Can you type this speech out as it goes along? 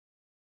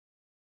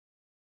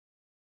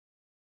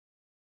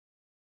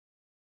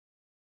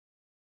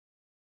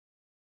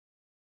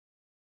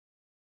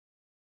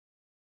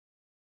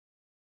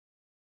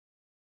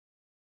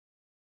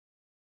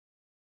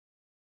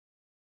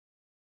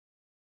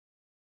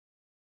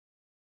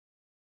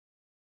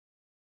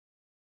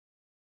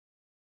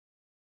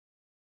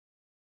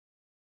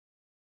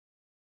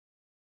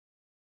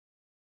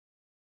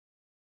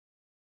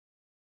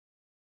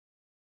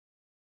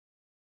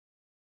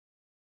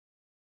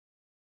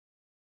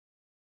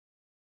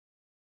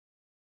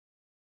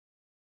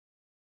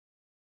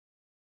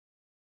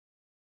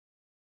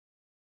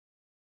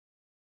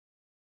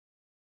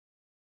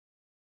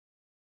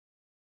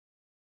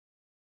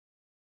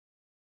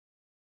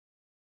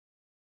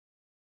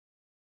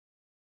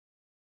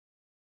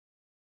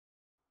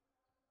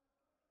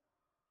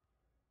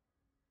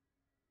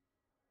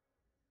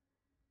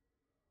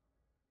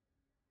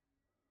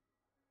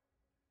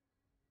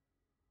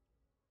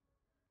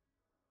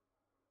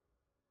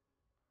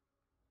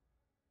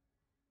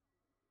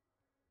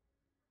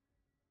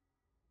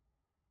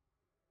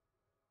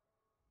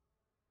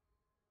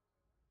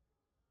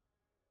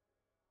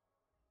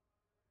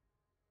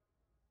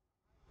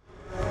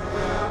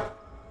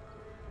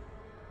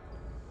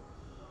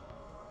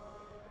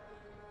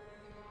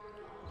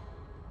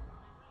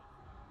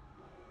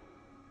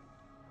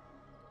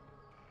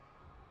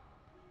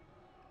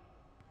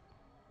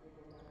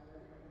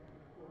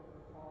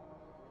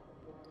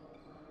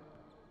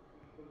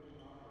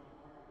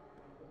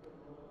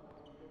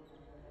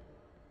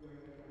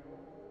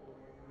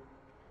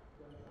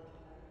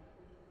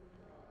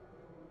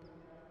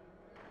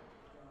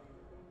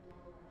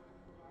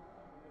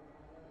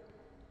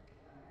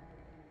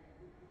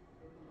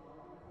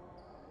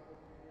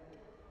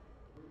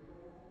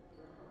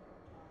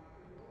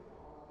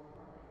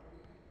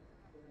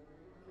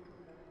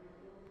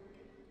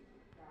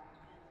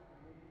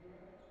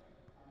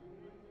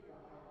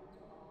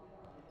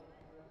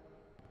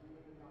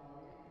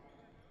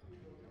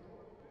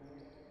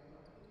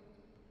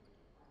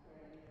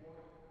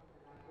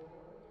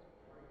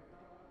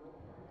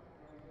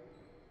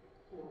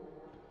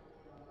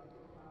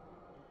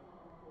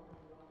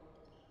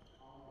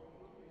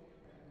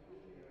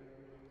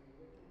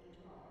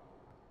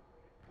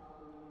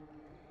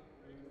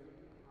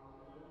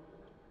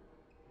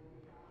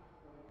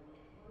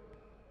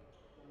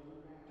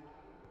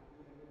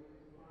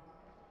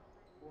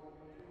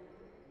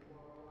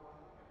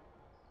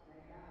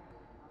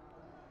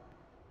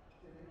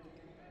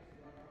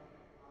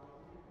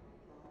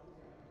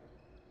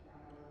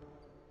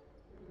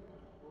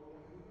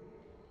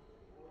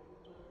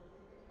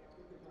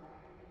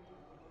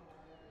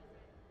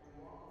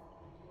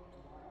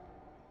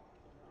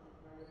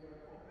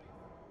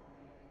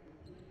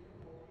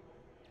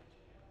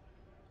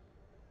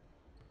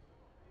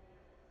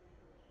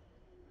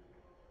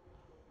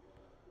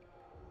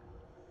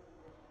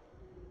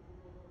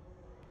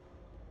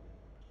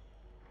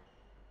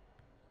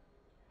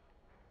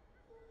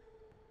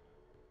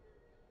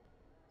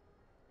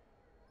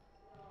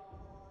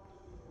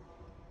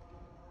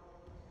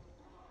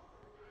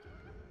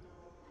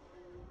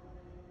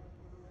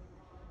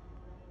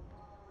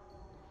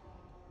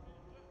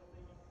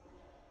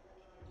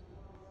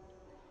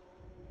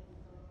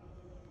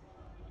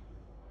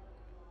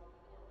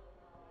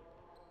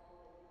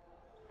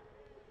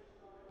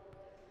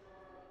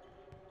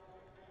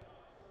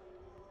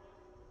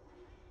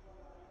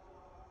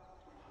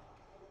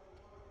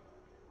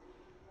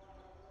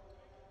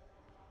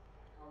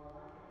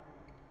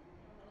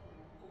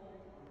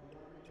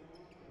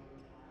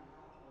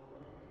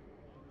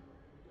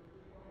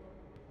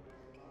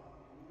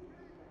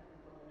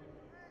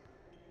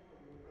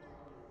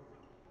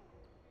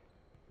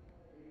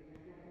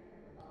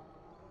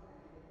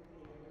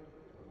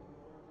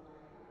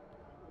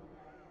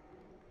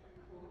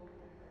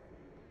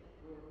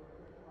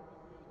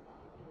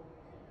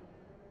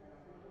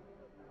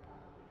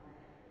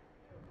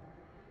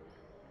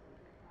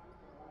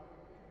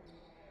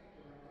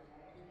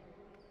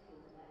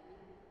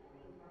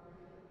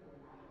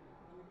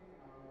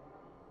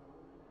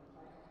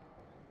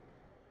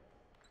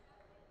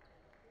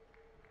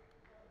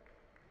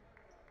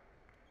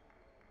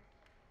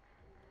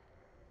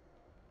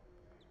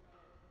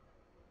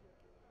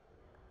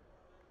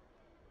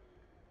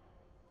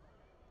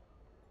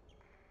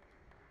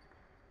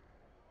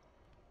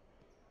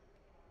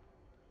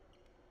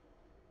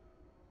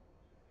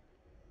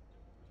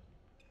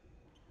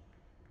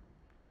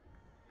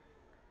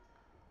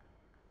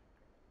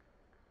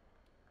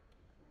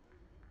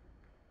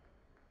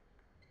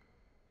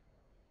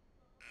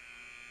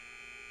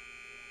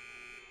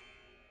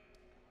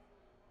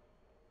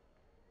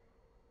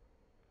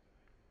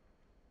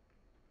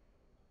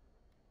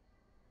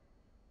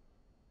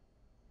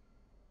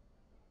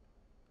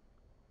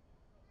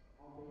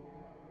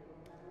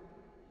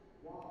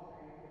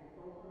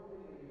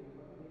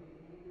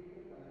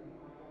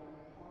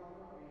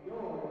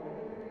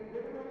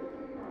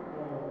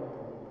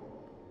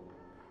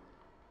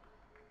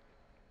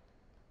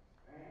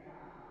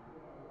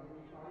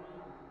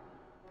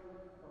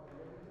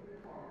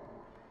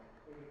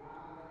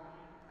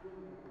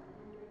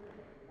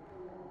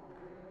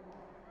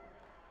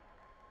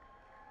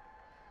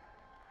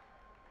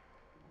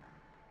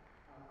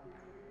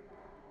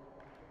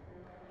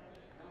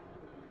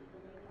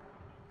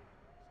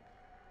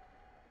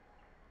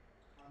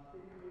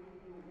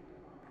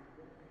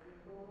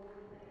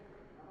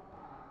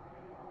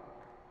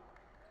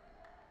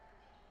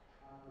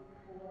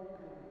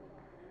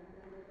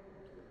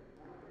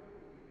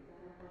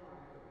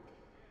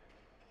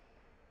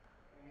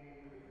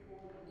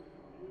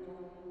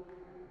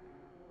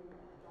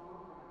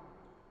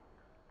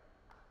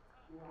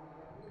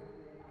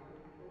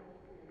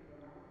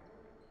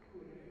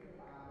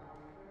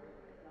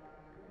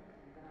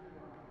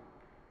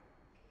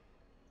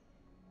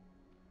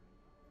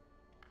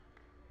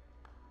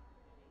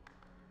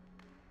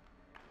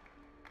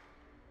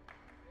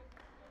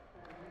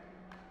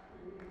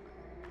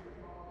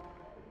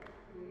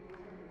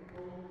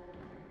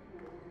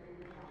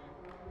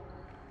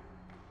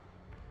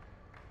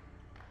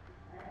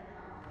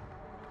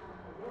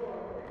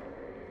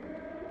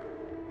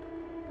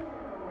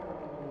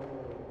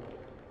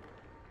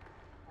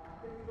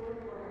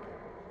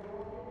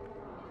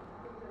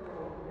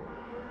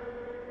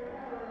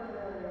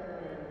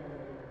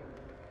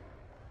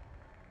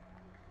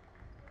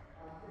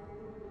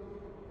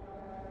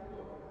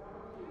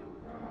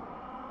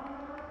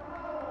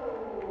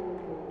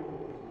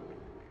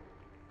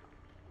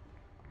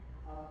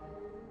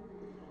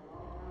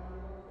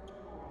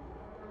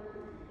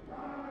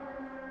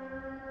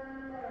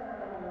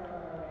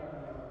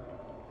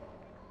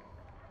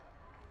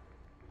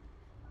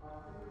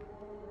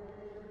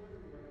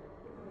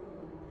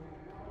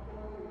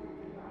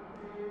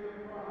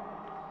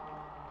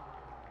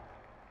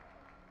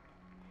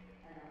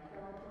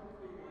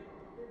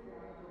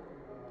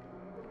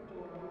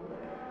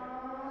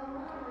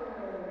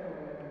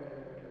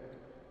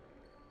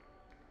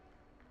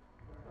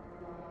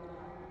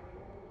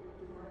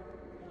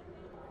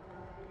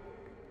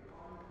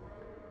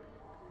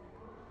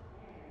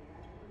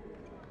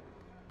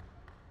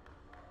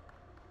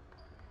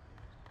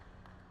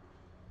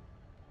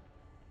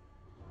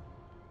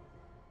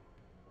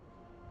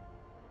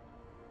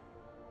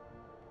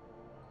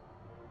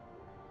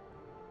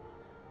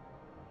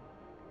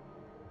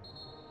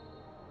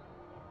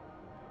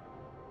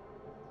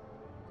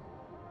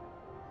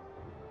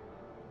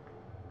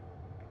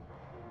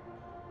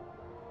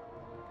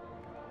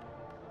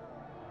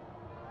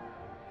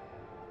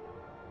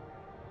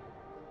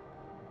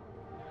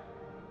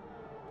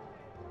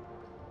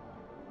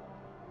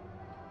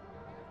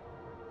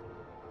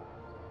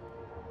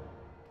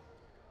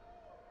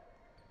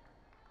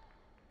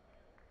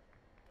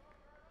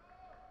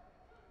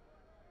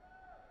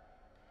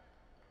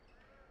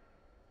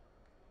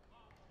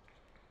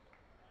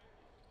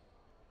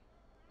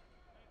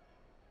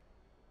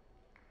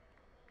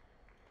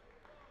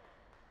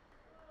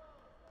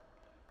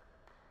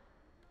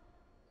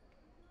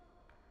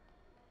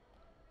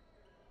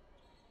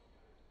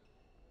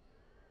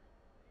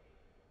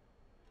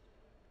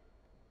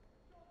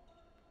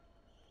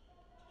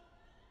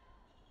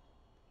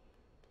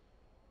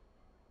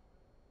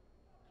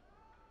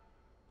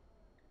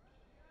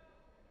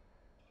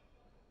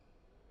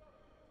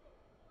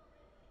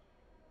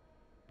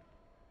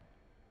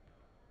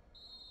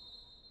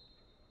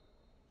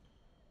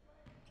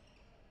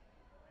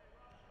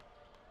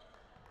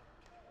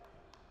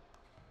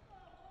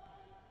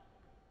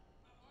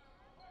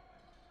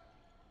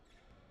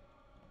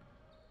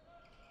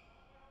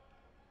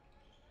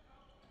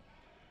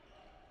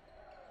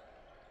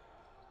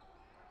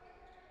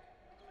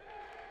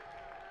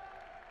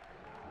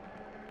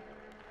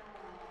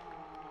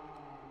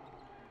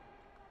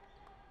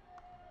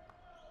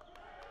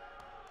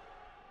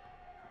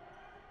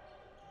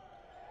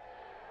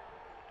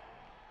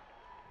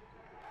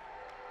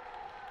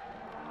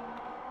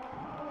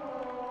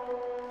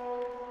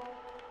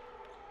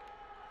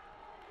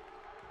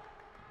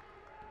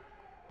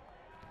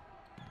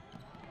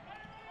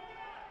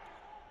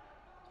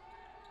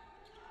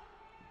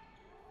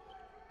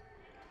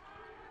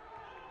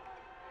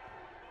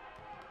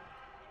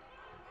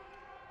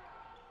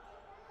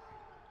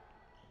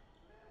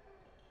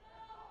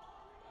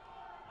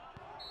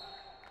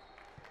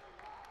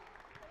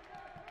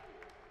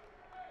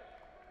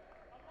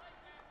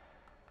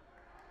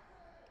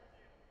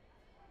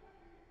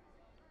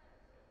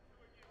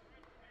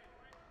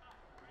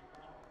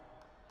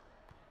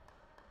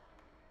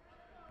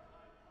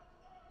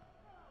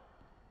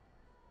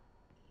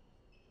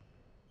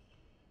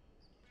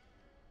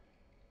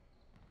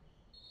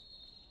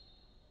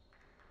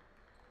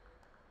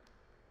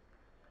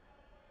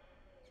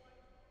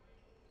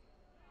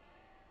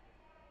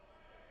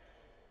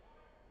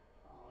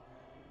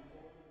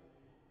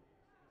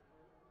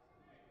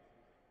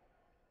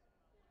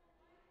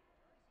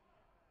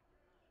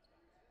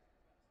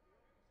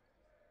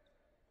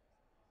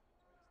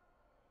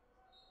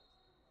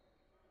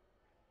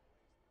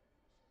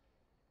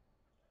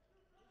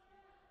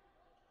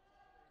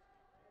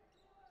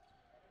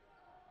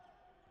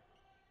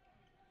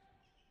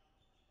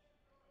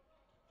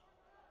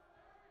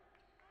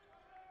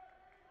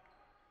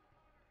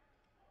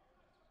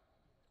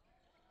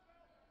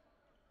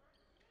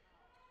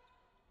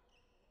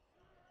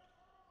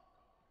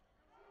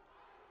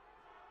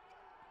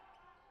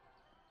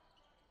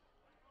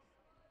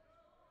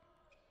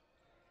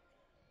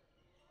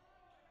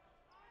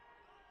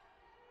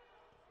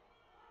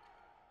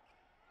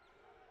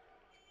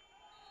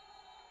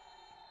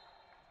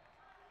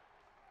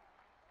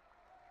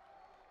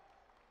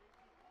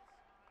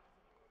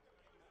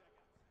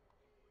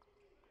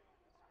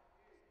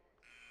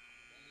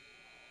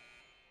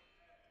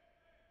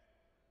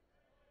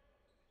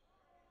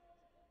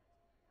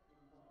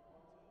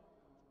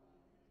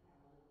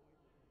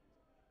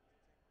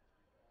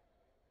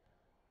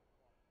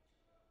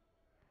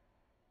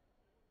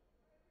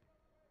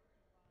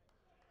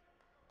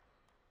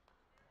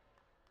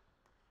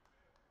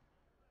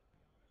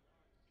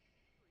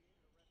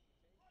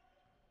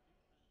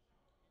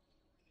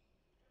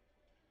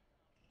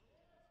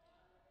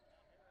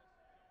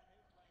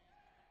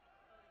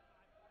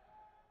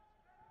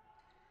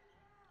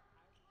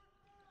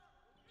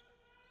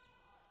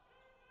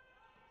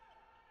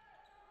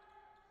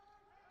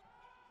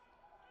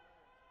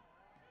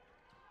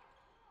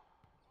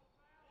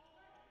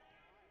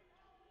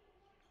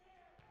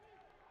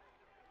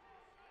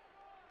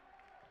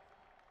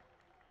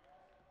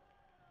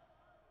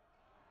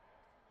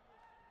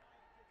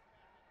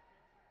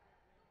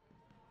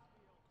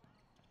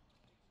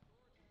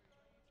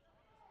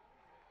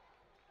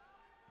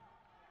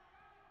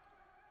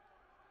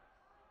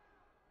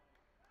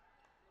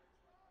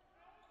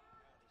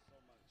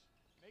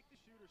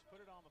shooters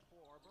put it on the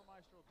floor.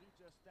 Burmeister will do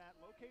just that.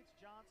 Locates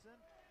Johnson.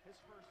 His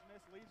first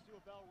miss leads to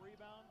a Bell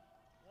rebound.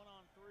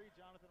 1-on-3.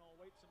 Jonathan will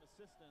await some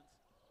assistance.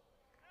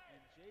 And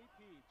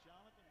JP,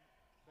 Jonathan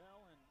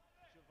Bell and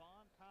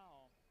Javon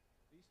Powell,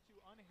 these two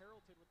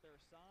unheralded with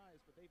their size,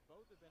 but they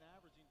both have been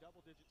averaging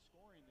double-digit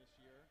scoring this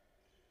year.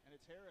 And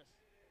it's Harris.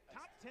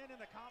 Top 10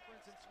 in the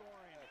conference in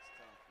scoring. That's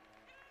tough,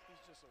 man.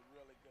 He's just a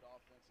really good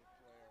offensive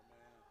player,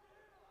 man.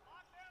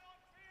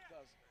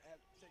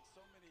 Takes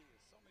so many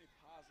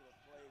positive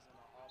plays on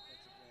the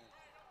offensive end.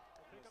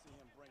 You'll see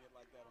him bring it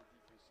like that on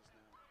defense just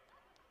now.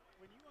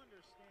 When you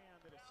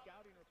understand that a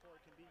scouting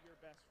report can be your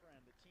best friend,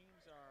 the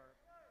teams are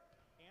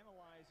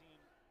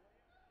analyzing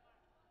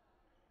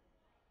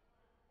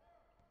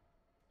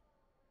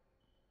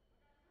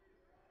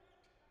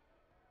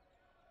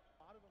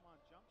a lot of them on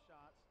jump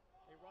shots.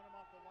 They run him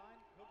off the line,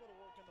 he'll go to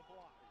work in the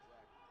block.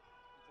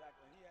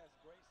 Exactly. He has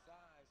great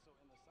size, so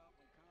in the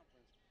Southland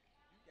Conference,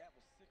 you have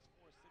a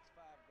 6'4",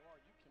 6'5"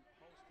 guard, you can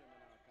post him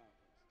in our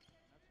conference.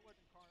 That's what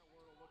Incarnate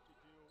Word will look to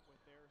do with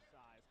their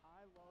size.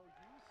 High, low,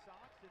 use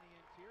socks in the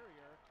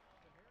interior.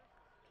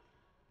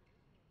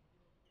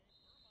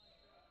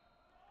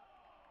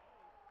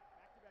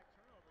 Back-to-back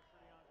turnovers for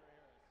DeAndre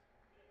Harris.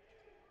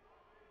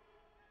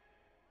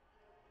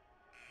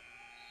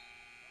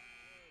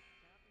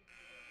 Tapping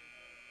into their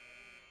reserves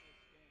early in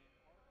this game.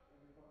 Harden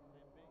and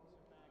Banks are back in.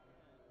 James and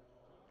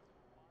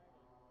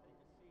Wyatt will take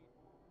a seat.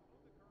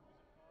 Both the Colonels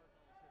and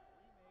Cardinals have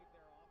remade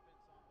their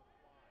offense on the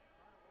fly.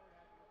 Incarnate Word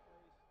had to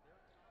replace their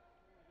top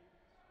 4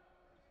 leading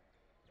scorers.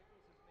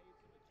 Nicholls has made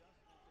some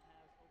adjustments and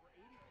has over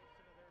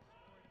 80% of their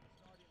scoring in the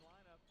starting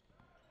lineup.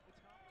 It's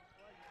conference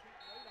play. You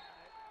can't wait on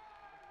it.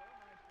 And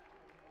Burmeister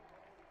will be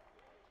early in conference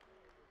play, I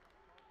think both teams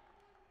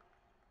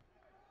are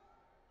kind of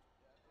feeling each other out.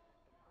 But obviously, when it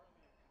comes down to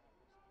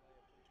conference play, you can't have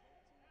those kind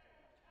of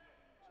turnovers.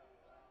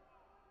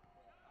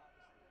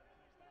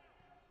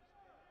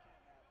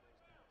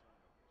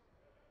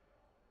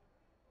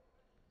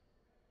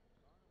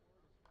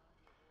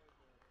 Incarnate Word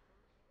is trying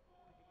to avoid their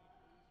first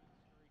 4-game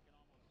losing streak in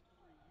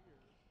almost 3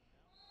 years.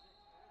 Down 6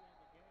 early in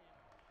the game.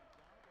 And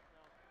Jonathan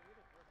Bell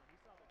created dribbling. He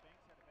saw that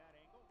Banks had a bad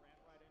angle, ran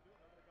right into it,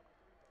 and over a couple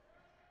free throws.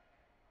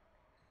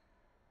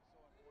 So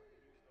important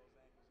to use those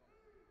angles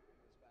in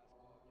this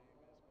basketball game,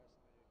 man,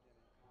 especially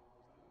again in conference time,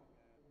 man.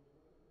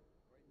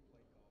 Great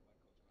play call by Coach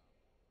Powell.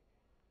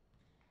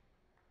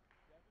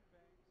 Devin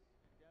Banks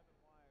and Devin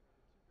Wyatt are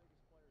the 2 biggest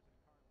players that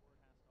Incarnate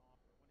Word has to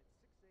offer.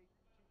 When it's 6'8",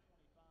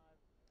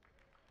 225,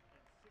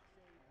 and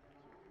 6'8",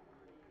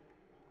 230,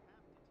 you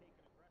have to take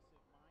an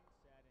aggressive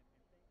mindset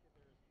and think that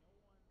there's no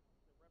one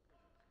that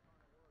represents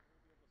Incarnate Word who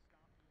will be able to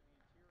stop you in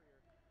the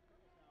interior.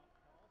 Colonels now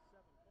have all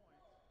 7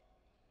 points.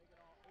 They get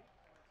all 8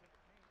 points in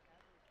the paint,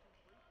 add those 2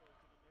 free throws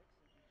to the mix,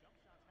 and the jump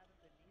shots haven't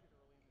been needed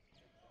early in this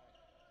game.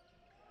 Exactly.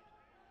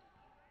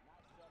 Not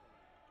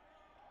settling.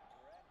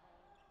 You're at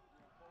home,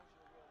 you impose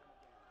your will in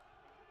the game.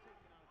 And you're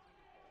taking on a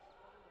team that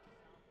finished 3rd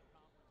of the Southland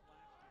Conference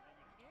last year.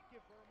 And you can't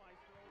give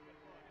Burmeister open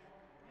looks.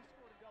 He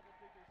scored in double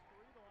figures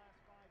 3 of the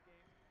last 5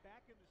 games,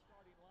 back in the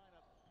starting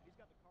lineup, and he's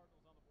got the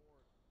Cardinals on the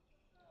board.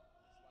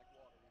 It's like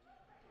water when he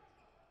gets it.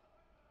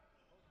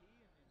 Both he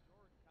and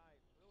Jordan Kite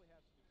really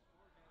have some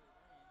extraordinary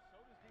range. So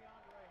does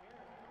DeAndre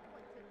Harris. Don't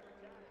play tit for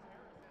tat as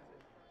Harris has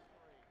his first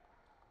 3.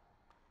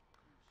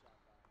 Huge shot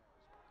by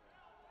Harris right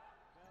there.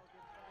 Bell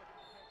gets back in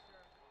the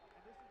picture.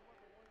 And this is what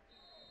the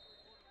 1-2-2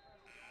 three-quarter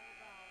press is all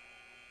about.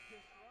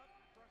 Disrupt,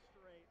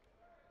 frustrate,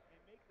 and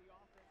make the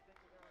offense think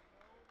that there are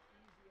no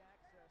easy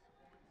access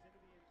points into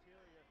the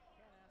interior.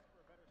 Can't ask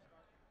for a better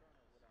start from the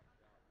Colonels. Without a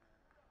doubt,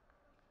 man.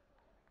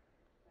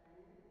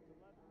 It's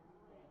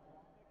 11-3.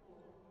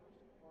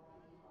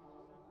 Nicholls in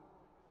first quarter.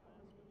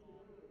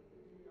 Colonels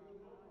 57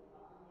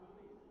 basketball.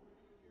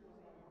 We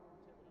are live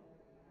on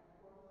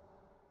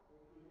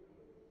the New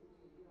Year's Eve from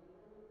Thibodeau.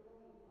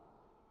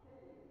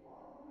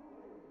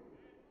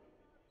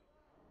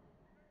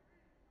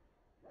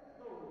 Let's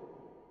go.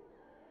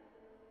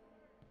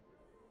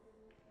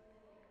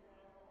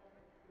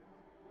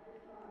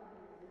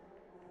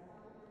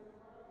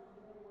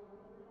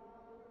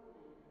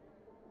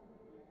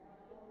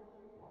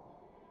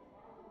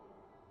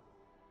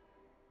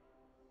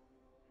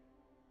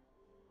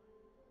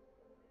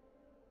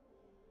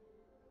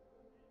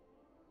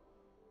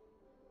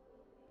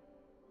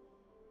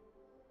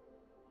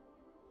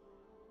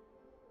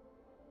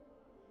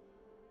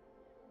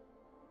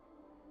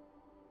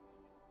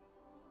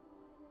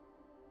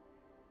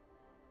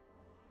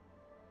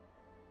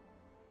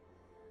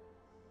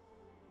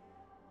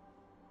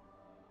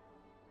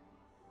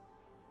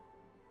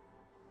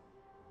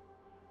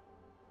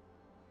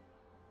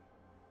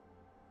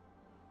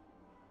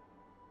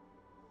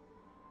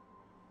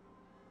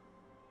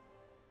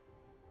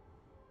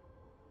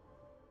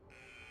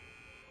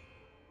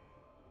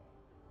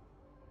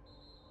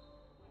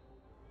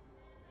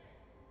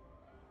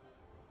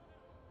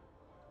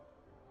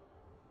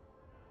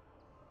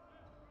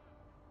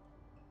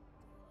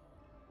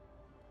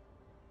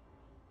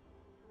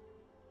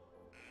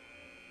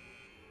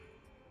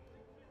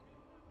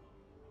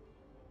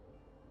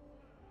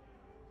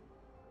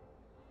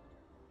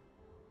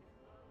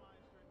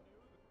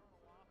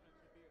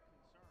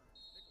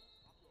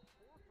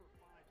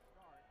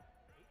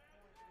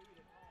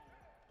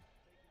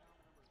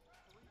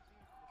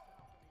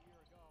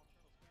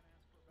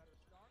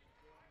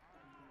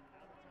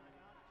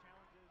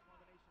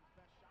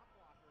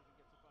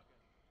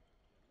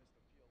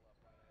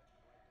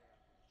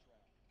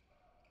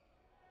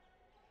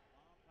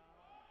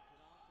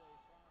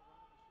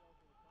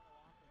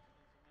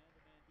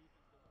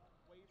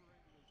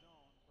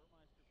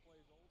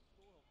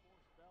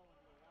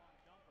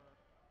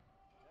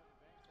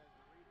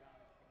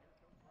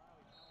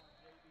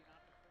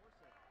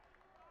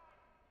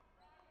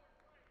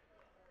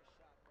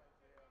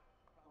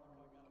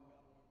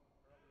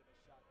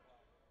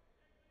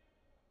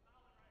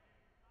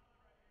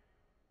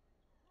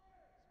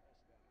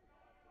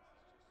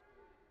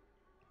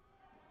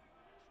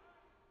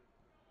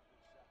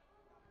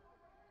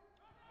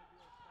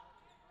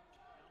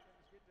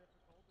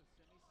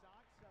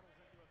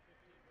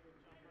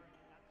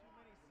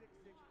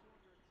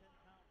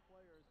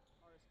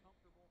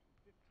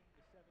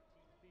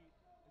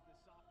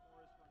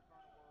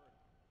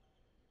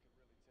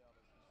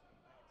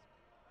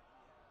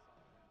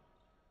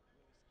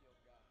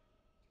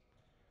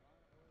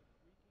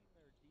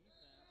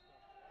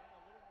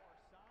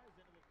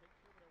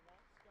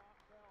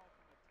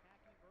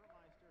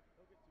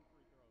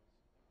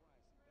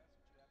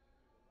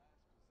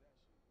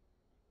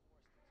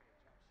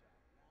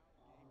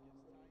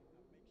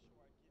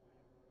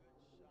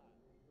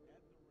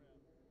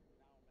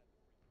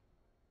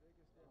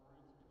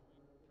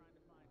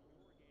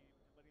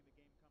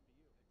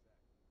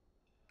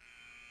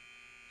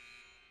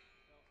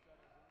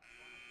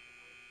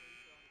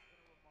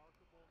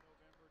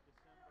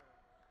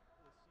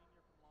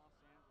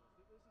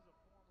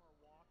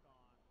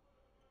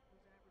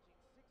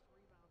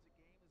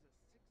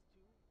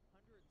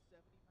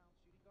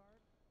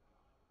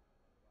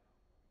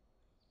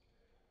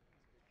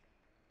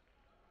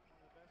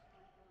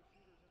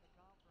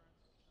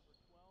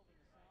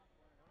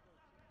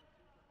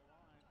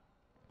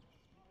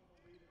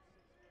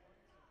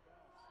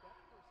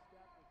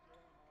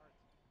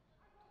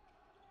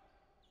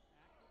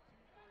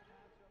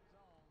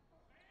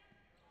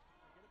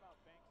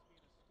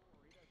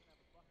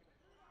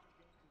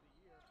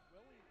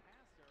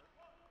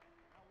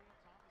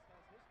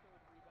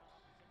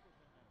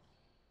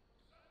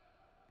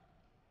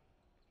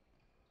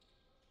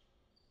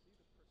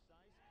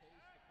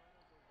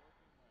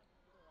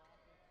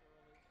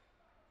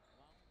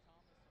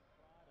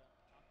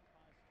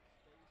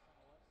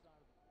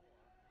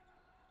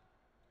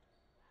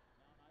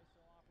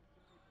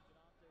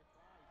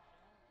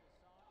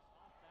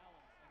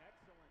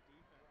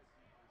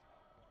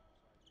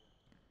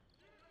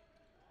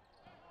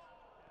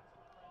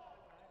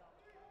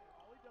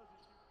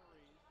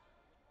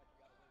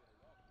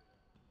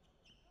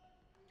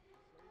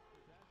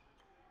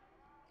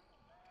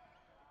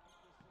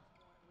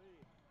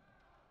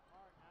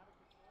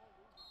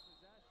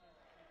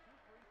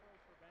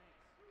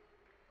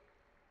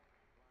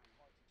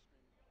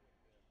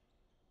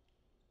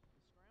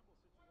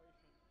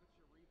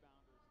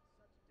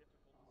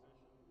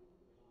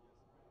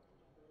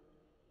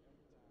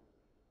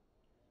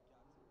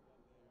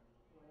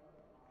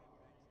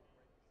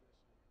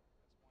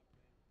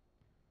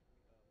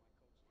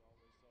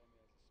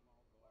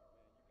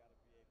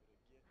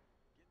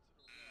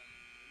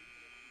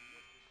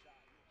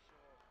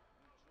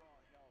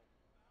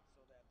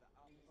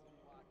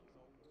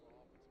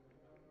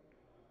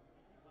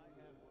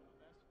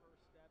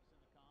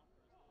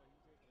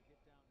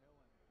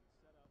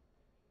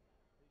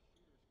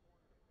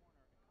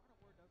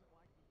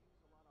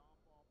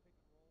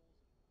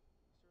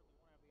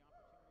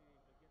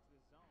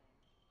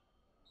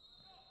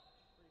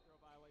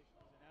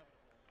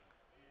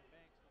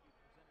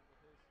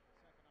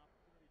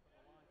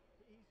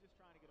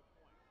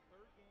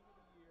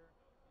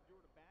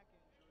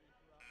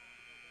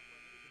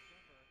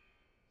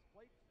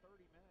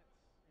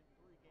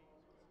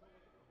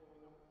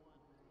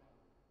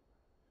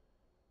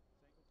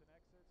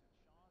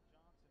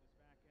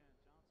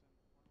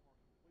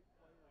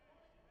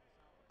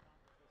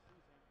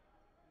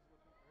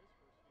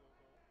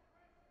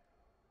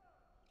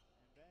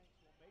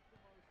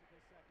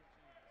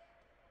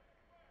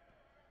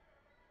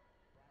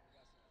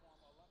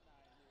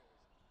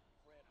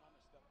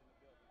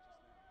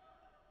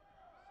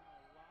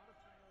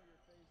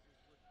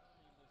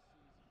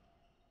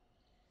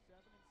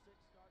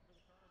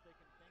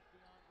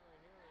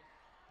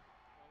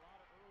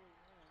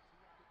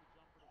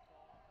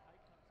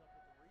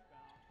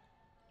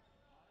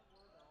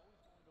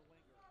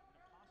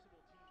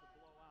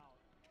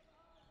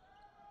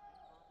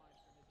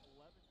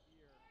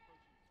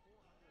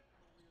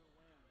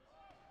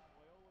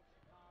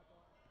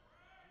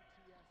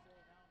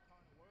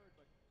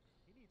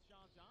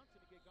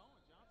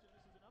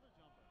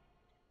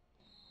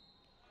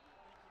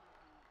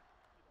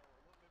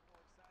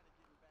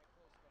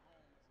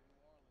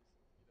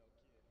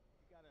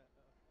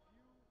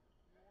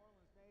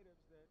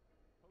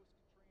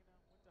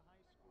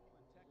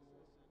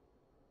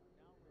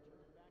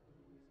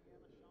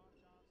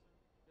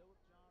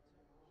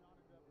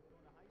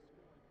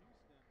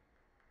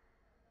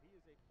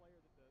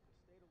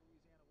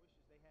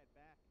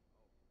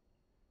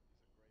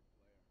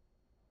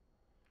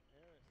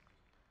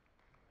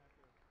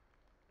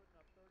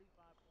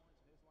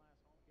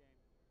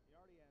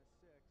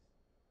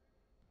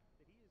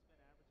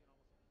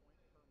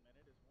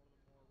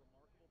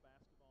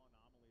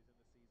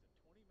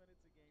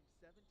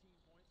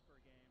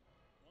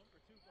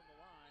 2 from the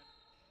line.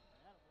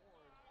 And Adam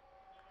Ward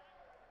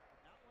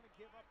did not want to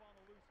give up on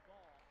the loose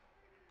ball.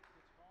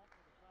 Gets called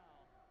for the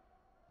foul.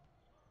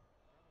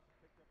 Colonels have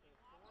picked up their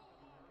 4th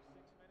in the first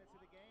 6 minutes of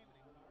the game.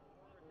 And Incarnate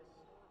Word,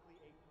 historically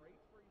a great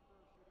free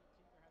throw shooting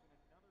team. They're having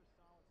another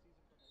solid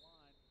season from the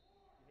line.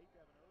 You hate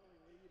to have an early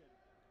lead and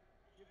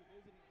give the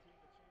visiting team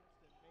a chance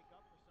to make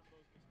up for some of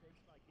those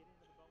mistakes by getting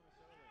to the bonus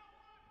early.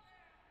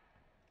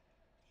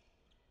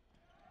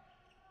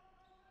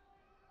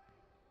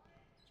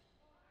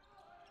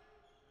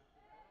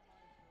 After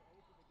Burmeister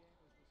opened the game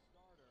as the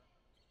starter,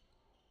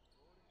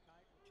 Jordan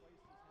Kite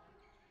replaces him.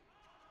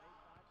 Made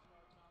 5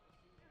 starts on the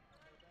season,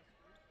 one of their best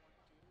three-point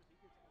shooters. He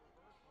gets in the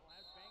reversal,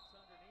 has Banks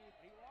underneath.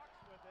 He walks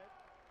with it,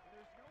 and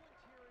there's no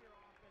interior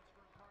offense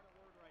for Incarnate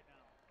Word right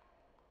now.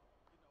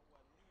 You know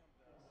what? Liam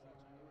does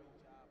such a great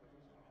job of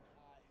keeping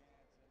high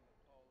hands in the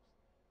post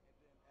and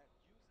then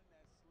using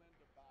that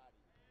slender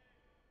body.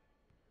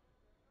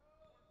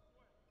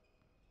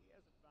 He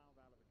hasn't fouled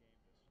out of a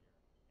game this year,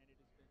 and it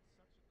has been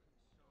such a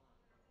concern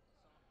from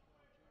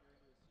sophomore, junior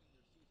into his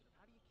senior season of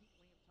how do you keep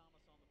Liam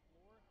Thomas on the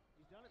floor?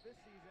 He's done it this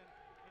season,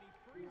 and he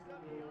frees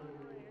up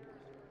DeAndre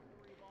Harris for a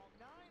 3 ball.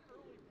 9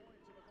 early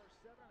points in the first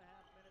 7.5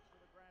 minutes for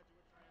the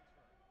graduate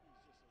transfer.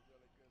 He's just a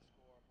really good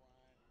scorer,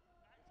 Brian.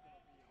 It's going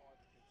to be hard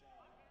to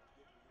contain him from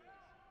getting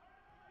his.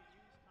 You can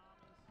use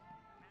Thomas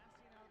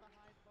passing out of the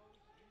high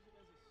post, use him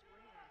as a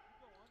screener. If you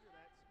go under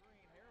that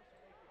screen, Harris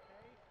will make you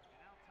pay.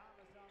 And now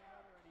Thomas on the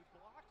other, and he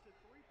blocks a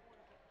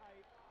 3-pointer from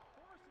Kite,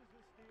 forces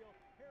the steal.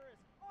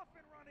 Harris off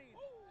and running.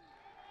 Woo!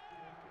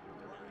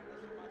 Brian,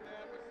 that's what my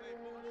dad would say,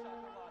 boom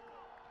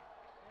shakalaka.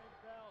 And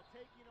Bell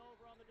taking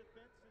over on the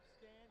defensive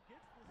stand,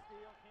 gets the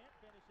steal, can't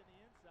finish in the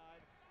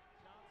inside.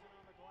 Johnson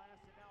on the glass,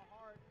 and now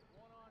Hart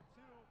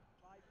 1-on-2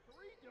 by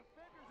 3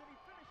 defenders, and he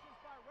finishes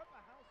by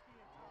Repahowski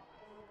and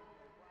Thomas.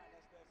 And Brian,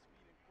 that's that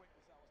speed and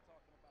quickness I was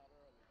talking about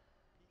earlier.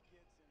 He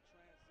gets in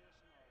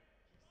transition or he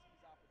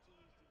sees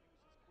opportunities to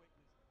use his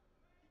quickness.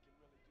 He can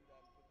really do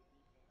that and put the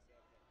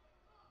defense at bay.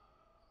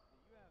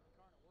 You have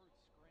Incarnate Word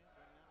scrambling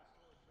down the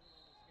stretch early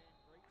in this game.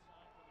 Great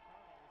sign for the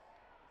Colonels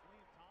as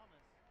Liam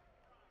Thomas,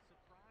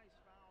 surprise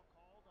foul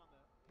called on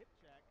the hip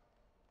check,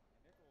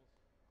 and Nicholls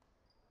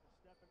will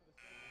step into the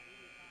second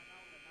immediate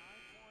timeout with a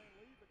 9-point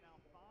lead, but now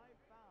 5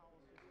 fouls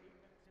just 8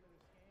 minutes into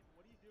this game.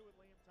 What do you do with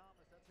Liam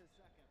Thomas? That's his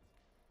second.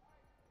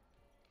 Brian, I would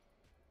probably have to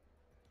sit him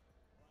here, but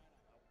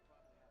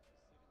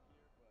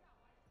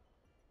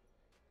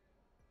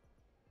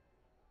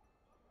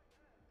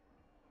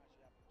sometimes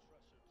you have to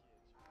trust your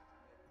kids. You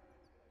have to make them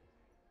make plays.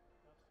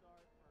 Tough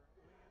start for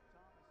Liam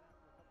Thomas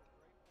after a couple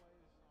great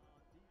plays on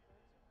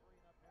defense and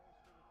freeing up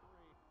Harris for the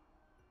 3.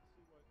 We'll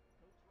see what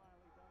Coach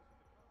Riley does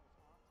with the Colonels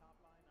on top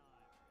by 9.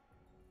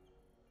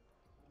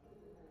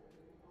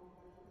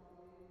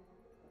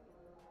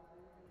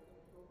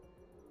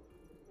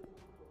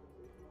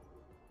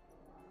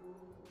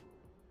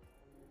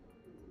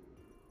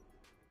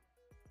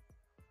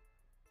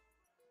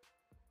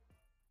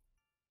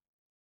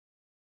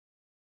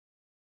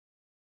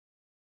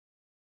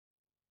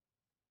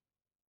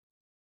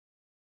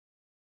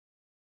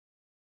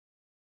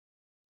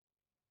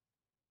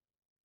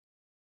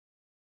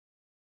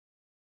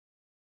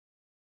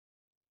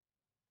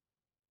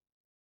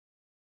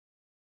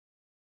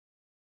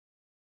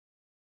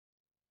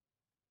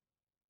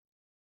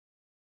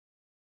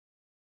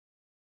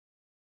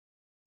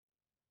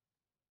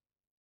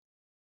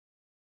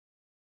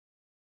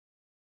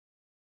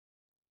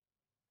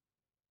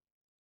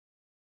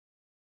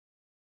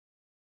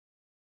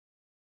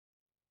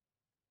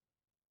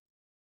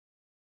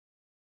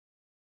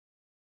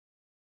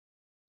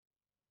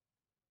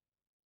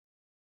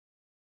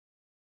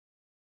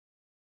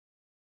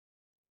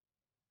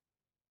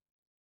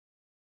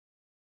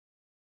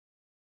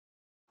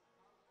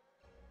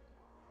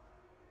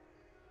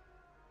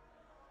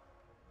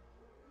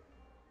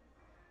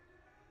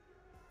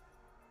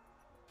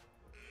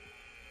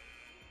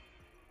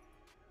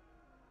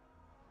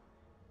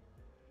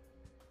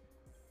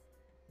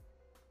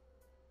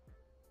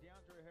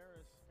 DeAndre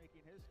Harris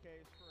making his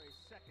case for a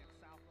second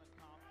Southland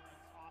Conference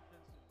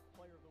Offensive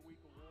Player of the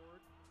Week award.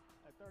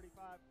 At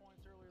 35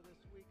 points earlier this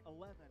week,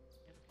 11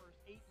 in the first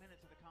 8 minutes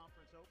of the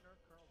conference opener.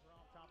 Colonels are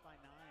on top by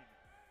 9.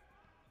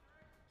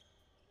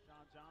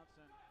 John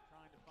Johnson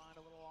trying to find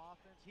a little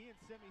offense. He and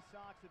Simi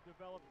Sox have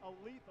developed a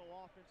lethal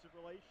offensive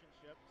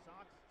relationship.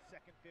 Sox,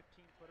 second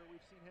 15-footer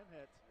we've seen him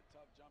hit. A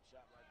tough jump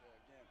shot right there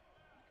again.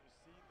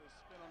 You can see the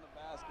spin on the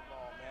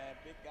basketball, man.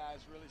 Big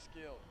guy's really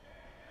skilled.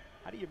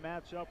 How do you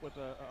match up with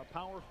a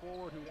power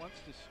forward who wants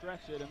to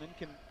stretch it and then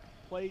can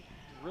play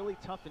really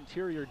tough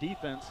interior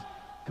defense,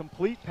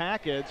 complete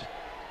package?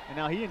 And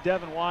now he and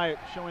Devin Wyatt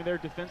showing their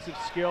defensive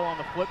skill on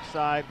the flip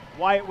side.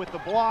 Wyatt with the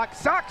block.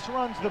 Sox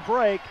runs the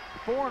break.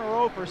 4 in a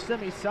row for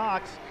Simi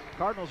Sox.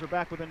 Cardinals are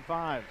back within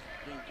 5.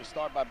 You can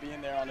start by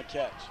being there on the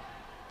catch.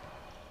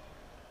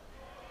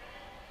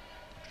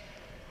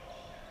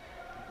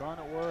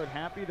 Incarnate Word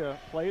happy to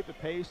play at the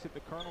pace that the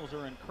Colonels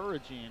are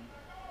encouraging.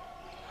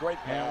 Great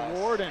pass.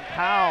 And Ward and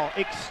Powell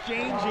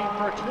exchanging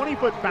for a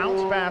 20-foot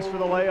bounce pass for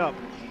the layup.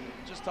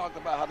 Just just talked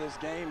about how this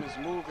game is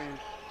moving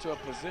to a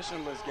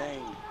positionless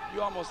game.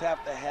 You almost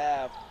have to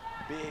have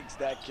bigs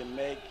that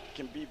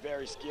can be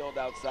very skilled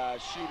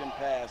outside, shoot and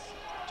pass,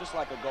 just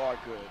like a guard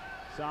could.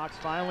 Sox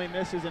finally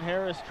misses, and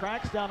Harris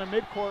tracks down a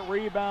midcourt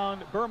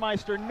rebound.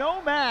 Burmeister,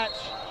 no match,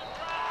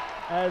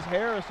 as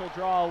Harris will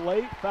draw a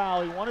late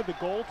foul. He wanted the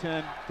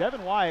goaltend.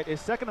 Devin Wyatt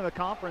is second in the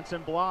conference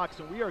in blocks,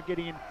 and we are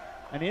getting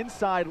an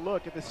inside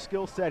look at the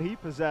skill set he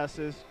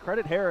possesses.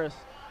 Credit Harris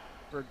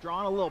for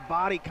drawing a little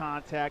body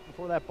contact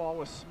before that ball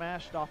was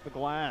smashed off the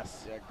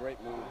glass. Yeah,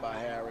 great move by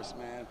Harris,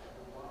 man.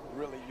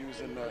 Really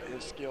using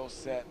his skill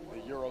set, the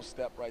Euro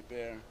step right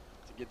there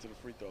to get to the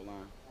free throw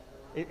line.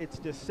 It's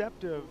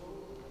deceptive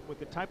with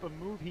the type of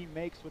move he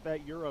makes with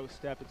that Euro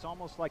step. It's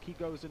almost like he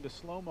goes into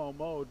slow-mo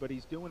mode, but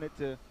he's doing it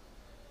to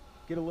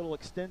get a little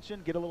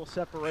extension, get a little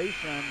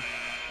separation,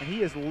 and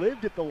he has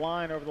lived at the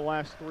line over the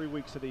last 3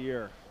 weeks of the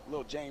year.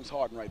 Little James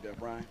Harden right there,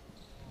 Brian.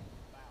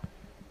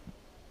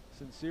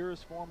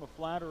 Sincerest form of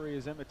flattery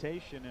is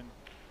imitation, and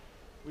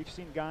we've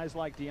seen guys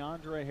like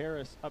DeAndre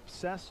Harris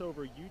obsess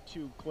over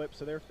YouTube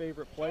clips of their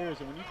favorite players,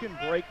 and when you can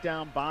break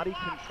down body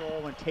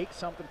control and take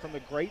something from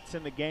the greats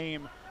in the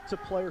game, it's a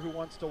player who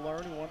wants to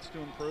learn, who wants to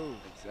improve.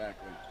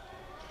 Exactly.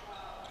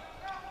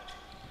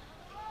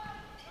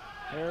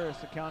 Harris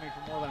accounting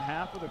for more than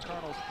half of the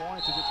Colonels'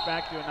 points as it's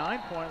back to a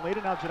 9-point lead,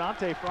 and now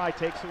Jadante Fry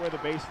takes away the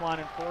baseline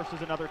and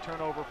forces another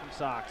turnover from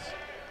Sox.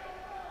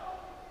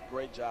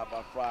 Great job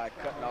by Fry,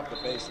 cutting off the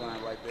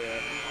baseline right there.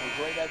 And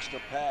great extra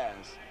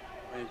pass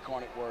by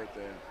Incarnate Word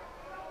there.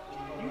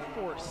 You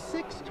force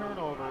 6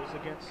 turnovers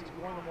against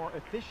one of the more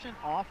efficient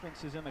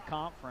offenses in the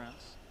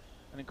conference.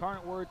 An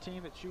Incarnate Word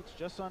team that shoots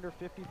just under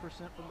 50%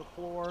 from the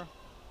floor.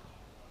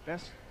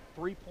 Best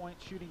 3-point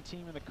shooting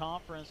team in the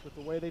conference with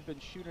the way they've been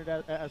shooting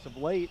as of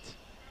late.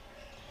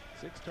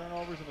 6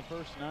 turnovers in the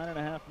first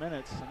 9.5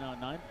 minutes, and now a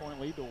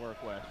 9-point lead to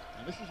work with.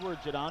 And this is where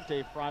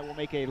Jadante Fry will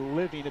make a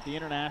living at the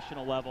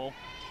international level.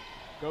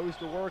 Goes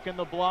to work in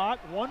the block,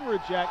 1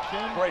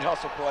 rejection. Great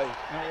hustle play.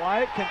 And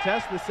Wyatt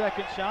contests the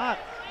second shot.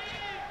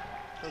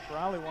 Coach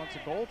Riley wants a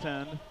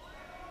goaltend.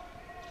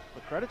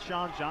 But credit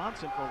Sean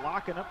Johnson for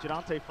locking up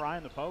Jadante Fry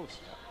in the post.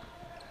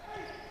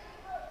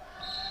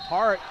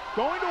 Hart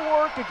going to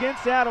work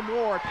against Adam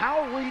Ward.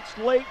 Powell reached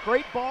late,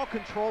 great ball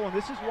control, and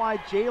this is why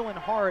Jalen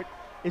Hart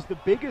is the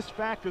biggest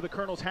factor the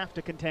Colonels have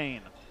to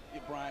contain.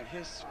 Yeah, Brian,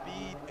 his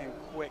speed and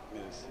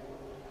quickness,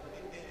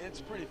 it's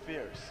pretty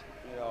fierce.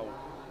 You know,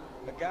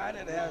 a guy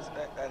that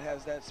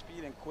has that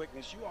speed and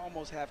quickness, you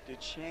almost have to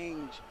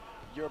change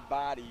your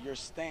body, your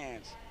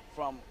stance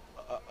from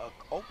an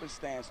open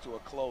stance to a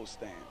closed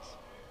stance.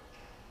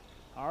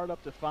 Hart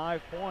up to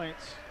 5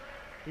 points.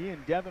 He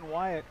and Devin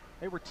Wyatt,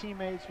 they were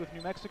teammates with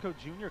New Mexico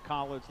Junior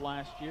College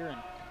last year,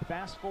 and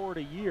fast forward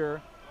a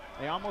year,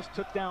 they almost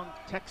took down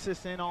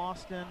Texas in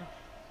Austin.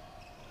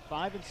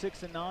 5 and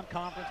 6 in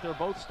non-conference. They're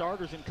both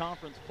starters in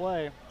conference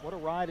play. What a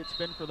ride it's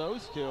been for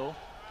those two.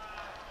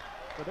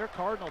 But their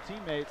Cardinal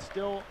teammates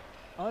still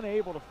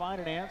unable to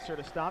find an answer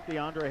to stop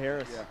DeAndre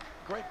Harris. Yeah,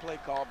 great play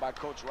call by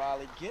Coach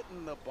Riley,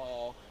 getting the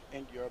ball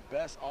in your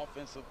best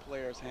offensive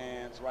player's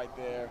hands right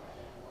there.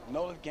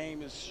 Know the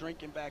game is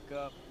shrinking back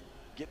up,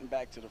 getting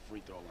back to the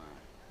free throw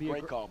line.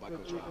 Great call by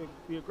Coach Riley.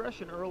 The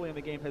aggression early in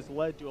the game has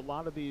led to a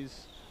lot of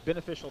these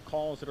beneficial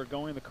calls that are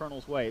going the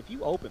Colonel's way. If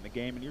you open the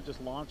game and you're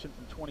just launching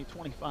from 20,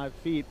 25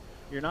 feet,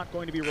 you're not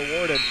going to be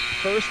rewarded.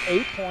 First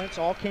 8 points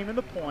all came in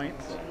the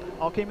points,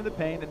 all came in the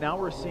paint, and now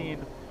we're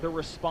seeing the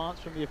response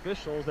from the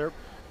officials. They're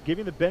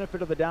giving the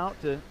benefit of the doubt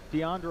to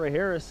DeAndre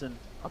Harrison.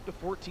 Up to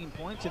 14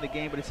 points in the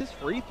game, but it's his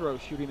free throw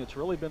shooting that's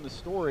really been the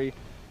story.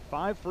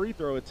 5 free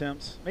throw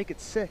attempts, make it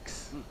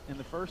 6 in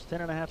the first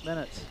 10.5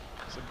 minutes.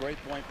 It's a great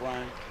point,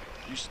 Brian.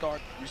 You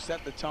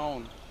set the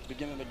tone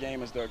beginning of the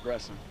game as the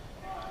aggressor.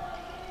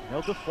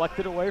 He'll deflect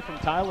it away from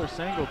Tyler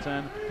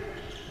Singleton.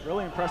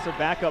 Really impressive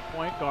backup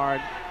point guard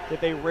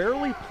that they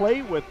rarely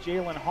play with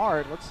Jalen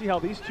Hart. Let's see how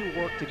these two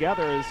work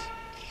together as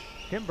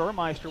Tim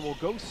Burmeister will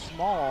go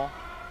small.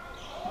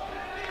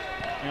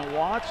 And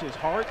watch as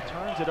Hart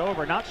turns it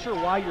over. Not sure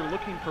why you're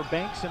looking for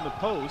Banks in the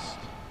post.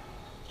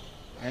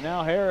 And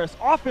now Harris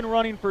off and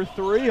running for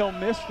 3. He'll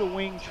miss the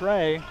wing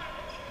tray.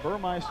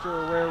 Burmeister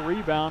a rare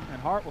rebound,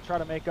 and Hart will try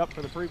to make up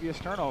for the previous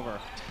turnover.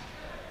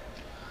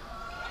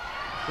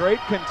 Great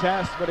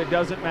contest, but it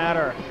doesn't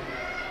matter.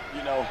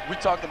 You know, we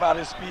talked about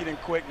his speed and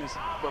quickness,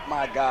 but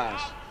my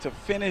gosh, to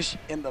finish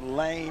in the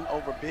lane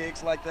over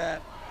bigs like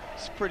that,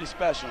 it's pretty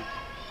special.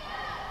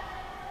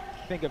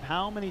 Think of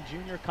how many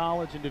junior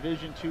college and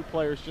Division II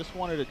players just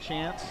wanted a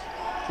chance.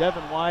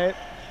 Devin Wyatt,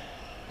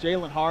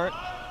 Jalen Hart,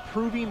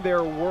 proving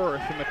their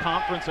worth in the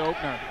conference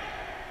opener.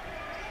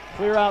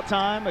 Clear out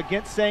time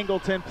against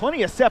Singleton.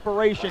 Plenty of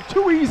separation.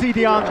 Too easy,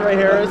 DeAndre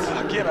Harris.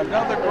 Again,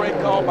 another great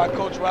call by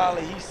Coach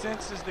Riley. He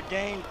senses the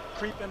game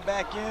creeping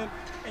back in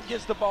and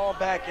gets the ball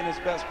back in his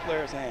best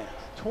player's hands.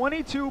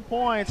 22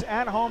 points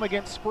at home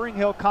against Spring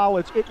Hill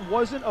College. It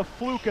wasn't a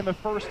fluke in the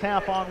first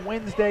half on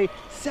Wednesday.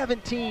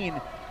 17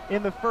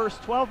 in the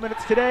first 12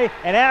 minutes today.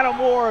 And Adam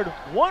Ward,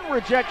 one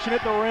rejection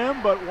at the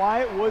rim, but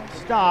Wyatt wouldn't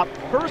stop.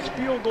 First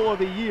field goal of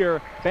the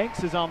year.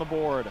 Banks is on the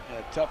board.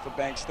 Yeah, tough for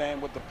Banks,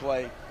 staying with the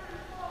play,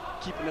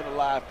 keeping it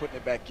alive, putting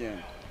it back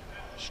in.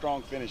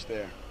 Strong finish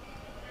there.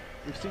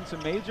 We've seen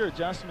some major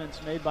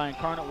adjustments made by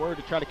Incarnate Word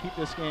to try to keep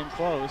this game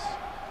close.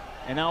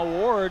 And now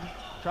Ward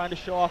trying to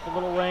show off a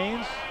little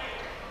range.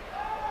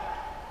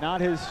 Not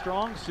his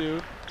strong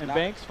suit, and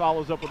Banks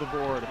follows up with a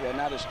board. Yeah,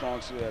 not his strong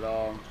suit at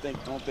all.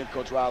 Don't think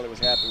Coach Riley was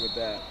happy with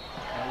that.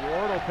 And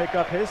Ward will pick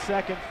up his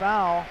second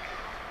foul.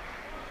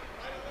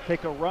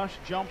 Take a rush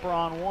jumper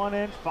on one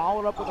end,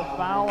 followed up with a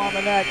foul on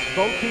the next.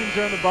 Both teams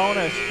are in the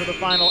bonus for the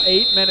final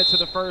 8 minutes of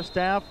the first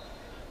half.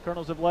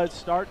 Colonels have led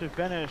start to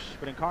finish,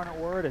 but Incarnate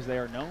Word, as they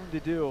are known to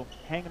do,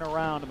 hanging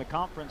around in the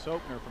conference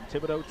opener from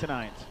Thibodaux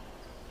tonight.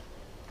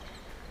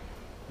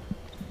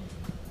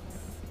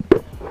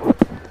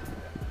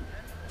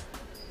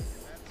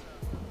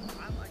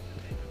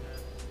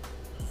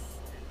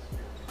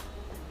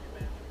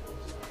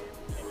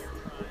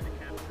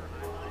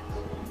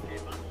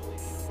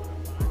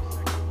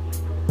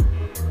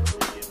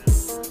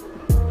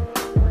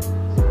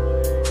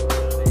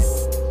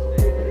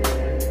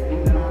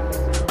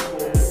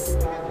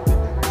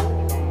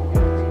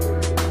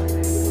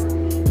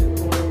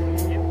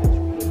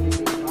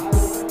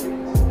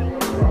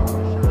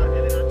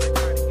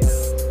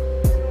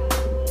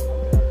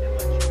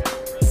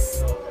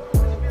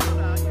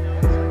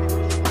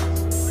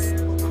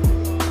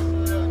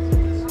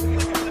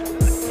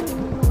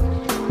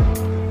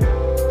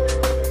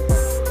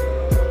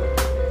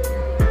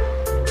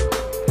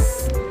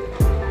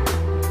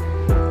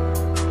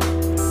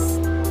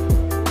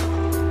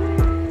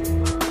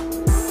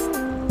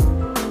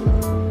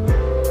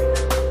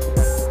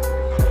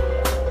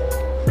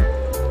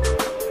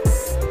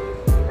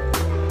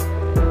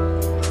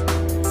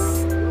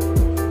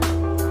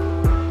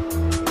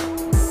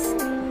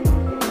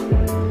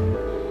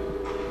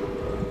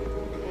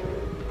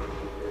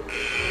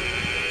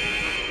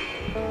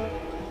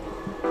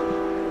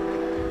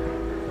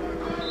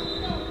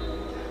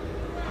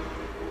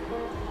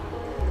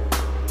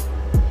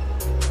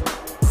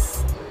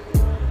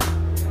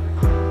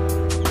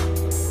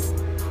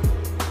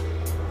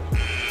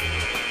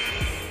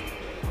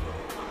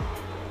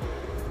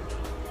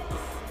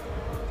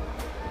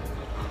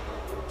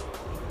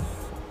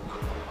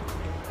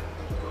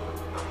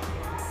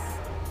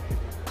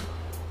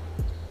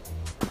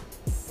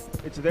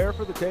 It's there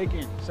for the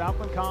taking.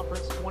 Southland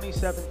Conference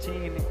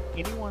 2017,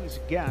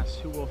 anyone's guess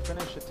who will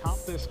finish atop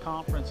this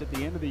conference at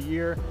the end of the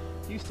year.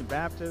 Houston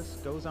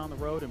Baptist goes on the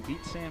road and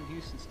beats Sam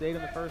Houston State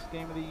in the first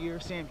game of the year.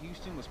 Sam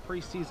Houston was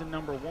preseason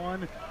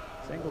 #1.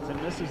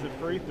 Singleton misses the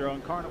free throw.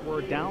 Incarnate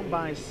Word down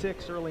by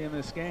 6 early in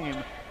this game.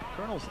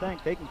 Colonels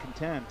think they can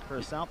contend for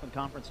a Southland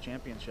Conference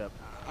championship.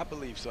 I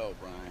believe so,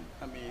 Brian.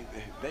 I mean,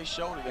 they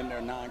showed it in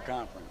their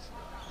non-conference.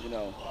 You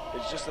know,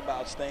 it's just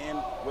about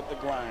staying with the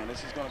grind.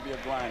 This is going to be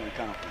a grinding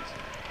conference.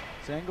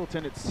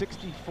 Singleton at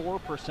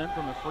 64%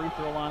 from the free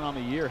throw line on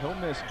the year. He'll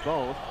miss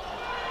both.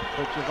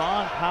 But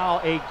Javon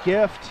Powell, a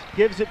gift,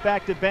 gives it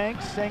back to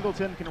Banks.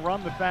 Singleton can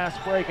run the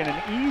fast break, and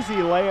an easy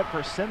layup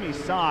for Simi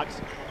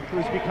Sox,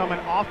 who's become an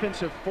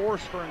offensive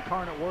force for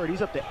Incarnate Word.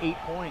 He's up to 8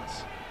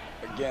 points.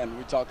 Again,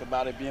 we talked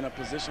about it being a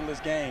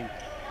positionless game.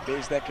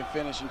 Bigs that can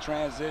finish in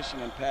transition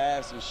and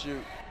pass and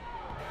shoot.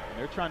 And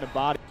they're trying to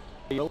body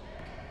the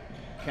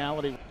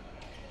locality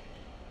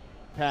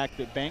pack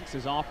that Banks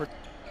has offered.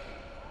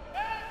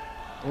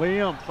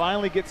 Liam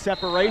finally gets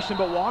separation,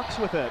 but walks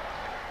with it.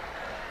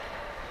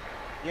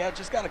 Yeah,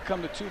 just got to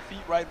come to 2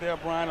 feet right there,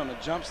 Brian, on the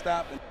jump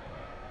stop.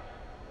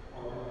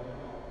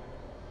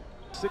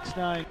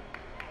 6'9"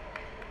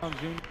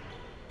 junior.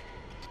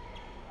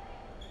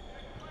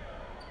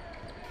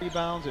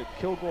 Rebounds at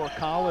Kilgore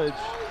College.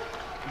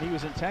 He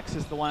was in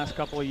Texas the last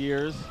couple of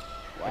years.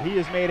 Wow. He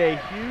has made a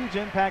huge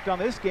impact on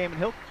this game, and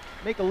he'll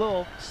make a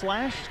little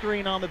slash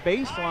screen on the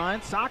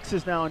baseline. Sox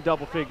is now in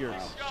double figures.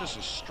 Wow. It's just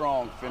a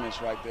strong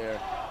finish right there.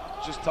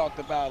 Just talked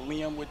about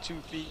Liam with 2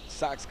 feet.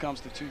 Sox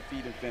comes to 2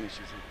 feet and finishes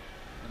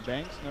it. And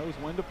Banks knows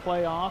when to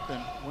play off and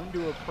when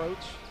to approach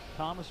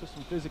Thomas with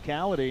some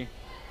physicality.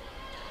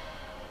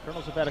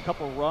 Colonels have had a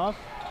couple rough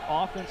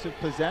offensive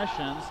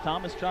possessions.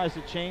 Thomas tries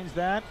to change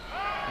that.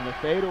 And the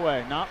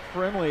fadeaway, not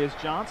friendly as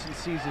Johnson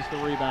seizes the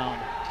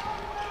rebound.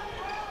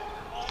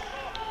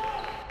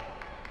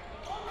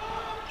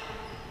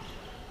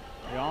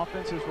 The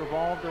offense has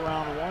revolved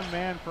around one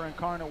man for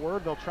Incarnate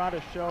Word. They'll try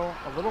to show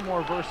a little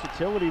more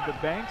versatility, but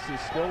Banks is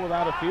still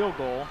without a field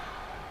goal.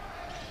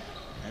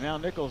 And now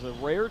Nicholls, a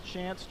rare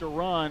chance to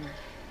run.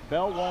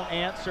 Bell won't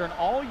answer, and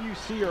all you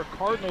see are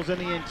Cardinals in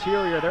the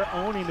interior. They're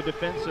owning the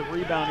defensive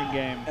rebounding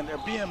game. And they're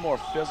being more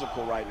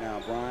physical right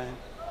now, Brian.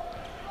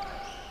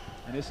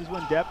 And this is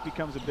when depth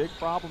becomes a big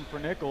problem for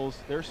Nicholls.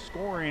 Their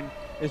scoring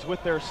is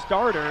with their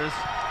starters,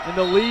 and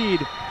the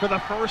lead for the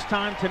first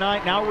time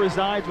tonight now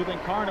resides with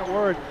Incarnate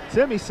Word.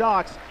 Simi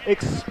Sox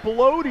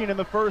exploding in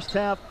the first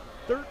half,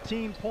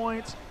 13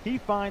 points. He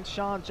finds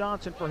Sean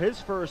Johnson for his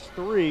first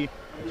 3.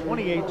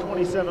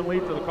 28-27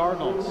 lead for the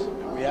Cardinals.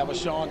 And we have a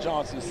Sean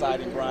Johnson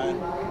sighting, Brian.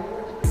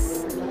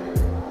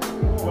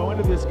 Go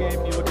into this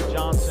game, you look at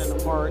Johnson,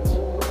 Hart,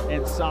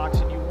 and Sox,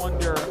 and you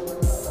wonder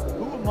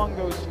who among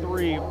those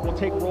three will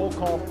take roll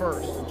call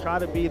first and try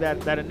to be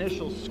that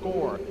initial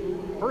score.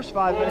 First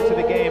 5 minutes of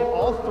the game,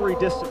 all three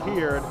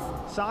disappeared.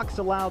 Sox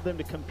allowed them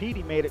to compete.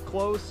 He made it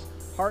close.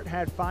 Hart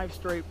had 5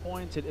 straight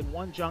points at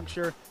one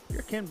juncture.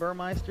 You're Ken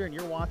Burmeister, and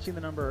you're watching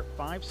the number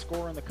 5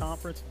 scorer in the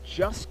conference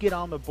just get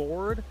on the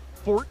board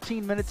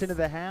 14 minutes into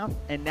the half,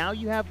 and now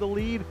you have the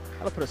lead.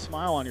 That'll put a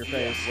smile on your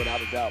face. Yes,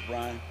 without a doubt,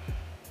 Brian.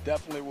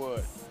 Definitely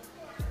would.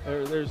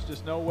 There's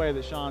just no way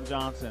that Sean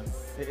Johnson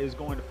is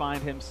going to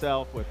find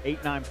himself with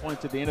 8-9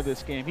 points at the end of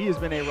this game. He has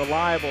been a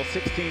reliable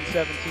 16,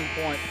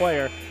 17-point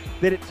player.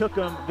 That it took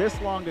him this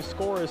long to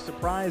score is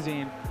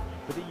surprising,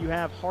 but that you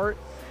have Hart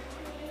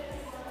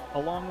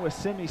along with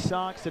Simi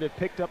Sox that have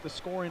picked up the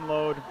scoring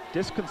load,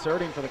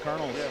 disconcerting for the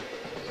Colonels. Yeah.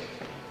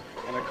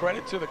 And a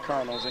credit to the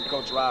Colonels and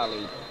Coach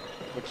Riley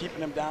for keeping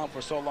them down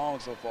for so long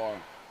so far.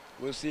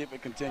 We'll see if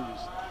it continues.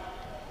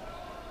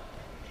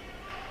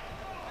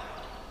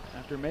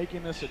 After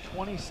making this a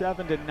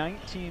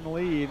 27-19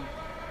 lead,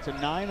 it's a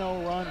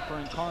 9-0 run for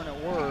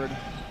Incarnate Word.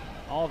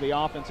 All the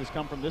offense has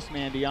come from this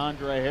man,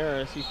 DeAndre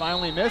Harris. He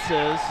finally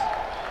misses,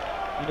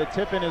 and the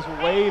tip-in is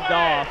waved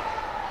off.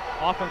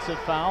 Offensive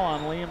foul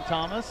on Liam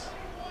Thomas.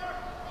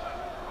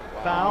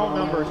 Foul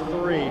number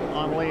 3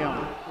 on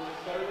Liam.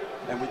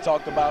 And we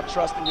talked about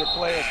trusting your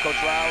players.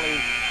 Coach Riley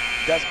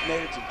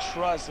designated to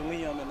trust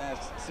Liam in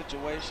that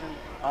situation.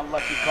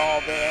 Unlucky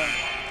call there,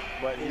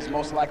 but he's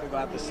most likely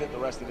going to have to sit the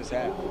rest of this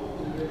half.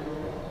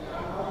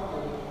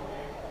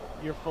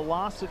 Your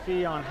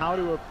philosophy on how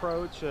to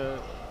approach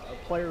a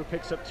player who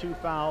picks up 2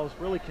 fouls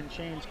really can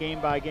change game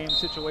by game,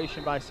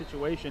 situation by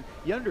situation.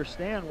 You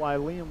understand why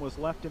Liam was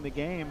left in the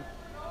game.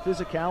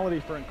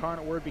 Physicality for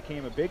Incarnate Word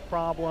became a big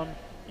problem.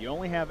 You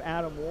only have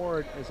Adam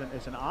Ward as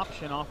an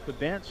option off the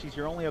bench. He's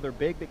your only other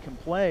big that can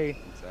play.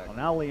 Exactly. Well,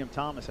 now Liam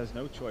Thomas has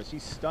no choice.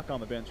 He's stuck on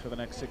the bench for the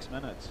next 6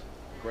 minutes.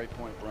 Great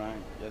point,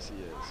 Brian. Yes,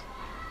 he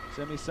is.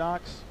 Simi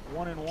Sox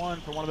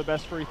 1-1 for one of the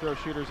best free throw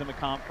shooters in the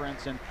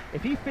conference. And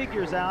if he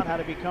figures out how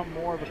to become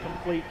more of a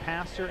complete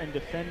passer and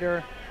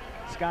defender,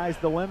 sky's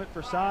the limit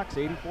for Sox.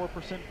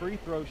 84% free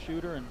throw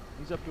shooter, and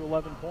he's up to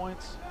 11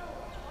 points.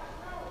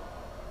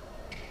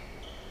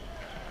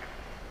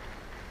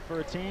 For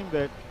a team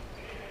that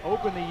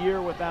opened the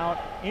year without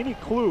any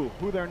clue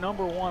who their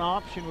number 1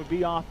 option would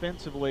be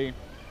offensively,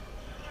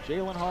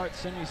 Jalen Hart,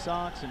 Simi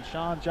Sox, and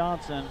Sean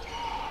Johnson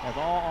have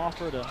all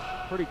offered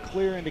a pretty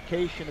clear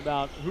indication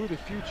about who the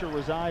future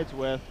resides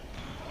with.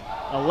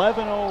 11-0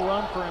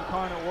 run for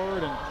Incarnate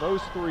Word, and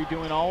those 3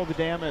 doing all of the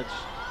damage.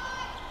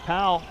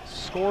 Powell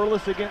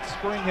scoreless against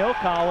Spring Hill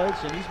College,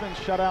 and he's been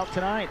shut out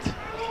tonight.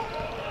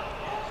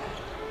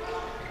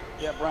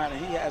 Yeah, Brian,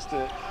 he has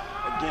to,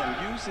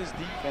 again, use his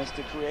defense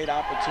to create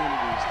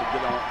opportunities to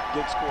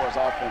get scores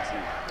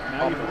offensively.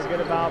 Now you forget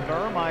about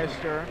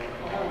Burmeister,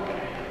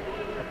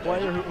 a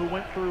player who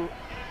went through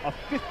a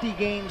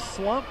 50-game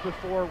slump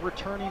before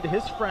returning to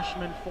his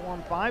freshman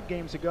form 5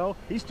 games ago.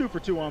 He's 2 for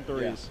 2 on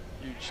threes.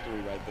 Yeah, huge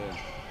 3 right there.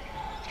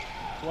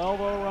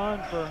 12-0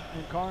 run for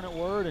Incarnate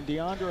Word, and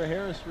DeAndre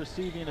Harris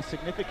receiving a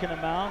significant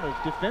amount of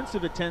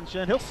defensive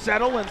attention. He'll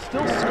settle and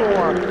still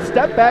score.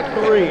 Step back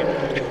 3.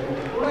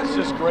 That's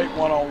just great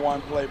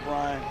one-on-one play,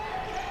 Brian.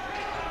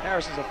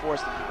 Harris is a force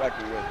to be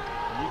reckoned with.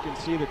 You can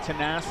see the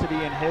tenacity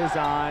in his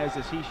eyes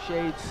as he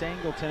shades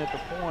Singleton at the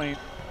point.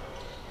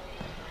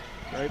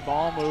 Great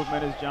ball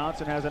movement as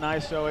Johnson has an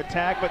ISO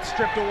attack, but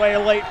stripped away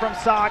late from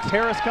Sox.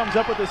 Harris comes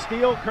up with the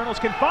steal. Colonels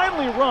can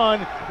finally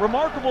run.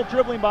 Remarkable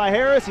dribbling by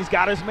Harris. He's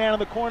got his man in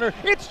the corner.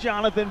 It's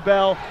Jonathan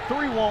Bell.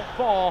 3 won't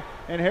fall,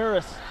 and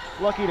Harris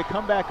lucky to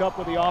come back up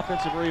with the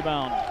offensive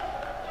rebound.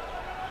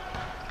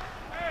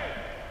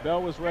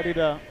 Bell was ready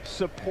to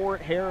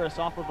support Harris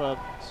off of a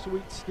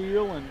sweet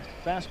steal and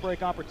fast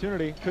break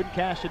opportunity. Couldn't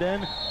cash it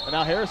in, but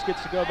now Harris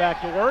gets to go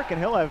back to work, and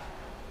he'll have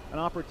an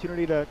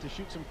opportunity to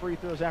shoot some free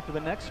throws after the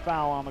next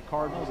foul on the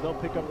Cardinals. They'll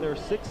pick up their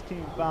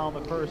 16th foul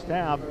in the first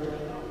half.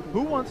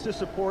 Who wants to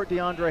support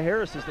DeAndre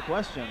Harris is the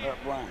question.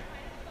 Brian,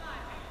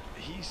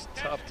 he's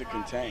tough to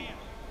contain.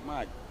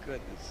 My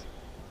goodness.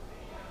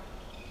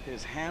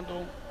 His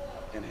handle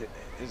and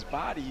his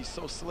body, he's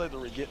so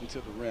slithery getting to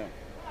the rim.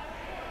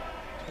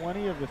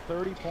 20 of the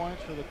 30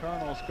 points for the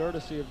Colonels,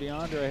 courtesy of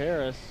DeAndre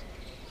Harris.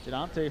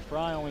 Dante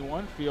Fry only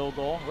 1 field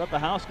goal.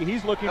 Repahowski,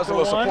 he's looking for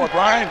one. That's a little support,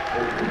 Brian.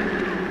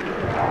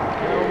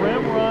 A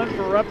rim run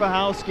for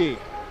Repahowski.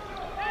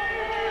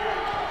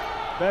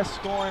 Best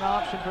scoring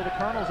option for the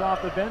Colonels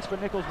off the bench,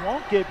 but Nicholls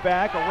won't get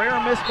back. A rare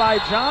miss by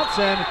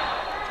Johnson.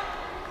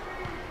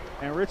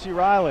 And Richie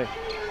Riley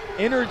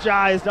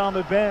energized on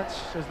the bench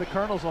as the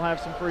Colonels will have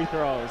some free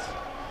throws.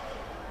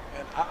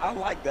 And I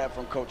like that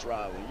from Coach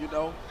Riley. You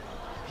know,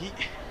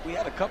 we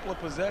had a couple of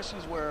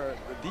possessions where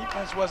the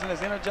defense wasn't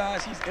as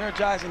energized. He's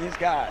energizing his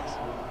guys.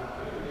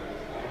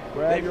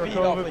 Brad They feed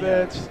off of him.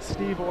 Yorkovich,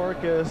 Steve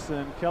Orkus,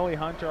 and Kelly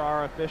Hunter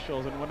are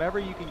officials, and whenever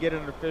you can get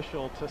an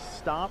official to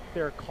stop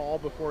their call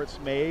before it's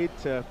made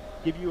to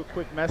give you a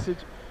quick message,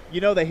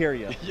 you know they hear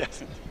you.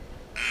 Yes.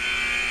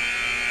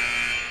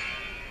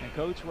 And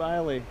Coach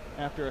Riley,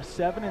 after a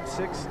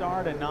 7-6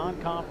 start in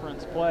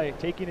non-conference play,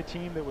 taking a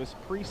team that was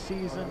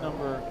preseason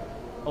number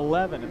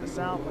 11 in the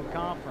Southland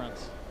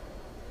Conference,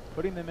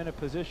 putting them in a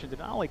position to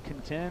not only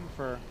contend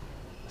for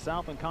a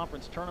Southland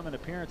Conference tournament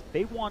appearance,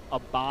 they want a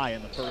bye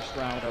in the first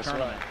round of the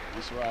tournament.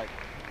 That's right.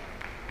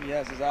 He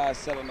has his eyes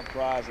set on the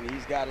prize, and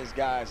he's got his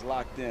guys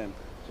locked in.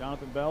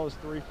 Jonathan Bell is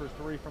 3 for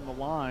 3 from the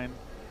line.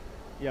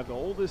 You have the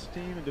oldest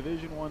team in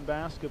Division I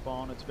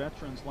basketball, and it's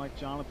veterans like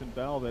Jonathan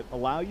Bell that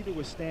allow you to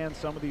withstand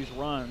some of these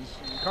runs.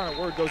 Incarnate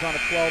Word goes on a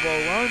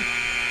 12-0 run.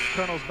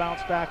 Colonels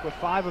bounce back with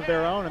 5 of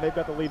their own, and they've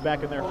got the lead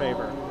back in their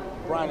favor.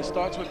 Brian, it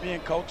starts with being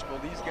coachable.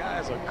 These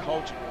guys are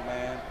coachable,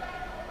 man.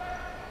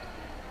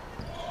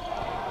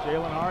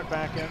 Jalen Hart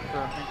back in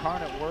for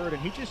Incarnate Word,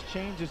 and he just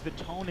changes the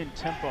tone and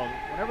tempo.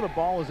 Whenever the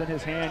ball is in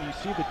his hand, you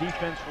see the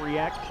defense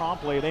react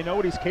promptly. They know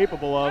what he's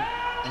capable of,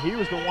 and he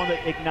was the one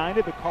that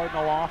ignited the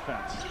Cardinal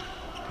offense.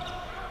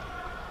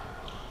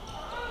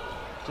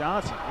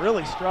 Johnson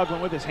really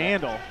struggling with his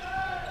handle.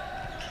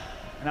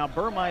 Now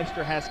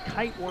Burmeister has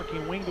Kite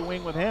working wing to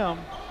wing with him.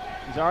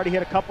 He's already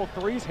hit a couple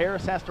threes.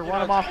 Harris has to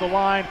run him off the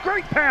line.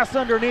 Great pass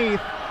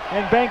underneath,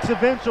 and Banks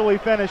eventually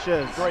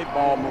finishes. Great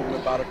ball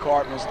movement by the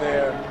Cardinals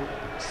there.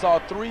 Saw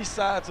 3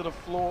 sides of the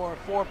floor,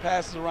 4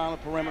 passes around the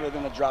perimeter,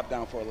 then a drop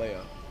down for a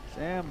layup.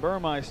 Sam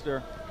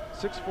Burmeister,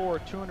 6'4",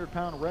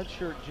 200-pound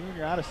redshirt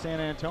junior out of San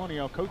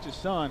Antonio, coach's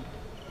son,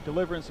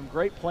 delivering some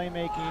great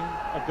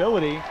playmaking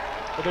ability.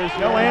 But there's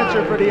no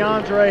answer for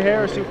DeAndre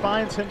Harris, who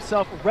finds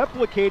himself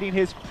replicating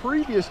his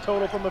previous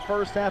total from the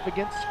first half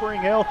against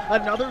Spring Hill.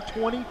 Another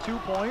 22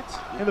 points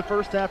in the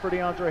first half for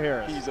DeAndre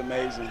Harris. He's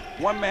amazing.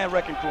 One-man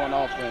wrecking crew on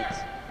offense.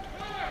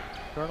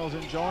 Colonels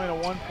enjoying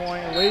a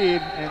 1-point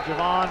lead, and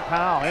Javon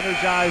Powell,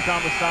 energized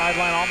on the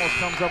sideline, almost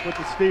comes up with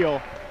the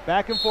steal.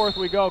 Back and forth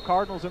we go,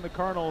 Cardinals and the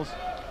Colonels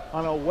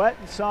on a wet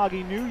and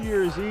soggy New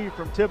Year's Eve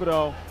from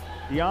Thibodaux.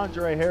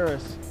 DeAndre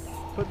Harris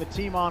putting the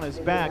team on his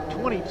back,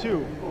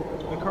 22.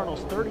 The Colonels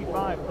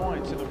 35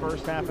 points in the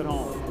first half at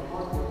home.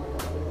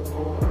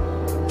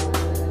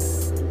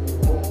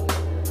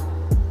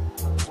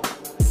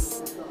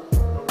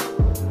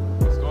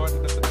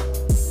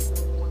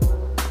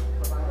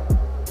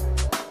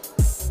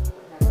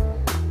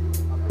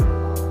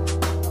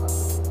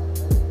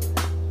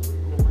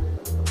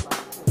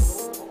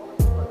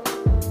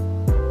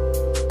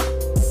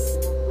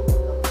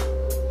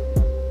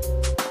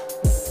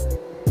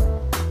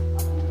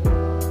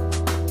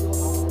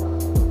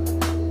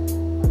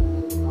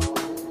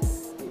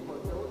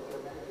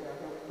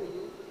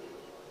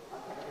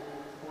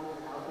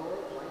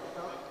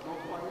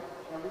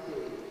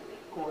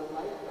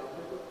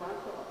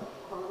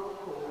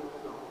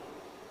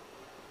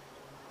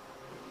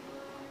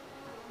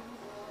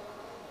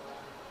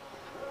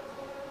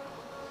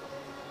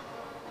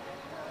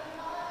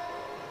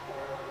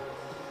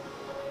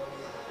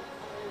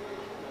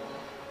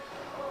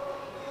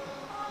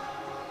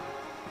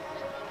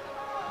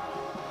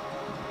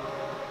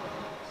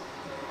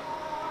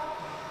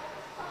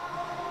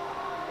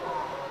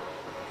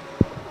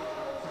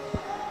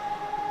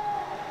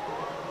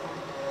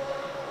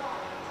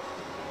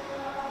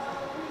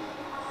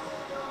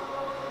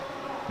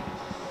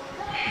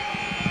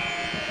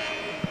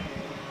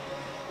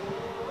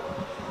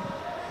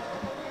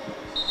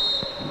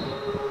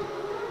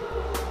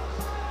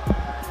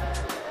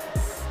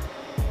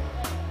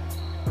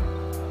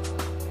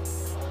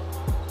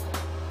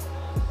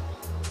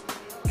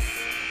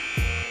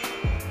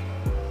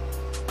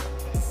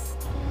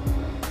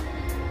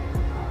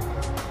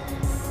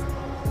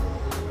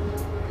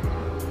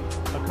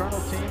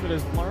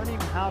 Is learning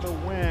how to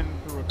win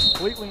through a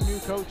completely new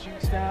coaching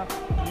staff,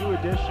 new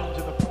additions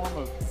in the form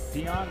of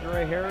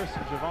DeAndre Harris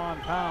and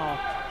Javon Powell.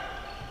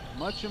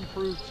 Much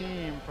improved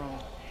team from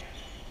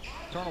the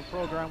Colonel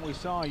program we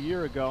saw a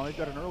year ago. They've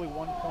got an early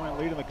 1-point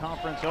lead in the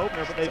conference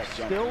opener, but they've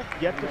still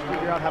yet to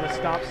figure out how to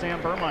stop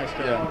Sam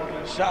Burmeister.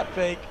 Yeah. Shot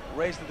fake,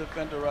 raise the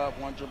defender up,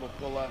 1 dribble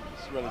pull up.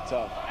 It's really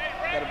tough.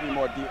 Got to be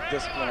more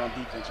discipline on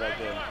defense right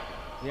there.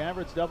 He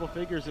averaged double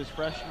figures his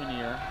freshman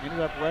year,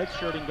 ended up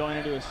redshirting going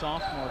into his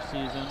sophomore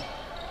season.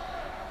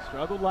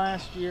 Struggled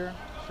last year,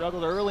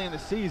 struggled early in the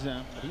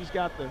season, but he's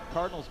got the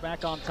Cardinals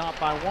back on top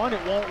by 1.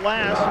 It won't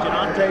last.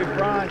 Janante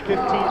Fry,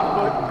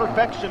 15-foot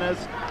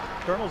perfectionist.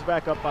 Colonels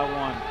back up by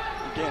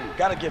 1. Again,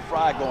 got to get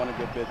Fry going a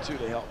good bit, too,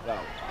 to help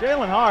out.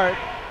 Jalen Hart,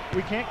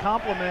 we can't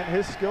compliment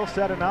his skill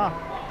set enough.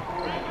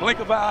 Blink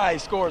of an eye, he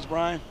scores,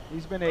 Brian.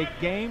 He's been a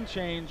game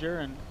changer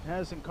and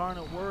has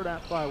Incarnate Word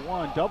up by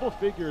 1. Double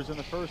figures in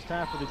the first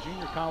half of the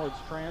junior college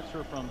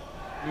transfer from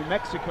New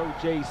Mexico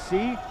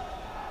JC.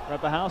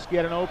 Repahowski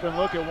had an open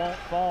look, it won't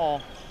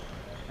fall.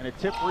 And a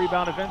tip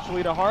rebound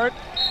eventually to Hart.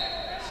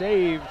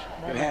 Saved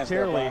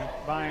momentarily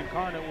by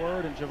Incarnate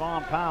Word and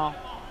Javon Powell.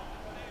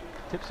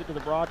 tips it to the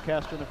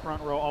broadcaster in the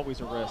front row,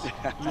 always a risk.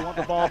 You want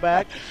the ball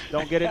back?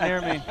 Don't get it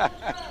near me.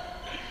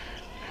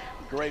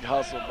 Great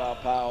hustle by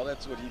Powell.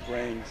 That's what he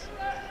brings.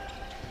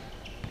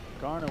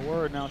 Incarnate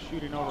Word now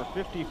shooting over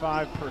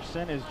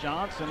 55% as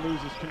Johnson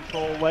loses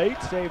control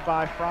late. Saved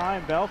by Fry,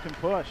 and Bell can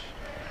push.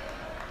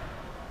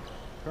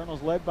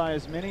 Colonels led by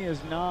as many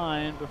as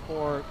 9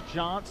 before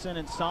Johnson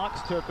and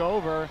Sox took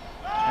over.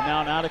 And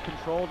now an out of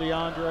control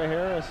DeAndre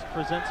Harris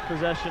presents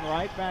possession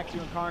right back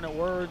to Incarnate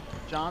Word.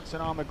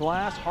 Johnson on the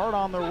glass, Hart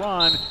on the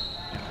run,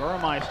 and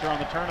Burmeister on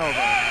the turnover.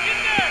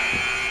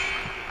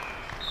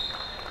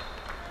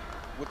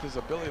 With his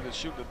ability to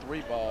shoot the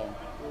 3-ball,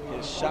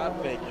 his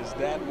shot fake is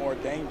that more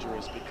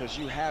dangerous because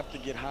you have to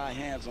get high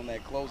hands on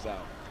that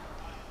closeout.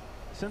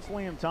 Since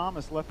Liam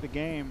Thomas left the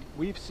game,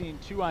 we've seen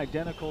 2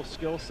 identical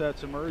skill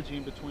sets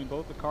emerging between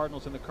both the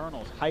Cardinals and the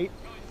Colonels. Height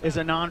is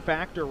a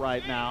non-factor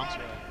right now.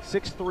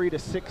 6'3" to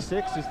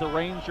 6'6" is the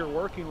range you're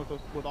working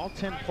with all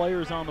 10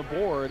 players on the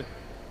board.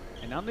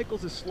 And now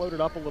Nicholls has slowed it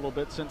up a little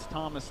bit since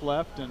Thomas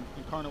left, and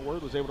Incarnate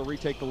Word was able to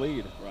retake the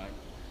lead. Right.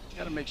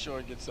 Got to make sure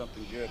he gets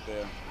something good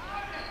there.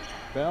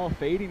 Bell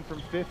fading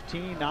from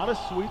 15, not a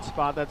sweet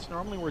spot. That's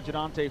normally where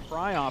Jadante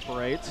Fry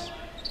operates.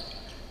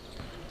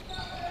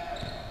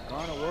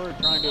 Incarnate Word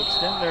trying to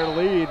extend their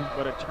lead,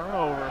 but a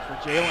turnover for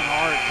Jalen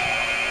Hart.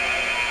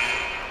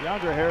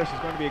 DeAndre Harris is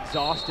going to be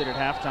exhausted at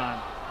halftime.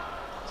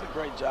 It's a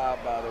great job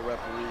by the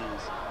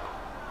referees.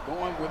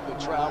 Going with the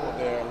travel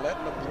there,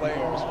 letting the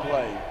players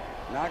play.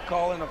 Not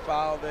calling a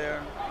foul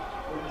there,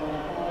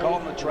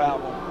 calling the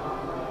travel,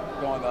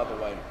 going the other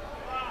way.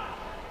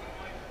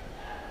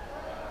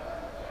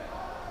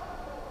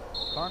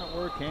 Incarnate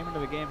Word came into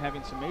the game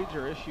having some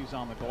major issues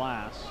on the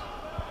glass.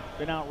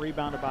 Been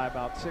out-rebounded by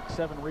about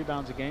 6-7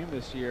 rebounds a game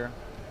this year.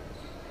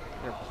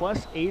 They're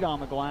 +8 on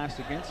the glass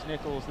against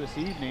Nicholls this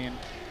evening.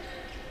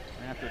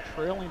 And after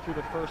trailing through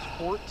the first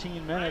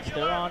 14 minutes,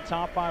 they're on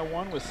top by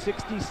 1 with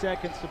 60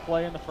 seconds to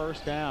play in the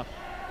first half.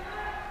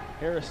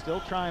 Harris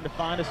still trying to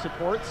find a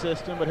support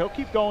system, but he'll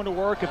keep going to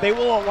work if they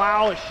will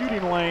allow a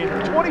shooting lane.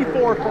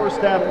 24 first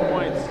half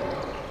points.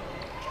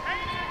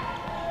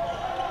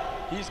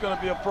 He's going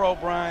to be a pro,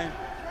 Brian.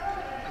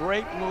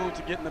 Great move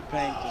to get in the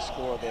paint to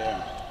score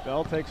there.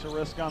 Bell takes a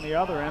risk on the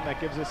other end. That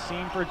gives a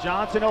seam for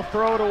Johnson. He'll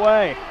throw it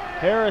away.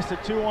 Harris a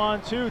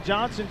 2-on-2.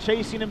 Johnson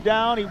chasing him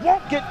down. He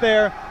won't get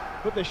there,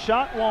 but the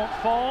shot won't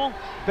fall.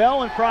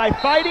 Bell and Fry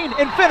fighting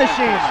and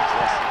finishing.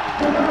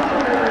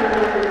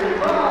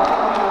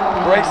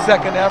 Great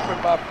second effort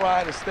by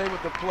Fry to stay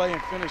with the play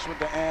and finish with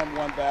the and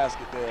one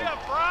basket there.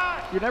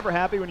 You're never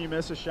happy when you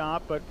miss a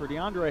shot, but for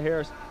DeAndre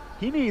Harris,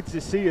 he needs to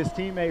see his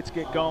teammates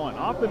get going.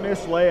 Off the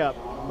missed layup,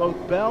 both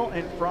Bell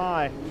and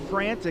Fry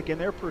frantic in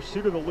their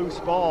pursuit of the loose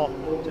ball.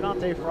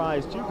 Jadante Fry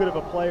is too good of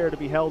a player to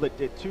be held at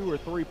 2 or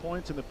 3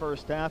 points in the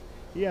first half.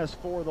 He has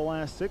 4 of the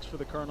last 6 for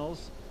the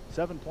Colonels.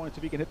 7 points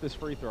if he can hit this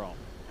free throw.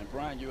 And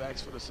Brian, you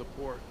asked for the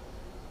support.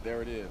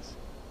 There it is.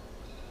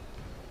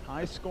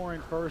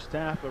 High-scoring first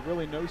half, but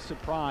really no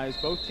surprise.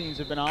 Both teams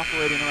have been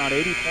operating around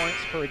 80 points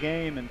per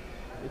game, and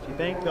if you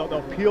think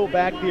they'll peel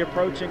back the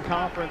approaching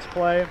conference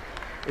play,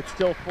 it's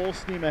still full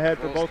steam ahead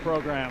for both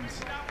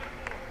programs.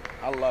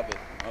 I love it.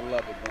 I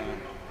love it,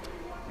 Brian.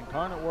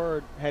 Incarnate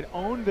Word had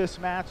owned this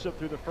matchup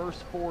through the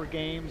first 4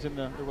 games in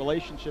the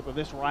relationship of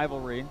this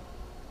rivalry.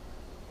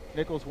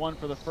 Nicholls won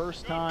for the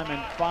first time in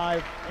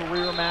 5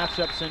 career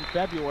matchups in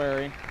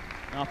February.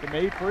 And off the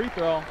made free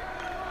throw,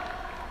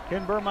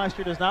 Ken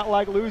Burmeister does not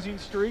like losing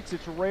streaks.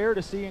 It's rare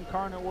to see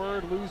Incarnate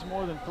Word lose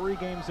more than 3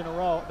 games in a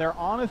row. They're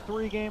on a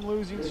 3-game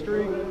losing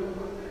streak.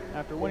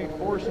 After winning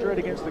 4 straight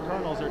against the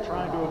Colonels, they're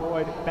trying to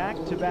avoid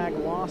back-to-back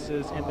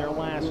losses in their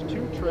last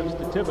 2 trips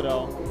to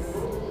Thibodaux.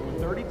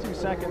 With 32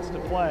 seconds to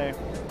play,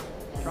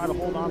 try to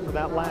hold on for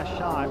that last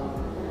shot.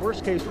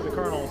 Worst case for the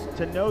Colonels,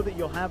 to know that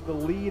you'll have the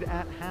lead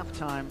at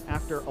halftime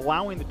after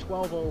allowing the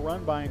 12-0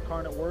 run by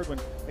Incarnate Word when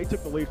they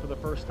took the lead for the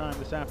first time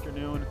this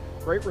afternoon.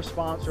 Great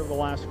response over the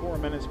last 4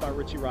 minutes by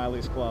Richie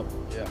Riley's club.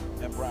 Yeah,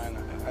 and Brian,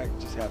 I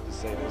just have to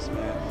say this,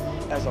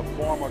 man. As a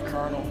former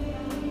Colonel,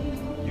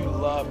 you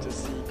love to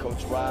see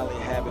Coach Riley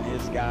having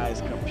his guys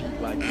compete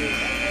like this.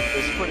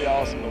 It's pretty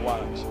awesome to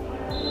watch.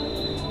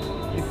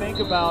 You think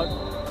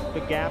about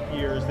the gap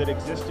years that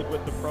existed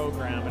with the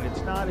program, and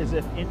it's not as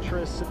if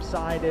interest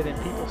subsided and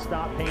people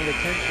stopped paying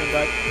attention,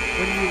 but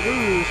when you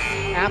lose,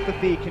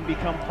 apathy can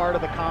become part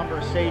of the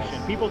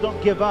conversation. People don't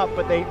give up,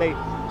 but they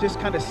just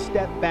kind of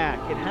step back.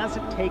 It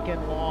hasn't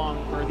taken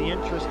long for the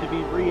interest to be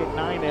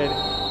reignited.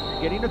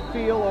 You're getting a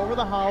feel over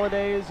the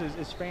holidays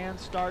as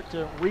fans start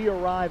to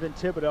re-arrive in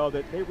Thibodaux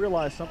that they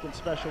realize something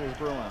special is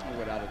brewing.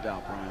 Without a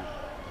doubt, Brian.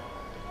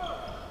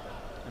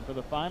 And for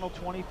the final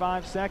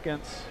 25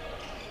 seconds,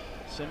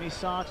 Simi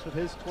Sox with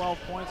his 12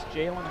 points,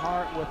 Jalen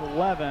Hart with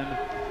 11.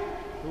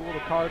 Who will the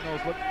Cardinals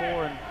look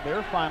for in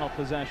their final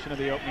possession of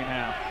the opening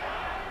half?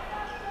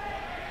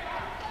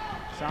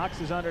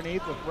 Sox is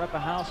underneath with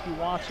Repahowski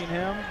watching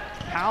him.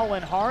 Powell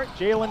and Hart,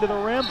 Jalen to the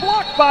rim,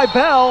 blocked by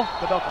Bell,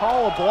 but they'll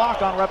call a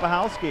block on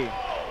Repahowski.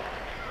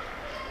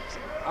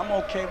 I'm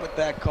okay with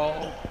that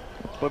call.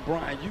 But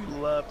Brian, you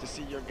love to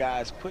see your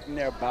guys putting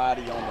their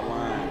body on the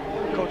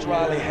line. Coach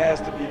Riley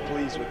has to be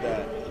pleased with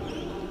that.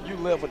 You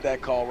live with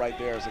that call right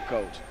there as a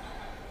coach.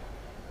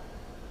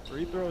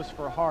 Free throws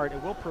for Hart.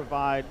 It will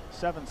provide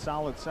 7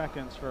 solid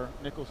seconds for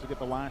Nicholls to get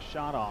the last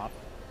shot off.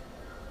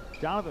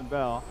 Jonathan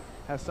Bell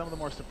has some of the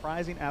more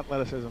surprising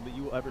athleticism that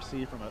you will ever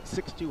see from a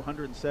 6'2",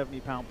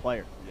 170-pound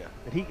player. Yeah.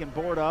 That he can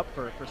board up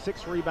for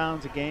 6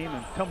 rebounds a game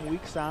and come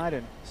weak side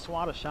and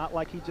swat a shot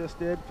like he just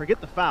did.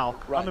 Forget the foul.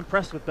 Right. I'm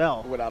impressed with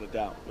Bell. Without a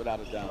doubt, without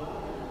a doubt.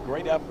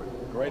 Great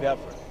effort, great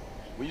effort.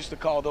 We used to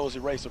call those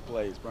eraser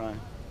plays, Brian.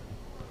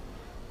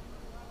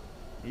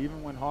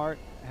 Even when Hart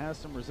has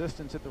some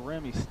resistance at the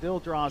rim, he still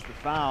draws the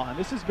foul. And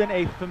this has been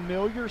a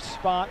familiar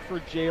spot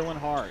for Jalen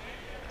Hart.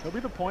 He'll be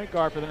the point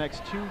guard for the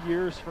next 2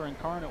 years for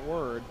Incarnate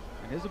Word.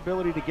 And his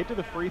ability to get to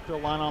the free throw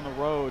line on the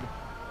road,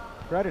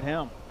 credit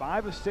him.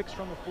 5 of 6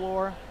 from the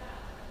floor,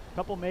 a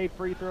couple made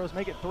free throws,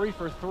 make it 3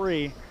 for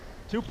 3.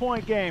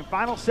 2-point game,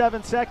 final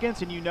 7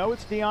 seconds, and you know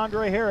it's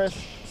DeAndre Harris.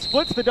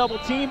 Splits the double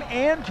team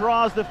and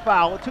draws the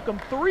foul. It took him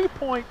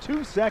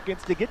 3.2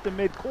 seconds to get to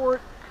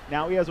midcourt.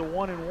 Now he has a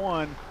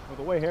 1-and-1. With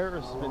the way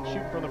Harris has been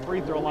shooting from the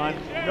free throw line,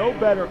 no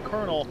better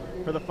kernel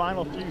for the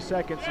final few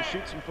seconds to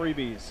shoot some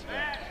freebies.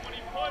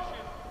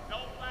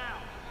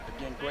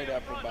 Again, great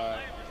effort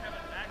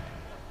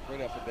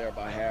there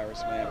by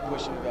Harris, man,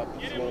 pushing it up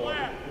the floor,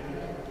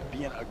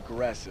 being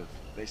aggressive.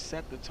 They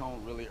set the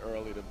tone really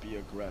early to be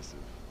aggressive,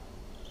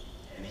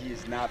 and he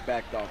has not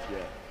backed off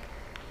yet.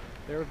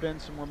 There have been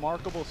some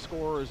remarkable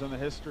scorers in the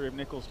history of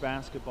Nicholls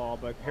basketball,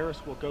 but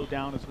Harris will go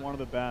down as one of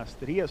the best.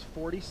 That he has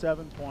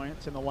 47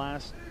 points in the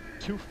last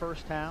 2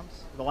 first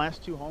halves, the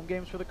last 2 home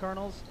games for the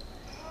Colonels.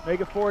 Make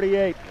it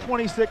 48,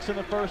 26 in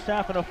the first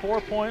half and a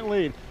 4-point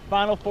lead.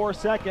 Final 4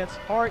 seconds.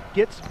 Hart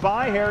gets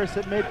by Harris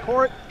at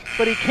midcourt,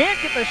 but he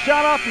can't get the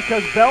shot off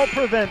because Bell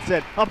prevents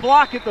it. A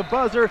block at the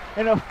buzzer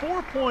and a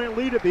 4-point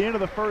lead at the end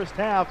of the first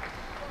half.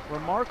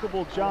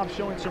 Remarkable job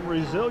showing some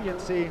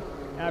resiliency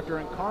after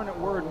Incarnate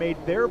Word made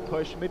their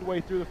push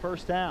midway through the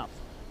first half.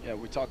 Yeah,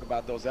 we talk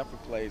about those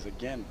effort plays.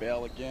 Again,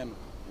 Bell again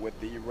with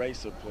the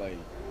eraser play.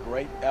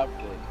 Great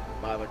effort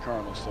by the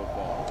Colonels so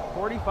far.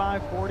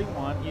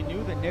 45-41. You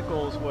knew that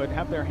Nicholls would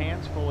have their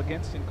hands full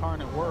against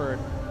Incarnate Word.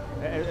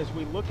 As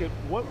we look at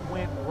what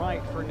went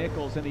right for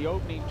Nicholls in the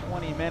opening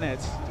 20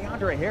 minutes,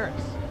 DeAndre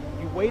Harris.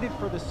 You waited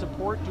for the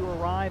support to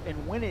arrive,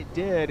 and when it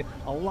did,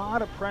 a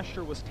lot of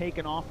pressure was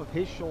taken off of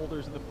his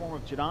shoulders in the form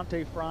of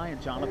Jadante Fry and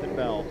Jonathan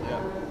Bell.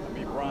 Yeah, I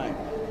mean, Brian,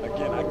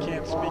 again, I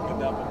can't speak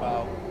enough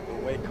about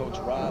the way Coach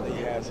Riley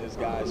has his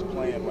guys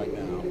playing right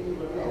now.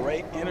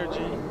 Great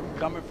energy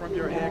coming from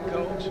your head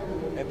coach,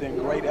 and then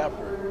great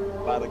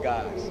effort by the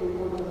guys.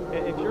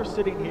 If you're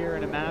sitting here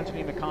and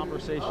imagining the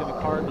conversation the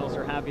Cardinals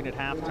are having at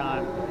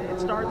halftime, it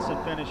starts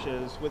and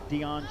finishes with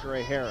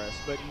DeAndre Harris.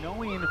 But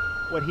knowing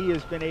what he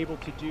has been able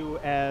to do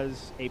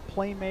as a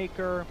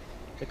playmaker,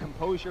 the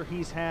composure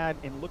he's had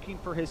in looking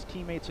for his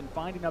teammates and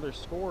finding other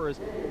scorers,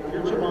 if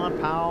you're Javon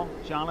Powell,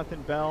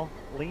 Jonathan Bell,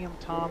 Liam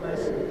Thomas,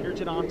 if you're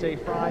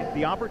Jadante Fry,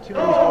 the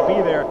opportunities will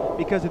be there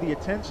because of the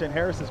attention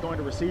Harris is going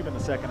to receive in the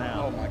second half.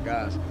 Oh my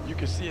gosh, you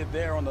can see it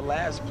there on the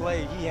last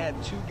play. He had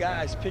 2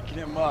 guys picking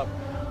him up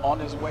on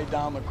his way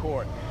down the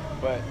court.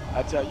 But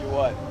I tell you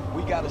what,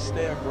 we got to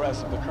stay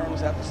aggressive. The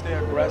Colonels have to stay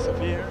aggressive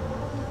here.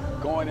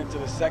 Going into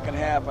the second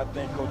half, I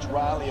think Coach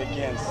Riley,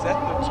 again, set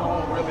the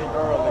tone really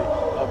early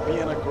of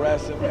being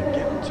aggressive and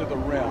getting to the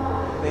rim.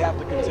 They have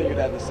to continue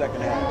that in the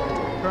second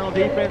half. Colonel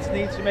defense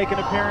needs to make an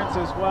appearance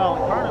as well.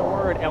 Incarnate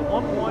Word, at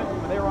one point,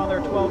 when they were on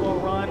their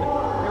 12-0 run,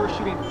 they were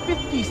shooting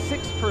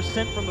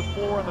 56% from the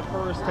floor in the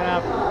first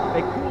half.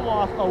 They cool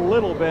off a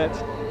little bit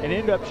and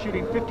end up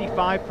shooting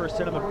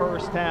 55% in the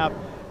first half.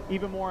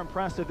 Even more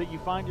impressive that you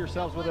find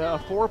yourselves with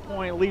a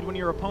 4-point lead when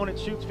your opponent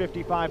shoots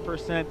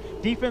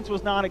 55%. Defense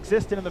was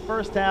non-existent in the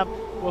first half.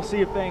 We'll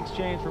see if things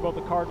change for both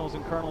the Cardinals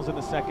and Colonels in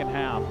the second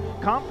half.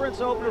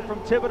 Conference opener from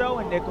Thibodeau,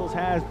 and Nicholls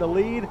has the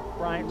lead.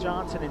 Bryant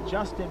Johnson and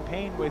Justin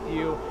Payne with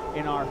you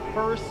in our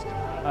first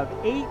of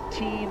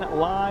 18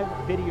 live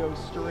video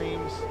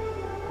streams.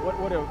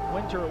 What a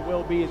winter it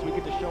will be as we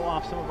get to show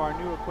off some of our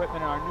new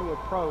equipment and our new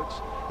approach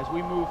as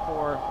we move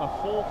for a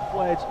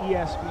full-fledged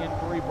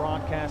ESPN3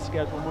 broadcast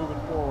schedule moving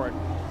forward.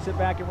 Sit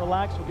back and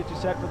relax. We'll get you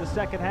set for the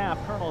second half.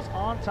 Colonels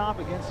on top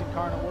against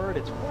Incarnate Word.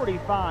 It's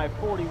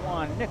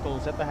 45-41.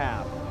 Nicholls at the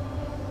half.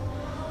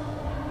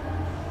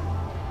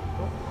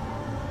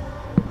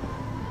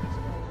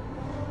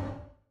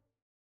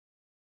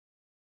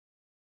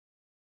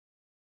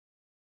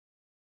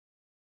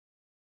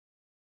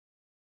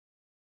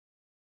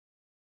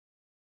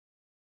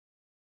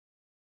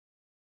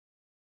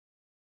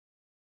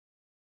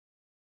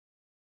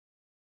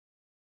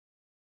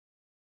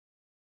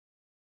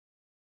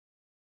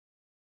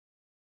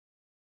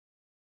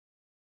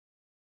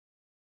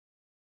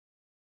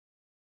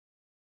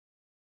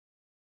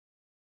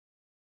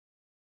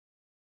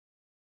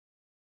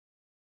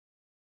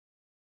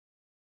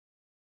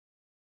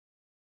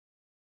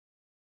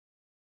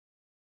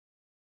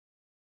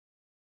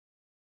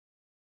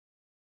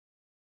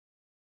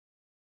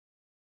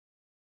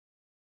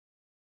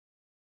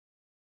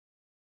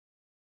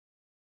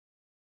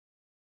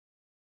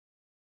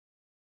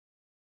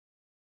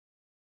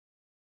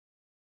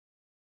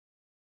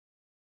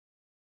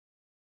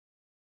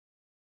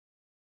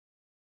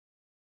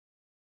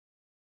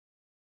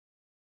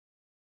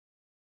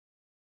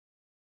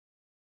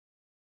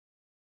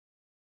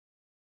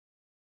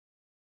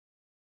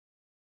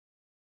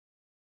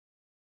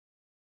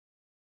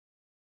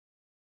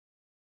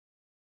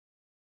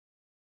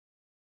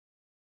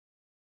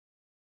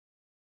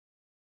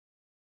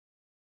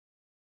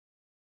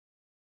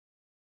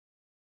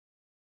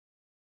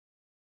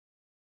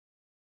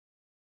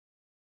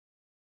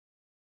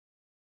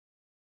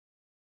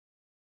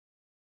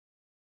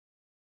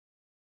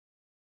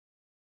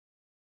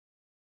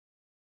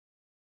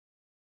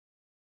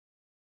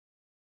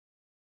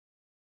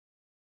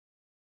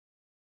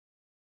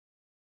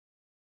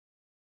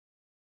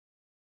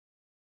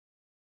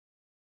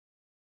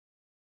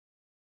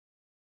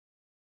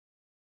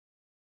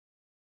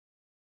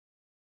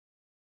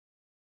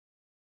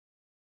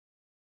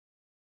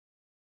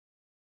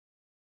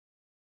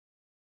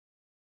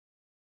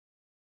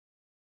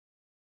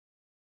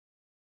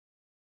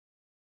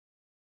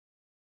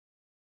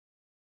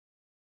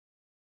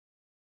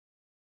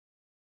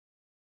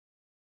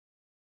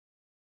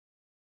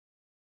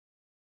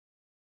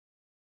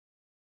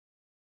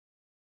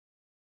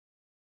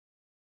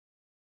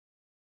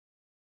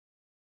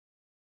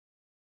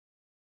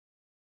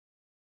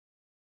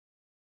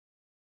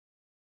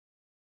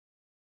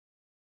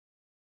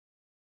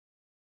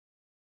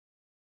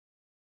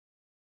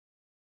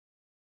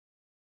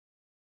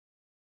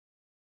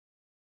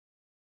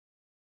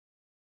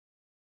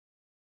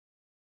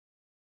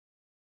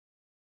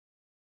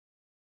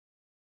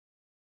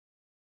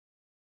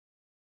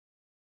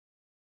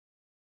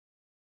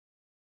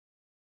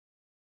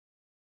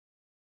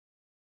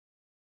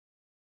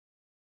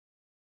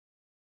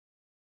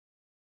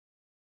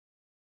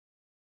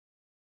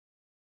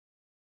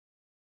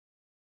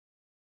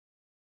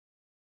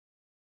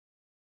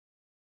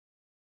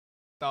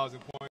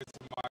 1,000 points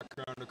in my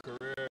current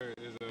career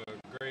is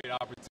a great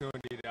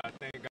opportunity. I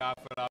thank God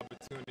for the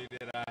opportunity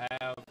that I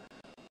have.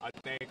 I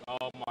thank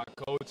all my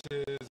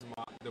coaches,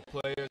 the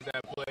players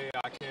that play.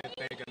 I can't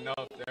thank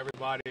enough to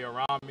everybody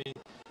around me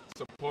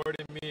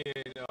supporting me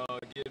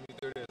and getting me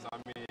through this. I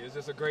mean, it's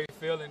just a great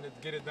feeling to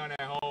get it done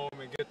at home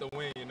and get the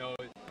win. You know,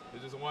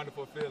 it's just a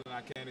wonderful feeling.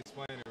 I can't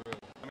explain it really.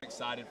 I'm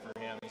excited for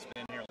him. He's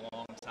been here a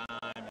long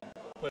time and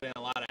put in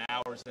a lot of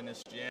hours in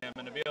this gym,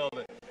 and to be able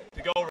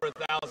to go over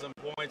 1,000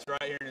 points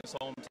right here in his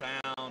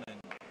hometown and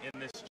in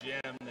this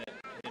gym that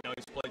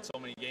he's played so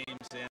many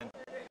games in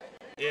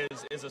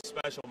is a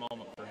special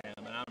moment for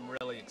him, and I'm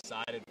really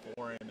excited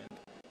for him. And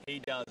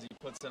he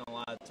puts in a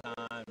lot of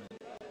time, and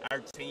our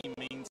team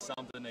means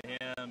something to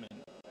him,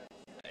 and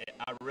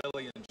I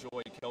really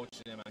enjoy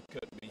coaching him. I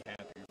couldn't be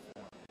happier for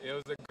him. It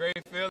was a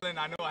great feeling.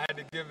 I know I had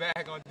to get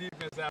back on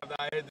defense after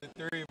I hit the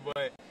three,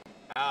 but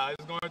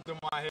it's going through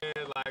my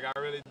head like I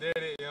really did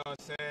it, you know what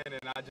I'm saying?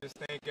 And I just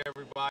thank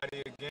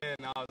everybody again.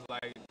 I was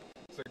like,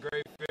 it's a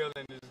great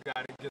feeling. Just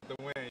got to get the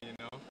win, you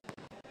know?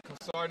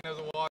 Starting as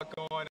a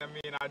walk-on, I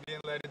mean, I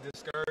didn't let it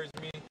discourage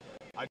me.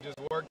 I just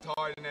worked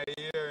hard in that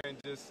year and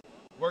just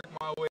worked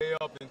my way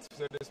up to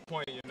this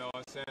point, you know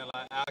what I'm saying?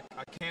 Like,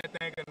 I can't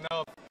thank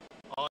enough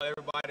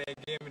everybody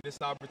that gave me this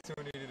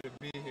opportunity to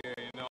be here,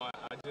 you know?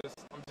 I'm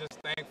just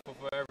thankful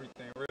for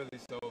everything, really.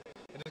 So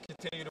I just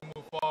continue to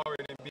move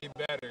forward and be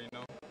better, you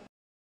know?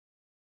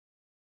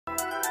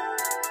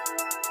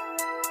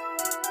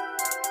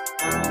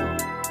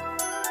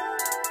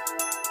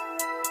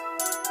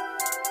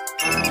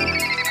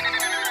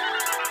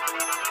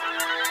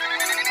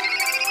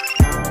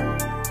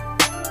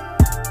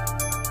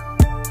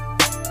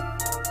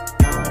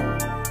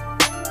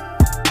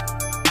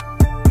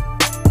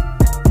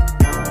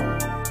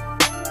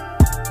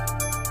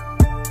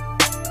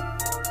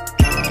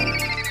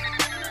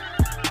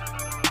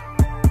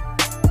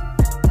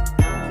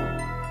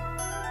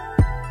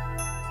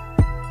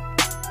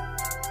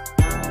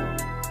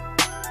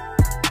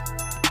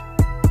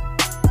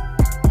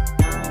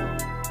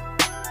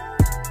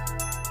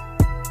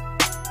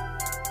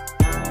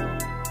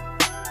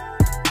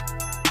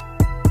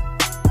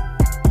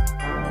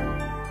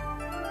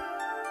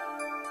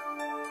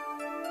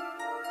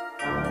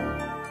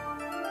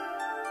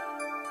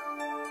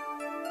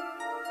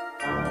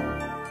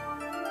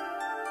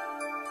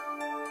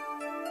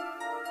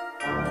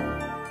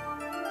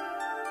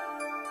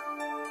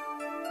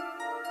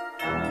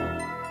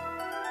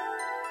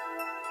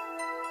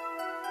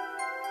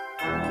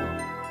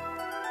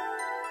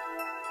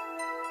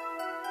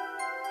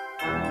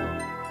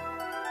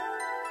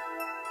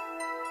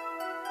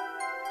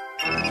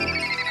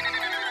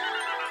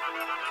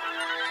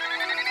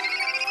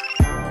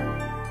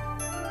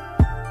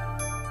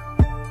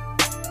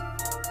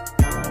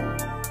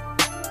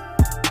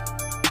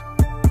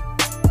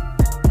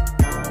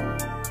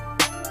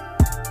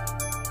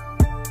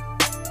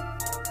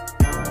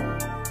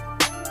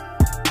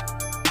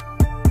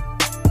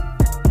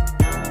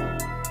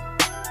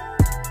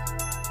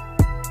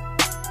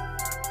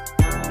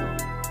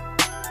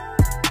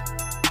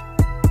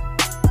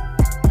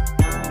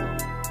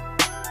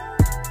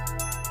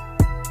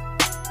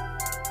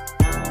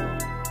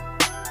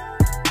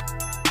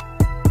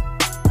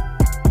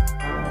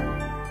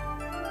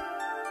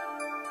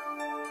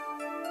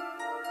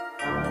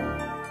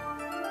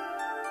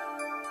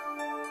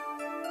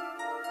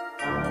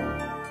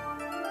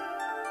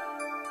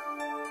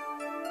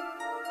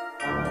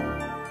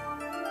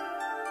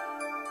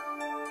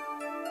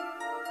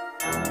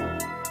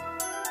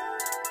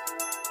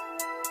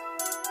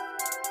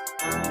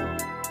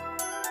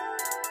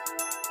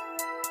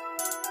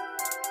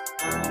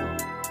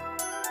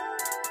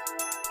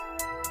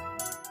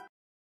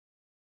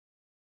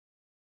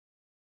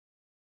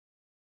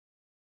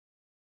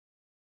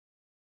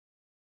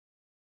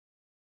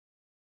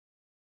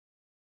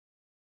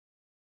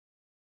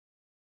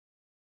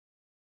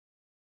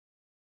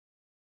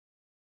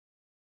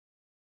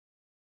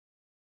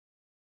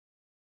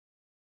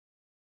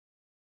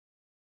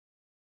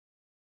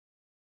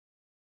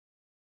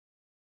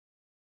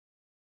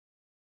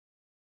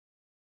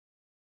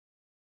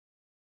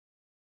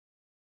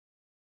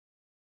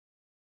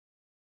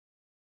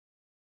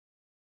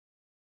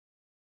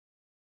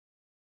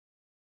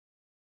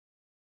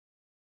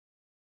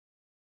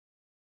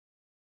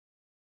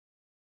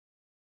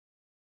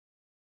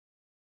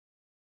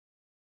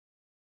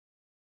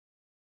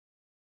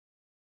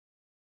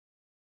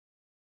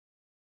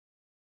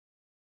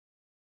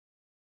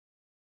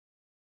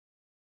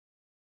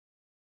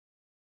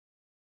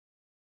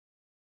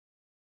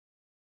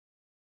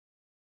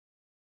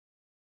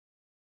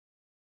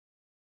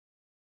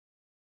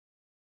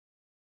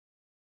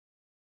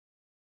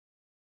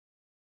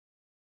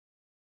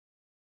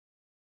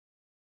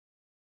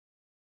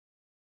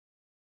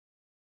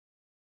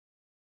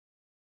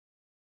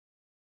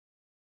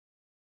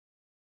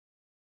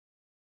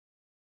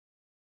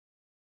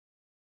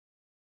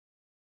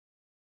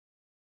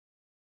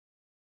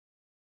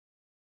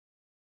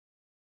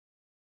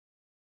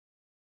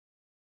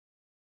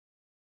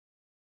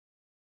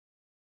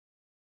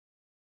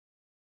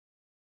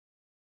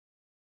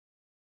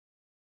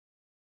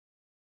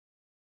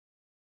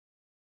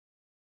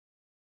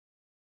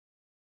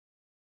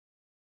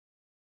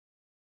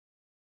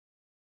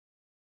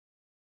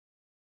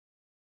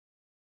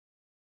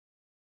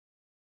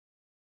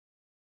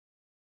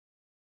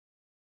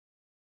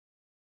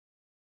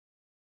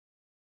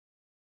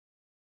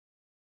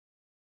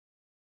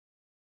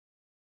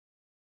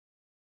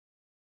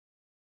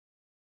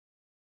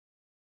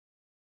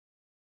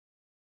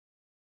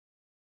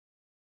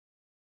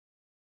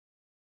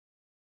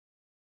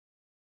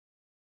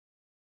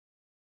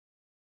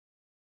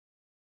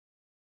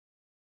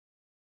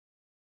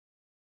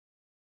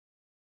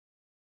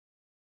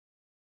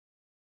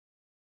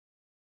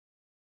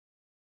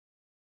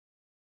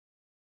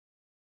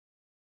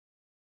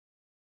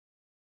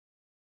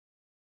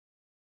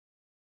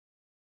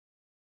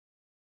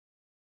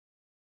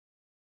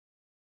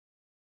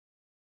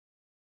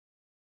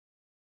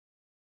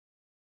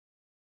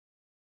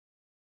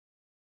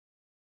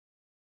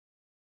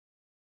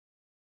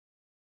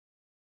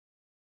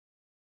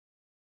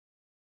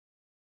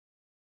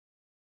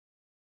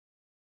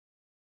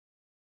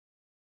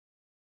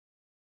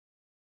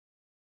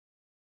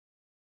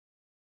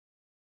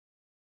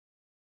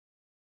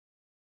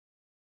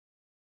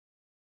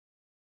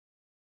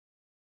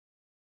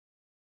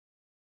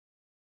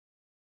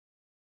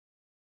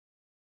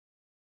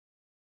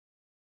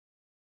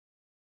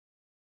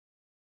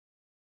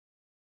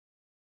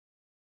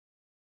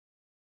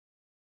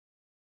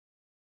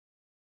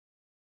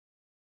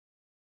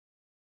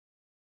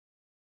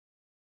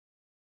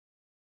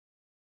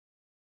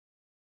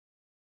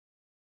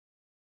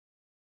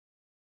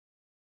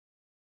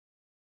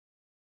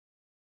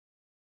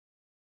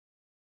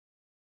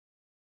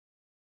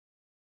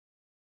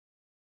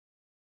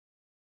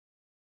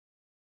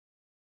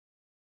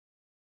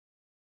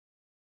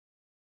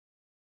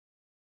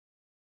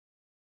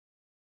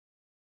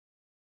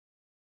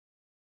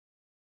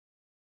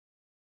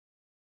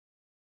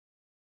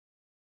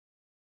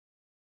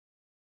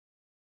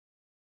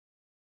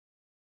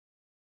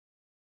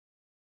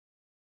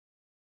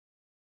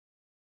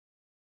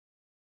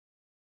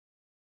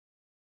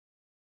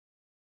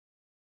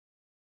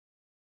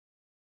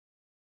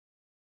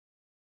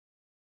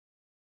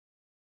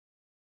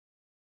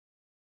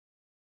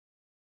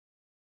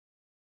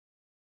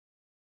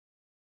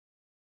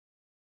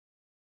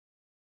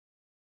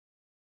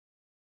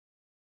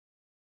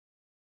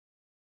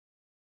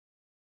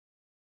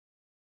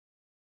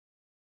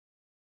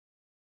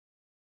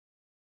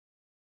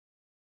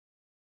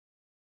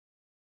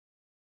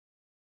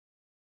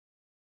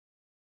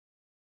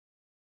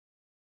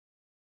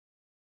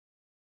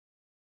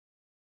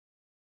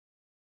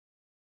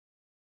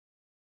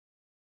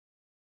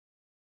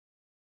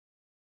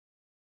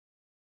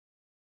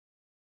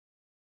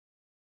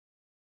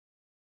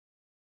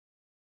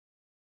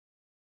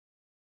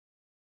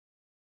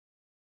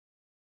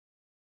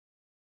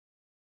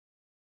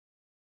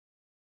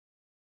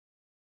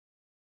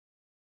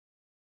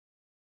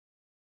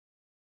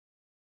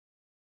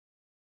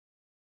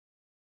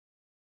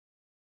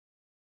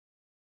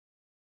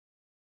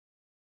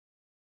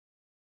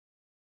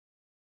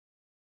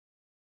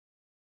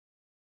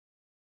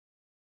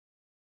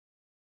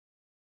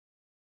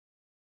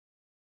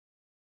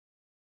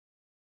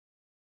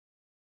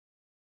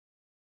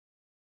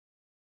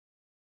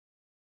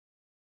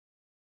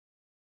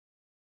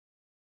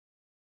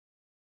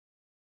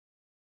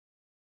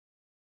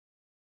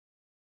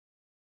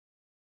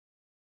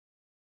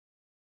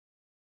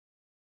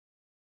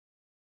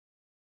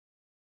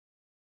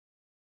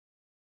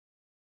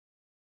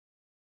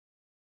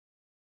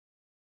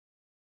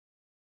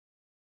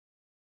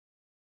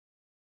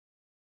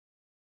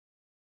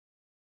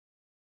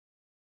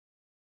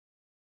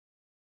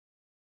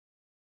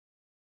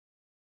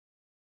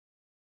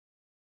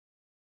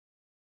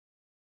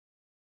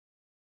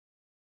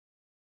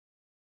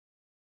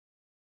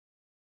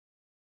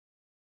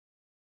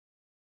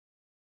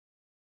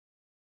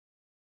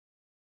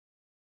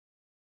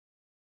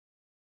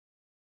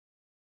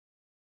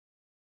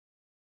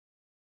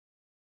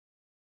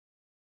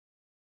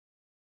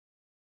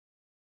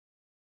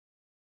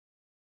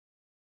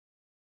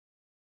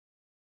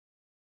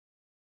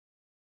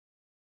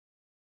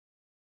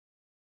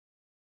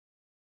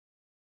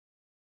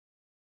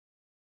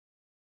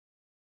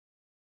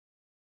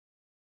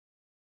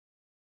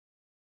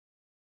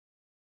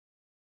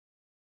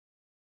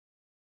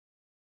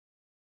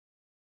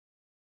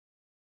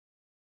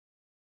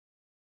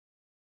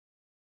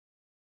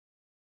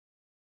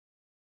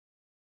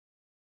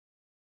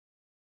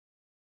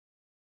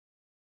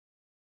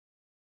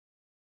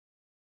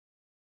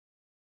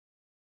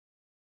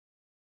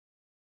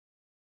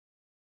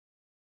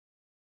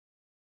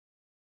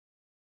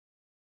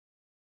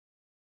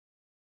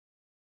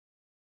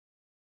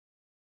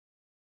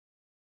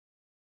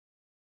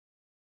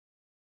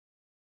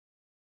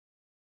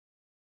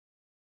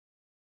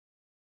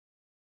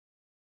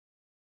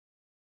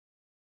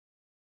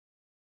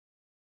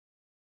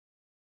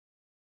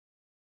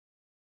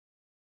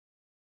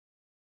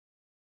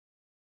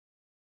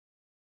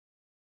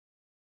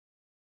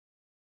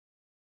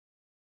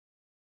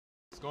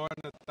 scoring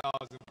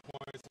 1,000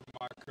 points in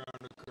my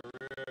current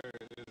career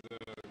is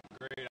a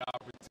great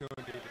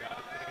opportunity. I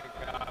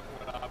thank God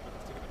for the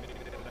opportunity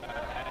that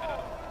I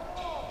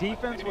have.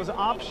 Defense was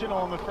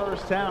optional in the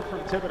first half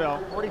from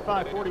Thibodeau.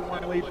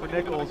 45-41 lead for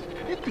Nicholls.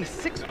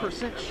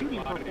 56%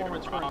 shooting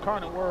performance for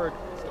Incarnate Word.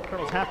 The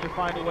Colonels have to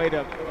find a way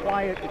to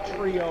quiet the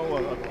trio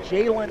of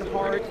Jalen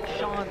Hart,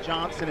 Sean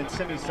Johnson, and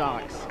Simi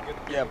Sox.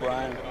 Yeah,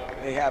 Brian,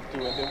 they have to.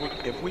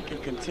 And if we can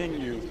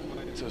continue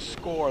to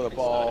score the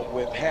ball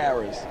with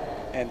Harris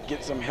and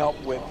get some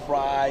help with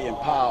Fry and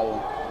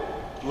Powell,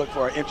 look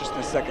for an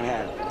interesting second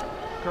half.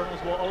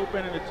 Colonels will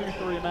open in a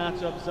 2-3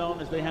 matchup zone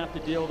as they have to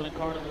deal with an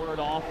Incarnate Word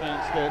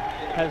offense that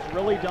has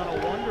really done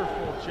a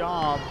wonderful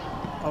job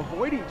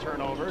avoiding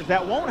turnovers.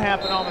 That won't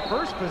happen on the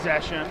first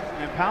possession,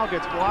 and Powell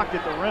gets blocked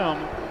at the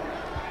rim.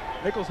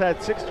 Nicholls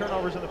had 6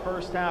 turnovers in the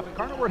first half.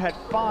 Incarnate Word had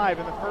 5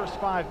 in the first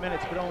 5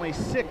 minutes, but only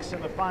 6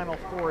 in the final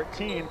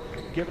 14.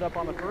 Give it up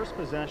on the first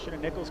possession,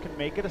 and Nicholls can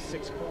make it a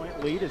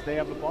 6-point lead as they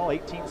have the ball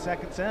 18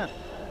 seconds in.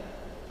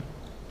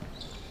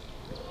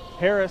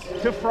 Harris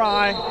to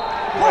Fry,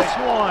 plus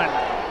one.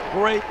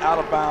 Great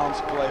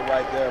out-of-bounds play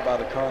right there by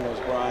the Colonels,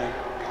 Brian.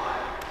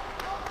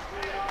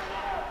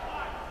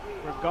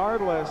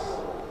 Regardless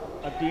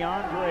of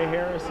DeAndre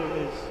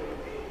Harris's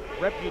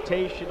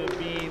reputation of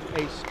being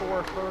a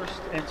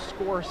score-first and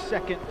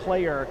score-second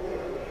player,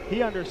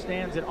 he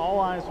understands that all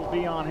eyes will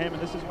be on him,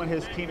 and this is when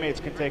his teammates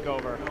can take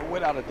over.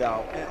 Without a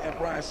doubt. And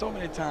Brian, so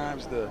many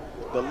times the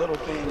little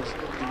things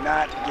do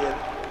not get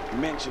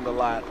mentioned a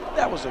lot.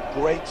 That was a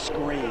great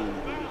screen.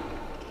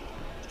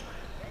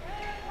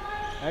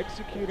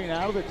 Executing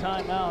out of the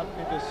timeout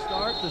and to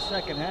start the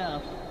second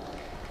half.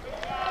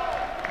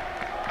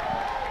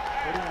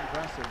 Pretty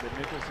impressive that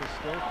Nicholls has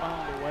still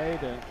found a way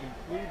to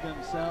include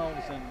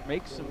themselves and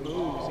make some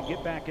moves and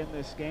get back in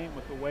this game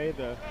with the way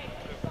the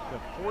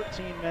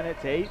 14-minute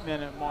to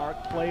 8-minute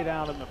mark played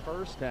out in the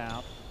first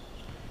half.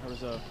 There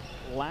was a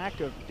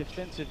lack of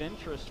defensive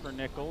interest for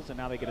Nicholls, and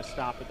now they get a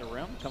stop at the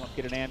rim, come up,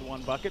 get an and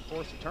one bucket,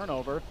 force a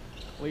turnover,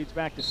 leads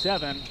back to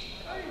 7.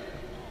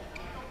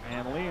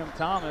 And Liam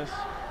Thomas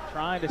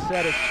trying to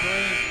set a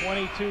screen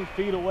 22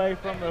 feet away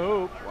from the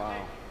hoop.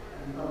 Wow.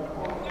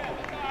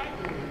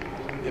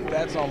 If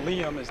that's on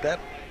Liam, is that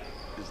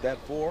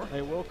 4?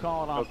 They will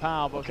call it on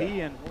Powell, but okay.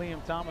 he and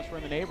Liam Thomas were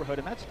in the neighborhood,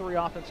 and that's 3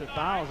 offensive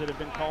fouls that have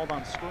been called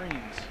on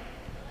screens.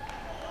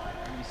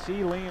 And you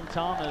see Liam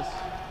Thomas,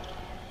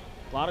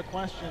 a lot of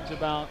questions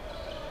about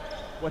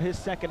what his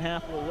second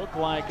half will look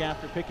like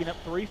after picking up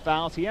 3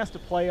 fouls. He has to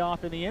play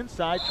off in the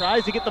inside,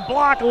 tries to get the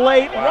block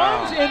late,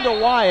 runs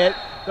into Wyatt.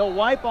 They'll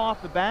wipe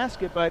off the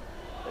basket, but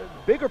the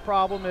bigger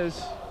problem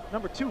is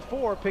number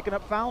 2-4 picking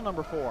up foul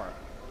number 4.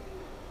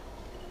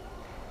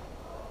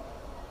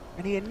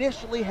 And he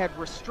initially had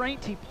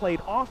restraint. He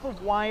played off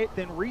of Wyatt,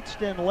 then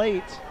reached in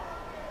late.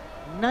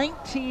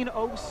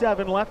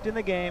 19:07 left in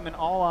the game, and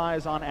all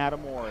eyes on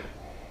Adam Ward.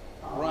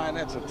 Brian,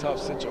 that's a tough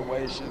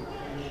situation.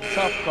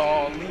 Tough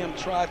call. Liam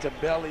tried to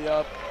belly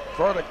up.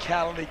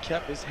 Verticality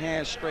kept his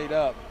hands straight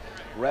up.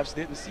 Refs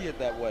didn't see it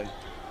that way.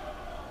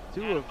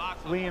 2 of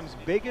Liam's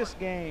biggest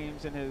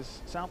games in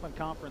his Southland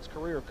Conference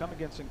career have come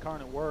against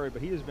Incarnate Word,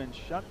 but he has been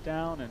shut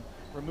down and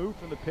removed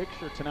from the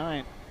picture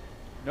tonight.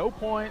 No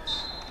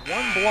points,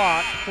 1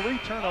 block, 3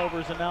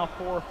 turnovers, and now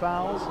 4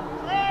 fouls.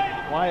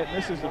 Wyatt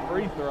misses the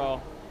free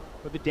throw,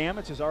 but the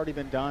damage has already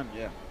been done.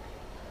 Yeah,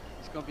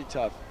 it's going to be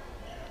tough.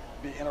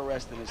 Be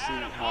interesting to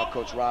see how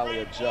Coach Riley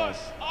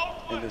adjusts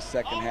in the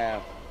second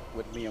half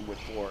with Liam with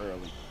 4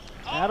 early.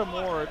 Adam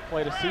Ward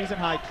played a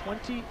season-high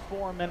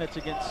 24 minutes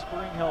against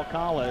Spring Hill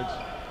College.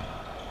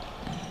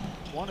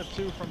 1 of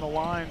 2 from the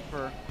line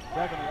for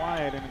Devin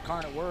Wyatt and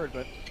Incarnate Word,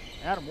 but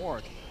Adam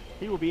Ward,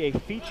 he will be a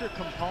feature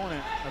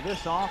component of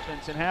this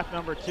offense in half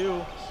number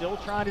 2, still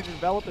trying to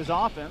develop his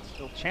offense.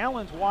 He'll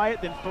challenge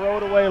Wyatt, then throw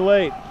it away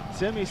late.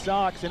 Simi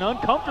Sox, an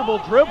uncomfortable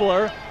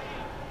dribbler.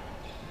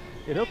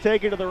 And he'll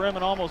take it to the rim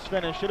and almost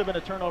finish. Should have been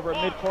a turnover at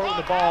midcourt when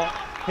the ball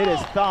hit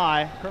his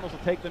thigh. Colonels will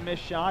take the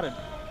missed shot and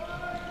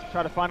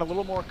try to find a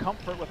little more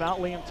comfort without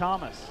Liam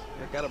Thomas.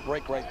 They got a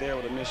break right there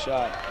with a missed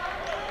shot.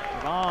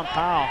 Devon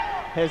Powell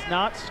has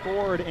not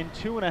scored in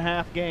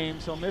 2.5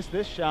 games. He'll miss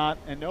this shot,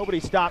 and nobody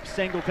stops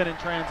Singleton in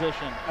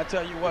transition. I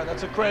tell you what,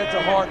 that's a credit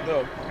to Hart,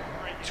 though.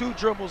 2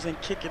 dribbles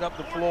and kick it up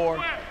the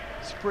floor.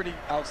 It's pretty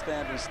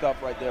outstanding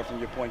stuff right there from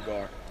your point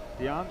guard.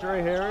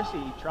 DeAndre Harris,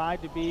 he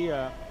tried to be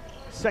a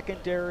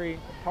secondary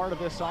part of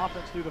this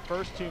offense through the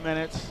first 2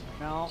 minutes.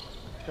 Now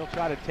he'll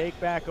try to take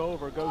back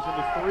over, goes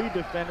into 3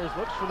 defenders,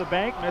 looks for the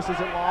bank, misses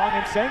it long,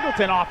 and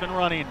Singleton off and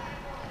running.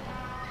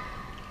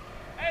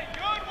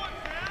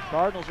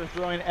 Cardinals are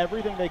throwing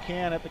everything they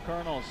can at the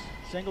Colonels.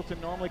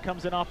 Singleton normally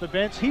comes in off the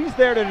bench. He's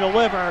there to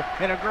deliver,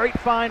 and a great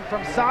find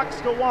from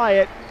Sox to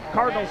Wyatt.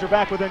 Cardinals are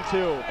back within 2.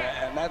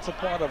 And that's a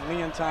part of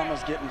Liam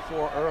Thomas getting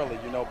 4 early,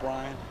 you know,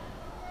 Brian.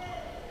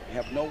 You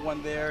have no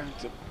one there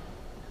to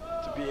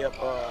be a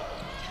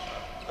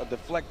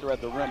deflector at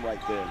the rim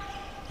right there.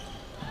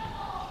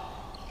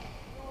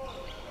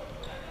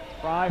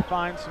 Fry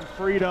finds some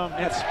freedom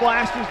and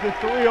splashes the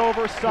three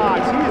over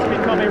Sox. He has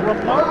become a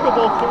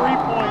remarkable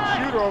three-point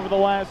shooter over the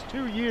last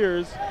 2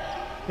 years.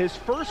 His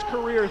first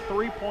career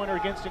three-pointer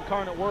against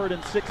Incarnate Word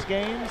in 6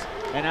 games,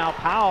 and now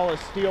Powell is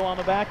steal on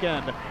the back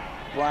end.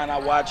 Brian, I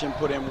watch him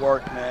put in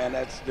work, man.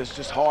 That's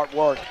just hard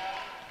work.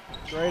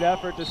 Great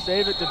effort to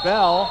save it to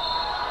Bell,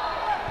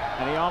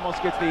 and he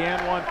almost gets the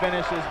and-one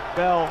finish as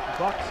Bell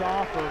bucks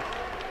off of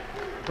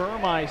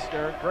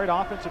Burmeister. Great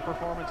offensive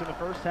performance in the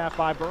first half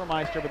by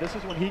Burmeister, but this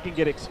is when he can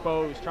get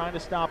exposed, trying to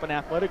stop an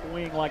athletic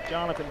wing like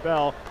Jonathan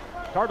Bell.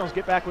 Cardinals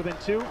get back within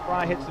 2.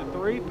 Fry hits the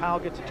 3. Powell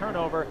gets a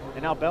turnover,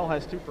 and now Bell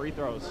has 2 free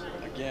throws.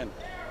 Again,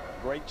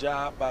 great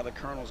job by the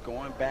Colonels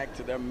going back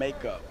to their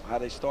makeup, how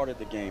they started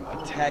the game,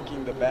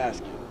 attacking the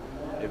basket,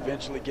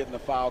 eventually getting the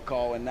foul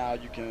call, and now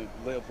you can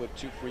live with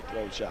 2 free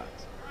throw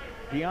shots.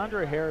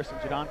 DeAndre Harris and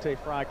Jadante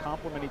Fry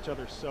complement each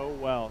other so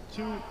well.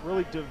 2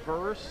 really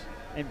diverse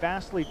and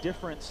vastly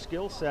different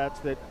skill sets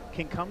that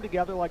can come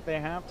together like they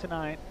have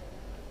tonight.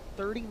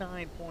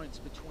 39 points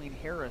between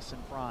Harris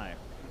and Fry.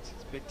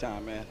 It's big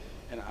time, man.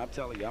 And I'm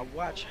telling you, I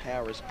watch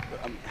Harris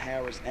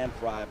and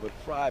Fry, but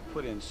Fry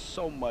put in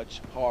so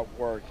much hard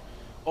work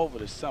over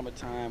the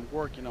summertime,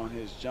 working on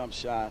his jump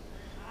shot,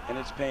 and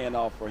it's paying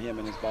off for him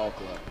and his ball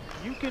club.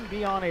 You can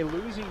be on a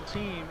losing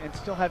team and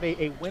still have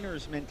a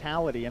winner's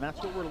mentality, and that's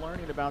what we're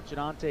learning about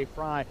Jadante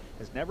Fry.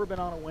 Has never been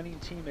on a winning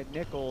team at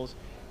Nicholls.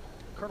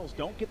 Colonels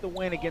don't get the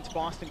win against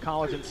Boston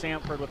College and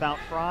Samford without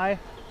Fry.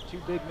 2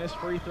 big missed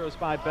free throws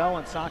by Bell,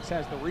 and Sox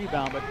has the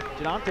rebound. But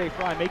Jadante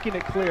Fry making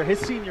it clear his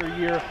senior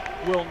year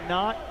will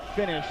not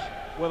finish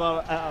with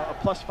a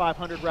plus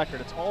 500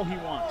 record. It's all he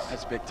wants.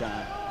 That's big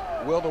time.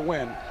 Will to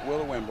win,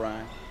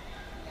 Brian.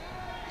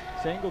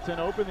 Singleton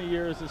opened the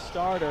year as a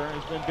starter.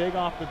 Has been big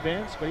off the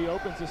bench, but he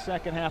opens the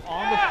second half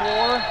on the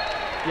floor.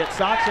 Yet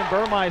Sox and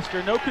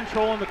Burmeister, no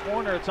control in the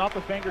corner. It's off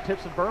the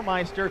fingertips of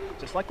Burmeister,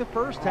 just like the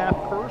first half.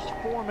 First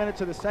 4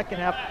 minutes of the second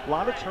half, a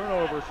lot of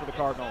turnovers for the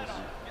Cardinals.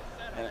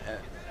 And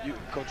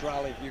Coach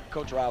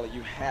Riley,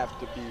 you have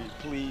to be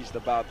pleased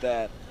about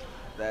that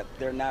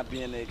they're not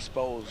being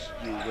exposed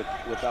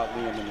without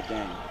Liam in the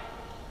game.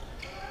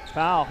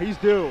 Foul, he's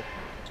due.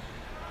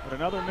 But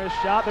another missed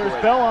shot. There's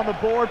Bell on the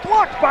board.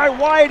 Blocked by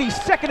White. He's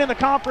second in the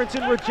conference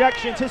in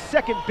rejections. His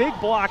second big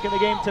block in the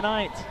game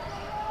tonight.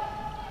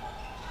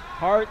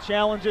 Hart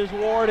challenges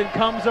Ward and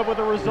comes up with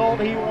a result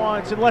he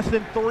wants. In less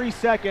than 3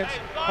 seconds,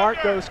 Hart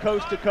goes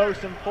coast to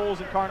coast and pulls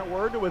Incarnate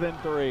Word to within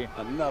 3.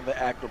 Another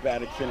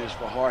acrobatic finish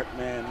for Hart,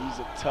 man. He's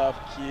a tough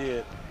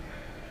kid.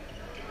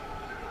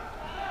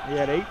 He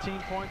had 18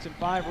 points and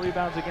 5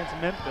 rebounds against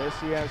Memphis.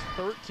 He has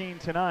 13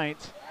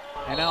 tonight.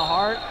 And now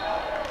Hart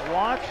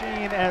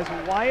watching as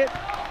Wyatt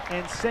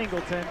and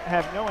Singleton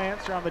have no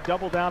answer on the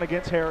double down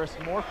against Harris.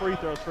 More free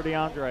throws for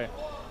DeAndre.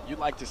 You'd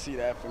like to see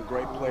that from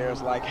great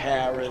players like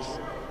Harris,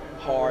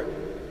 Hart,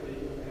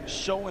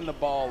 showing the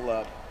ball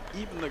up.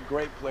 Even the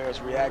great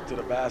players react to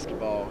the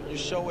basketball. You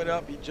show it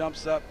up, he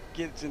jumps up,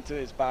 gets into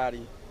his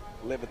body,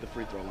 live at the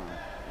free throw line.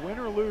 Win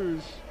or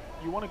lose,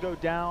 you want to go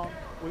down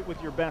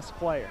with your best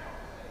player.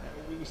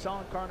 We saw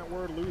Incarnate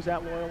Word lose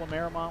at Loyola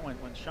Marymount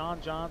when Sean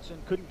Johnson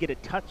couldn't get a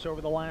touch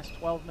over the last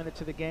 12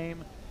 minutes of the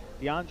game.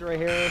 DeAndre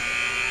Harris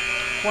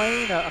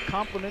playing a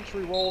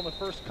complimentary role in the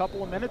first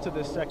couple of minutes of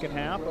this second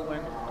half, but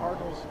when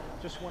Cardinals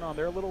just went on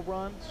their little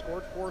run,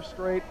 scored 4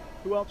 straight,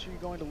 who else are you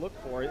going to look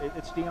for?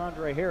 It's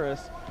DeAndre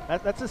Harris.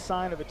 That's a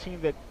sign of a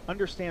team that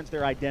understands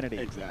their identity.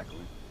 Exactly.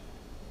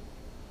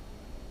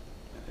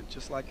 And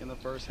just like in the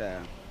first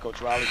half,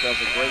 Coach Riley does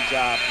a great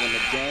job when the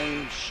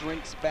game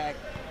shrinks back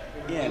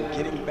in,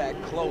 getting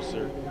back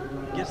closer,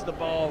 gets the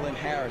ball in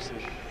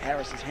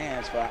Harris's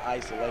hands for an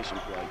isolation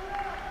play.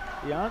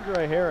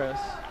 DeAndre Harris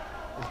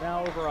is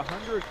now over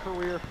 100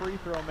 career free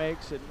throw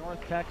makes at North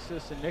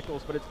Texas and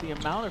Nicholls, but it's the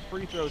amount of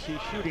free throws he's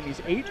shooting.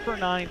 He's 8 for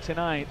 9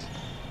 tonight.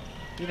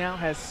 He now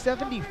has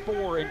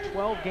 74 in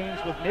 12 games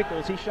with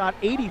Nicholls. He shot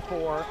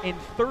 84 in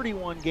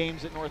 31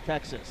 games at North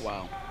Texas.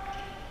 Wow.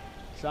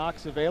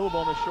 Sox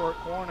available in the short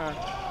corner.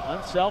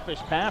 Unselfish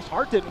pass.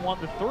 Hart didn't want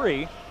the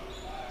 3.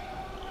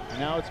 And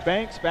now it's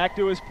Banks back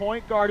to his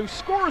point guard who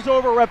scores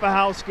over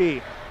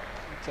Repahowski.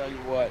 I'll tell you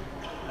what,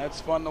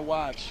 that's fun to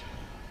watch.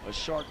 A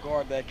short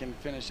guard that can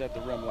finish at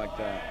the rim like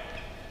that.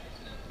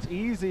 It's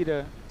easy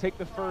to take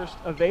the first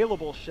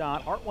available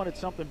shot. Hart wanted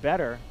something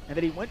better, and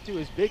then he went to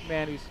his big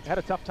man who's had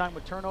a tough time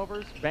with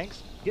turnovers.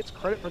 Banks gets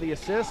credit for the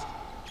assist.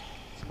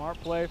 Smart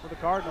play for the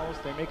Cardinals.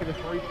 They make it a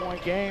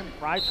 3-point game.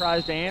 Fry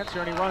tries to answer,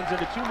 and he runs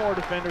into 2 more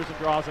defenders and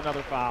draws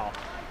another foul.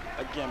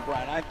 Again,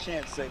 Brian, I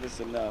can't say this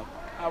enough.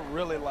 I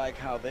really like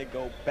how they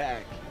go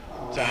back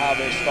to how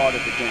they started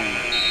the game.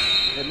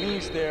 It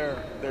means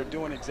they're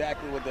doing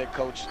exactly what their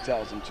coach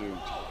tells them to.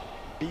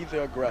 Be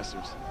the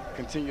aggressors.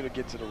 Continue to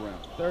get to the rim.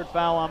 3rd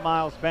foul on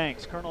Miles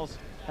Banks. Colonels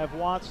have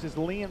watched as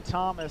Liam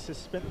Thomas has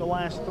spent the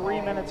last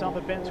 3 minutes on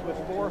the bench with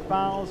 4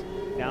 fouls.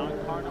 Now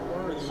Incarnate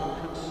Word,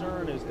 some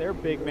concern as their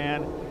big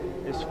man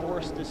is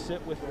forced to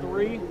sit with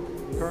 3.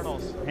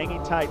 Colonels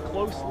hanging tight,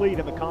 close lead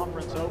in the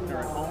conference opener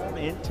at home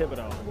in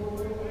Thibodaux.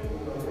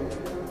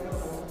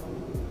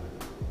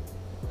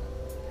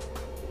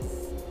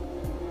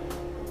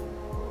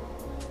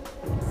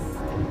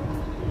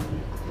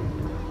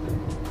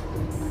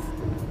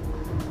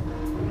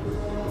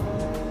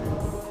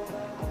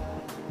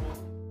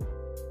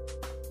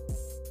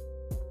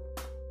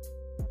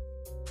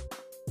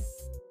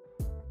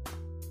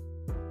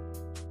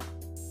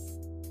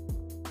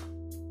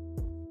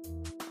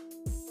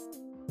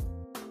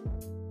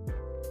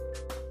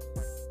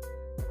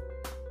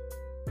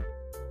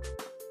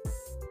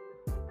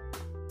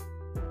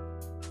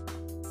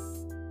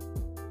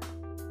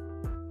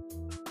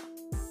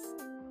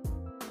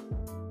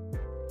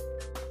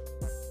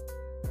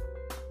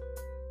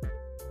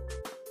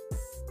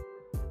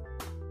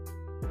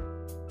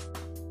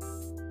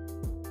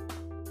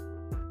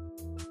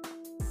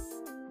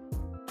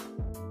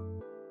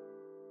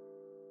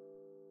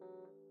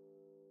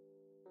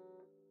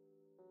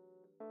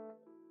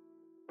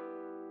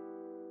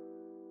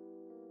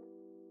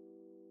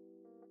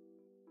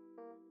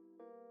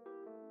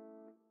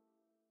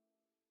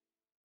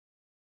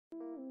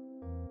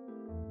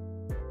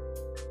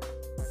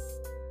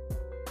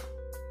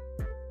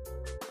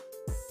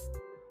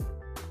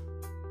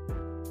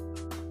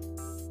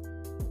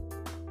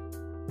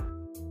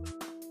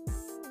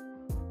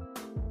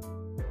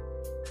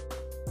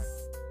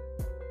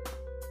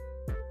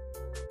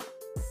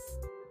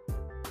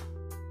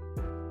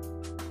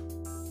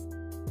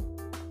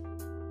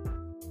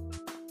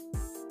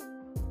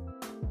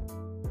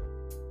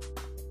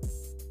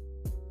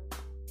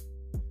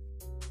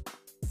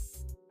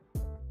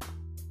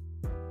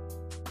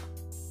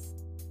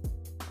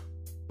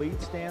 Lead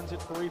stands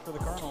at 3 for the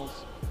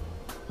Colonels.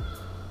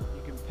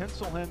 You can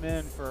pencil him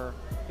in for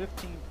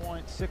 15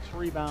 points, 6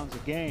 rebounds a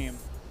game,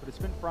 but it's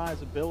been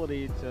Fry's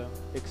ability to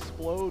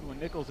explode when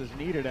Nicholls has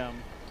needed him.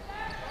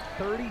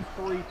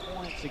 33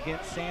 points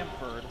against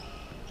Samford.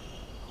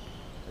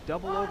 A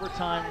double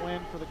overtime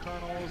win for the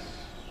Colonels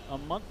a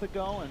month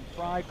ago, and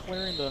Fry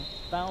clearing the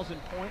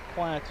 1,000-point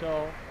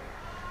plateau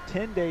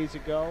 10 days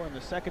ago in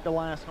the second to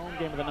last home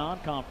game of the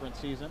non-conference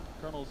season.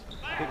 Colonels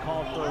get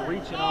called for a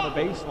reach-in on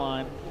the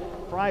baseline.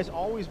 Fry's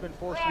always been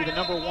forced to be the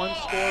 #1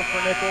 scorer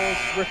for Nicholls.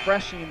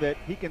 Refreshing that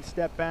he can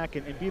step back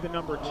and be the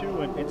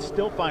 #2 and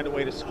still find a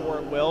way to score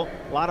at will.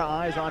 A lot of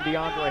eyes on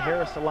DeAndre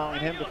Harris,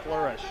 allowing him to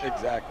flourish.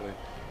 Exactly.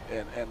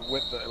 And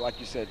with the, like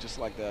you said, just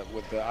like that,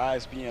 with the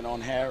eyes being on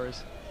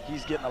Harris,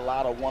 he's getting a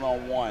lot of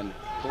one-on-one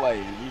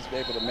play, and he's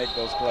able to make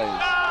those plays.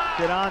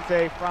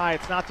 De'Ante Fry,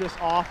 it's not just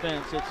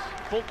offense, it's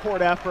full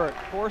court effort.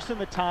 Forcing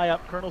the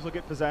tie-up, Colonels will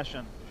get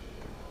possession.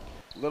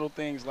 Little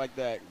things like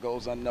that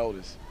goes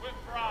unnoticed. With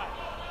Fry.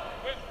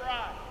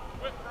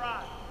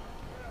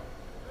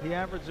 He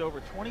averaged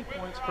over 20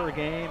 points per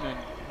game in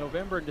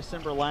November and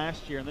December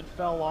last year, and then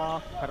fell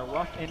off, had a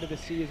rough end of the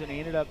season. He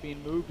ended up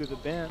being moved to the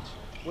bench.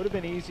 Would have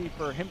been easy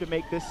for him to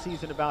make this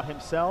season about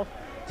himself.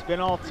 It's been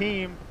all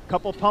team.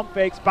 Couple pump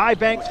fakes by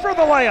Banks for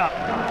the layup.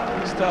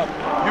 It's tough.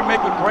 You make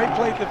a great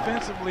play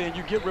defensively, and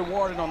you get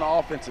rewarded on the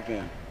offensive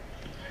end.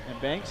 And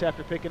Banks,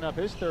 after picking up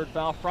his 3rd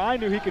foul, Fry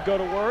knew he could go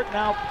to work.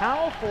 Now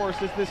Powell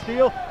forces the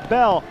steal.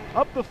 Bell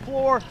up the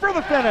floor for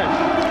the finish.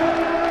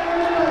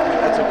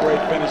 That's a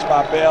great finish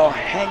by Bell,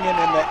 hanging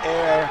in the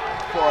air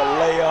for a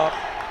layup.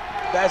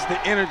 That's the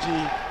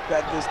energy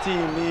that this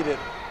team needed.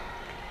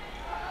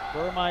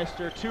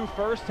 Burmeister, 2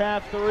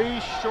 first-half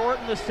threes, short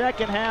in the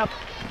second half.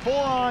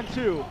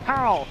 4-on-2.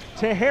 Powell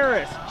to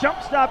Harris. Jump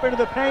stop into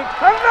the paint.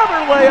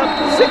 Another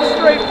layup. 6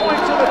 straight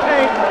points in the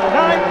paint.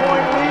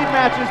 9-point lead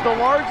matches the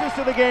largest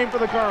of the game for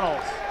the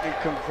Colonels. And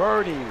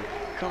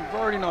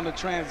converting on the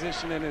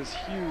transition is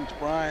huge,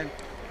 Brian.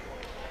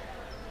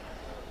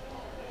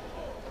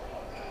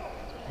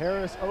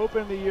 Harris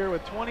opened the year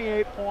with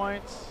 28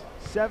 points,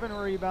 7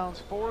 rebounds,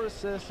 4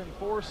 assists, and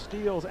 4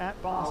 steals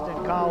at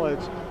Boston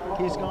College.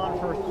 He's gone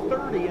for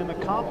 30 in the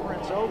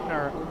conference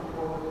opener.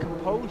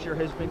 Composure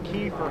has been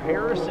key for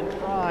Harris and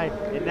Fry,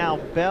 and now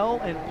Bell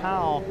and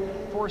Powell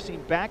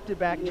forcing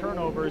back-to-back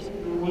turnovers,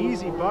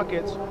 easy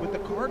buckets, with the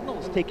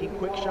Cardinals taking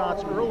quick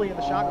shots early in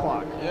the shot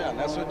clock. Yeah, and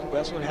that's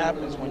what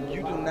happens when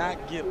you do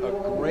not get a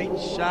great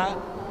shot.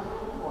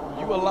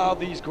 You allow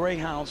these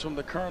Greyhounds from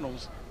the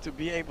Colonels to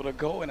be able to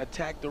go and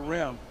attack the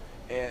rim,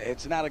 and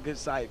it's not a good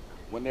sight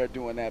when they're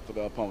doing that for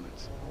the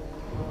opponents.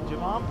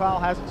 Javon Powell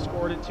hasn't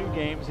scored in 2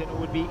 games, and it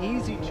would be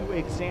easy to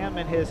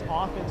examine his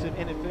offensive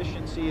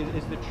inefficiency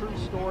is the true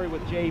story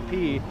with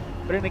JP.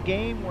 But in a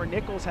game where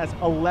Nicholls has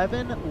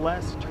 11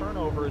 less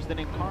turnovers than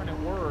Incarnate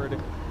Word,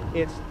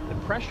 it's the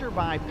pressure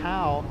by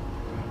Powell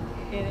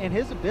and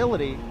his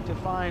ability to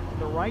find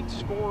the right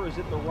scorers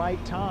at the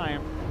right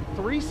time.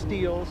 3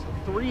 steals,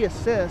 3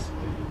 assists.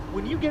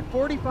 When you get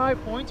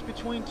 45 points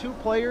between 2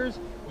 players,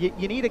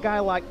 you need a guy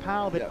like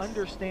Powell that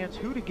understands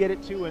who to get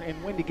it to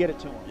and when to get it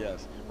to him.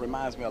 Yes,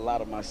 reminds me a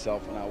lot of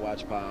myself when I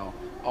watch Powell,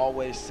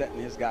 always setting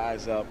his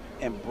guys up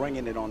and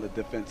bringing it on the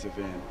defensive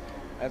end.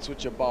 That's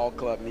what your ball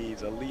club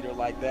needs, a leader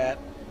like that.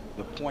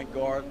 The point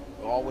guard,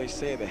 always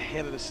say the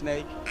head of the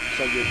snake,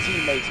 so your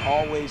teammates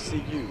always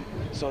see you,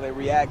 so they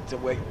react to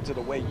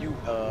the way you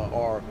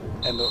are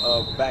in the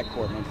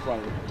backcourt in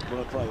front of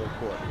the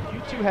court.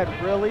 You two had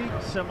really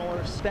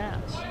similar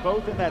stats,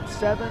 both in that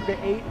 7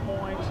 to 8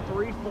 points,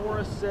 3-4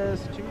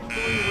 assists,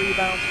 2-3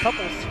 rebounds,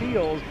 couple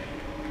steals.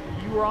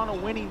 You were on a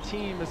winning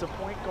team as a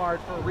point guard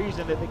for a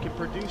reason, that they can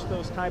produce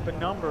those type of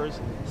numbers,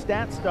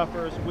 stat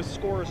stuffers with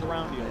scorers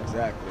around you.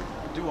 Exactly.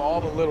 Do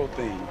all the little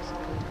things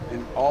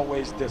and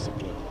always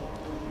discipline.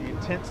 The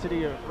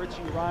intensity of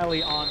Richie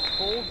Riley on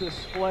full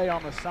display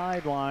on the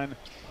sideline.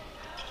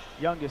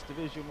 Youngest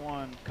Division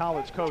I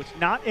college coach,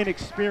 not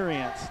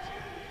inexperienced.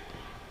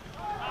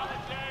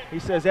 He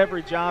says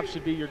every job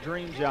should be your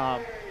dream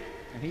job,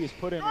 and he has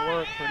put in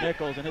work for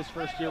Nicholls in his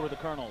first year with the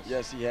Colonels.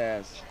 Yes, he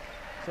has.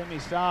 Simi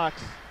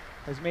Sox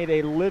has made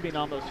a living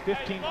on those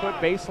 15-foot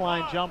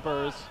baseline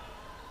jumpers,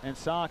 and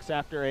Sox,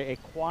 after a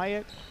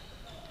quiet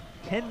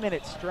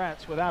 10-minute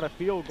stretch without a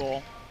field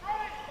goal,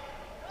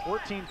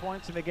 14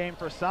 points in the game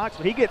for Sox,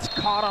 but he gets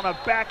caught on a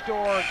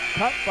backdoor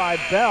cut by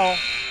Bell.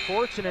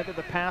 Fortunate that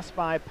the pass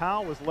by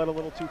Powell was led a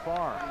little too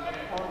far.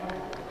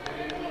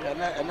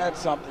 And that's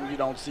something you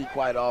don't see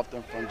quite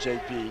often from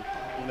JP.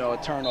 You know, a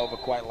turnover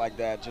quite like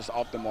that, just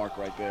off the mark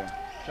right there.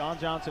 Sean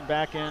Johnson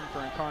back in for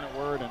Incarnate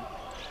Word, and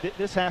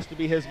this has to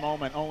be his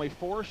moment. Only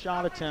 4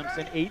 shot attempts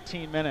in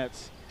 18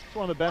 minutes. He's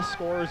one of the best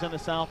scorers in the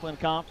Southland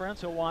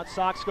Conference. He'll watch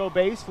Sox go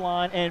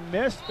baseline and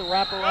miss the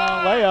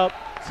wraparound layup.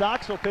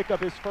 Sox will pick up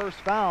his first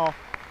foul,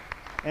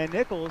 and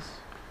Nicholls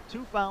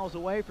 2 fouls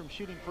away from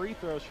shooting free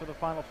throws for the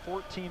final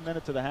 14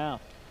 minutes of the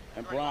half.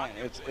 And Brian,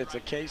 it's a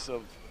case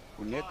of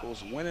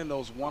Nicholls winning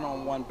those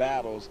one-on-one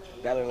battles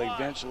that'll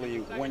eventually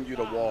win you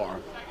the war.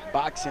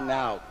 Boxing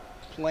out,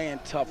 playing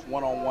tough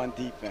one-on-one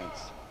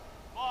defense.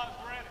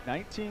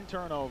 19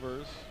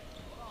 turnovers,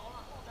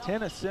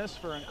 10 assists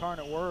for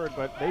Incarnate Word,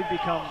 but they've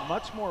become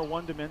much more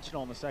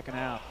one-dimensional in the second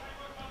half.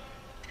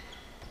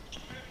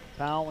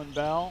 Powell and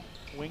Bell,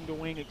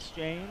 wing-to-wing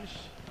exchange.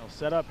 They'll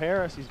set up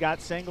Harris. He's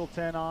got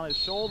Singleton on his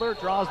shoulder,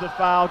 draws the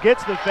foul,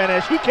 gets the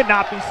finish. He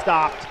cannot be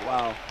stopped.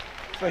 Wow.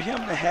 For him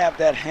to have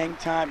that hang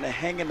time, to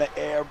hang in the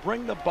air,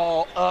 bring the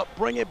ball up,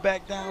 bring it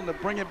back down, to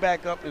bring it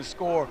back up and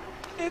score,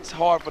 it's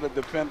hard for the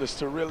defenders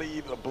to really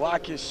either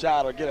block his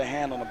shot or get a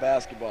hand on the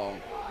basketball.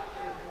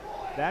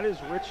 That is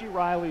Richie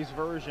Riley's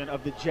version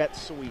of the jet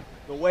sweep.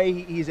 The way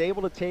he's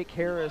able to take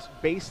Harris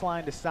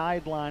baseline to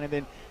sideline and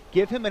then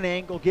give him an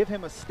angle, give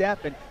him a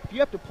step, and if you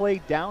have to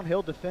play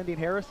downhill defending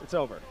Harris, it's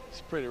over.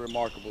 It's pretty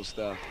remarkable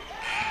stuff.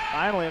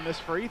 Finally, a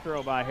missed free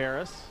throw by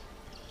Harris.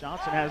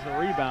 Johnson has the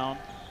rebound.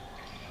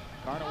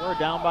 Incarnate Word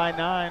down by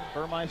 9.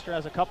 Burmeister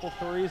has a couple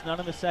threes, none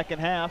in the second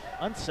half.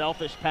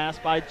 Unselfish pass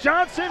by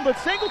Johnson, but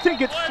Singleton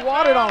gets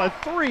swatted on a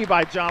 3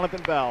 by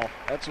Jonathan Bell.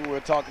 That's what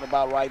we're talking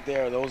about right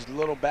there. Those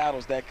little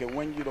battles that can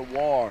win you the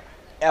war,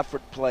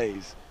 effort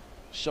plays.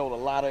 Showed a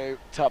lot of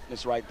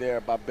toughness right there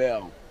by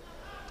Bell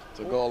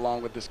to go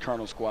along with this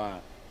Colonel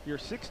squad. Your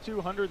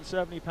 6'2",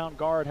 170-pound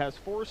guard has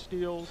 4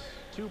 steals,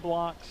 2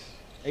 blocks,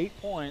 8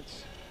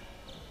 points.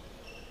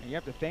 And you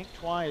have to think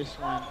twice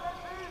when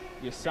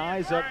you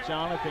size up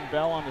Jonathan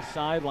Bell on the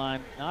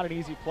sideline. Not an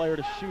easy player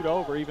to shoot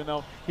over, even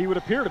though he would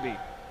appear to be.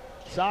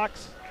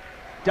 Sox,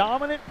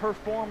 dominant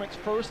performance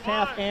first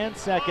half and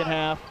second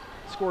half.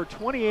 Scored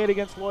 28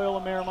 against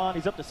Loyola Marymount.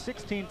 He's up to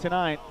 16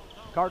 tonight.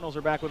 Cardinals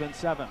are back within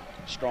 7.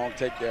 Strong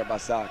take there by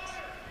Sox.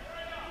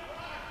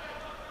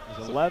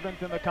 He's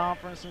 11th in the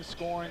conference in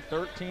scoring,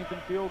 13th in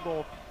field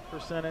goal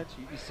percentage.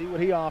 You see what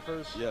he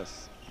offers.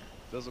 Yes,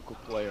 physical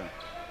player.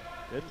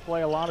 Didn't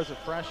play a lot as a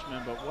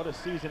freshman, but what a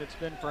season it's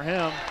been for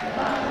him.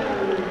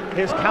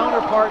 His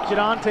counterpart,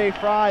 Jadante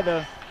Fry,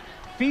 the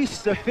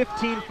feast of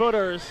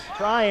 15-footers.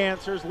 Fry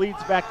answers,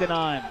 leads back to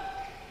 9.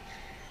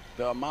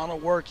 The amount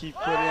of work he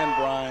put in,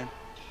 Brian,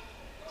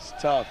 it's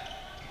tough.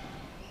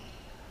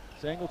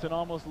 Singleton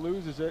almost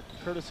loses it,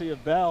 courtesy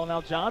of Bell.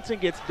 Now Johnson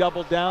gets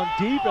doubled down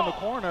deep in the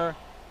corner,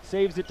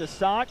 saves it to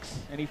Sox,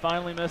 and he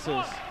finally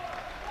misses.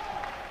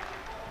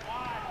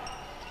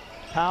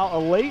 Powell,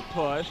 a late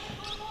push.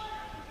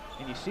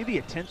 And you see the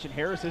attention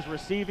Harris is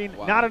receiving.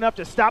 Wow. Not enough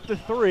to stop the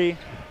 3.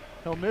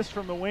 He'll miss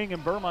from the wing,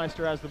 and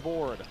Burmeister has the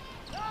board.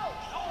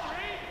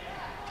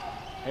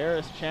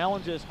 Harris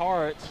challenges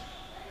Hart,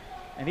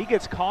 and he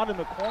gets caught in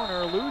the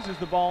corner, loses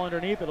the ball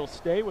underneath. It'll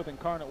stay with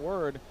Incarnate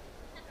Word.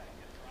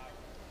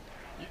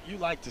 You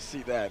like to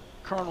see that.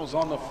 Colonel's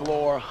on the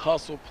floor,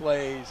 hustle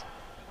plays.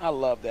 I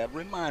love that.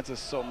 Reminds us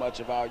so much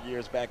of our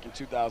years back in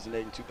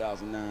 2008 and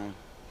 2009.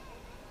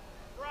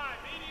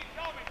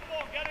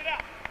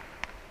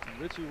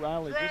 Richie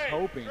Riley just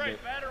hoping that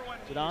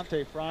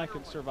Jadante Fry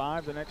can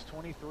survive the next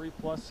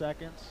 23-plus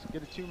seconds,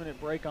 get a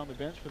 2-minute break on the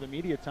bench for the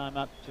media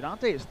timeout.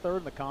 Jadante is 3rd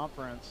in the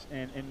conference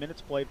in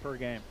minutes played per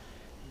game.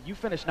 You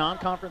finish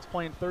non-conference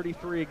playing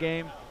 33 a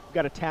game, you've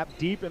got to tap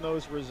deep in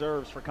those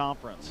reserves for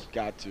conference.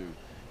 Got to.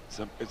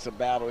 It's a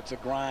battle. It's a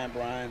grind,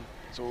 Brian.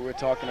 That's what we were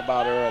talking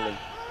about early.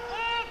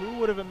 Who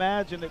would have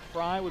imagined that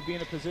Fry would be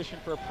in a position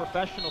for a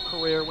professional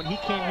career when he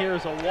came here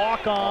as a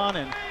walk-on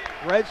and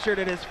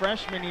redshirted his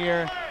freshman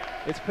year?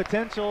 Its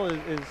potential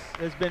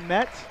has been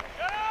met.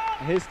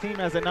 His team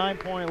has a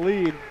 9-point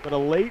lead, but a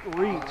late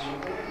reach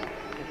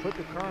will put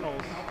the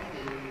Colonels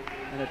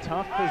in a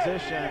tough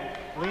position.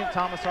 Liam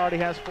Thomas already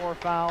has 4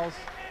 fouls.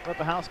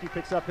 Lepahowski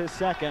picks up his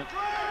 2nd.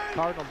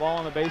 Cardinal ball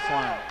on the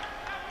baseline.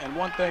 And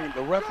one thing,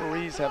 the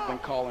referees have been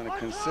calling a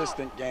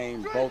consistent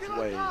game both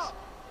ways.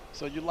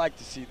 So you like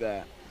to see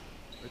that.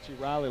 Richie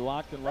Riley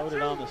locked and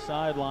loaded on the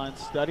sideline,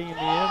 studying the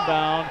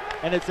inbound,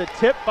 and it's a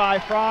tip by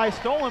Fry,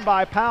 stolen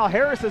by Powell.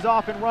 Harris is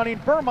off and running.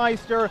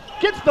 Burmeister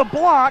gets the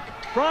block.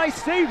 Fry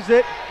saves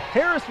it.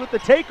 Harris with the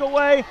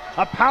takeaway.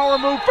 A power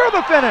move for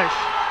the finish.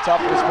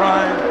 Toughness,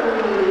 Brian.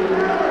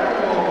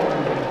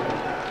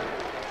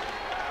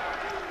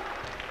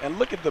 And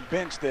look at the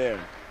bench there.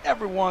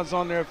 Everyone's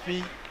on their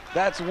feet.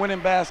 That's winning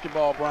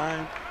basketball,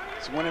 Brian.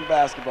 It's winning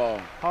basketball.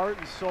 Heart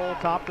and soul,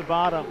 top to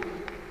bottom.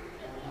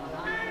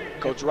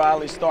 Coach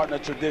Riley's starting a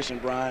tradition,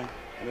 Brian,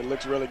 and it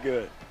looks really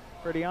good.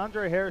 For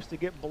DeAndre Harris to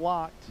get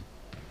blocked,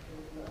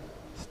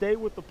 stay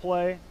with the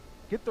play,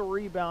 get the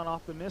rebound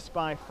off the miss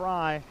by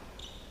Fry.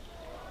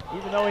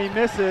 Even though he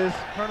misses,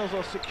 Colonels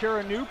will secure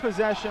a new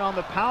possession on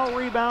the Powell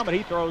rebound, but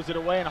he throws it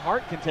away and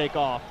Hart can take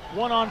off.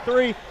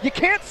 1-on-3. You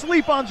can't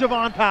sleep on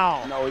Javon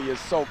Powell. No, he is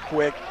so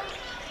quick.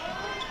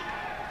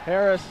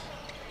 Harris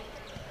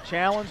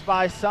challenged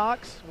by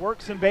Sox,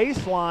 works in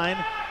baseline,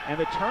 and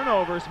the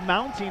turnovers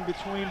mounting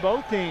between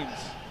both teams.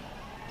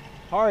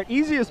 Hart,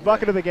 easiest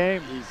bucket of the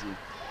game. Easy.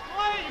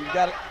 You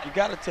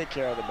got to take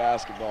care of the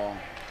basketball.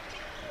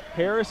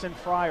 Harris and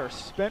Fry are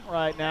spent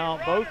right now,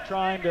 both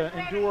trying to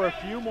endure a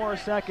few more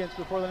seconds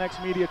before the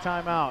next media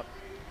timeout.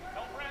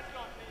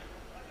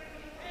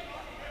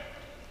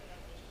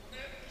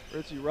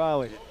 Richie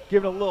Riley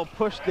giving a little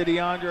push to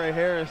DeAndre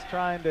Harris,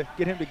 trying to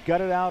get him to gut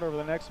it out over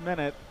the next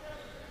minute.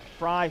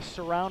 Fry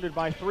surrounded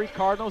by 3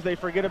 Cardinals. They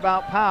forget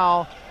about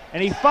Powell,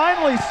 and he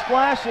finally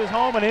splashes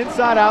home an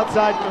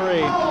inside-outside 3.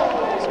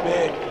 It's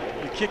big.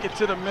 You kick it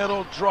to the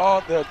middle,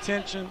 draw the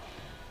attention,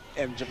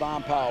 and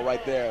Javon Powell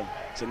right there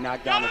to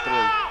knock down the 3.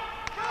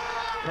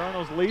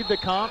 Colonels lead the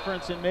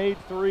conference in made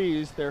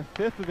threes. Their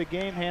 5th of the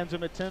game hands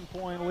them a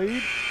 10-point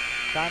lead.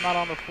 Timeout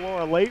on the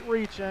floor, a late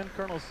reach in.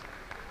 Colonels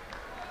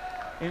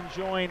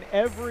enjoying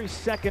every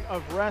second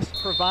of rest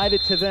provided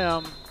to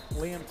them.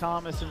 Liam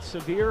Thomas in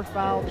severe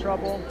foul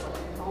trouble,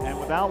 and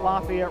without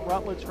Lafayette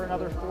Rutledge for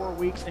another 4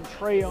 weeks, and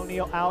Trey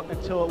O'Neal out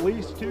until at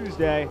least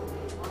Tuesday.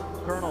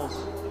 Colonels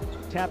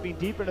tapping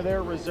deep into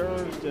their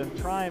reserves to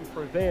try and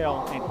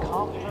prevail in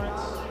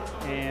conference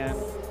and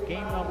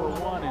game number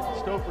 1 in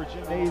Stouffer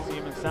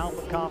Gymnasium in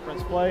Southland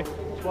Conference play.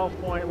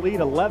 12-point lead,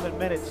 11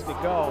 minutes to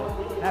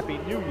go. Happy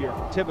New Year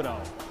from Thibodeau.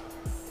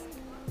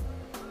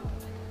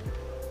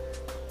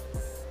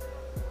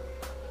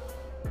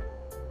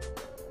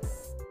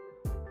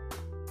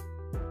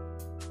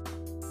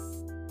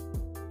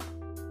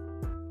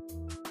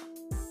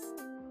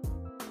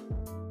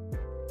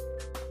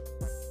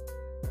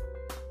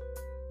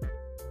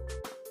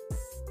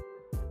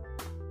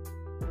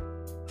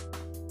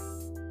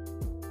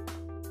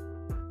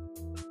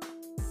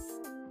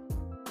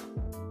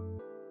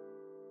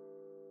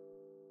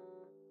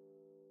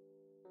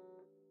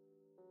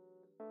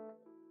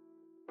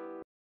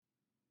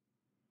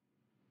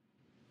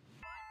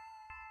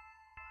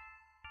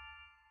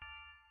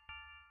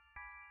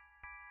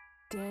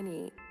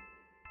 Danny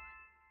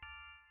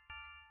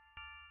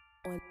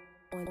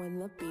on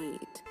the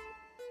beat.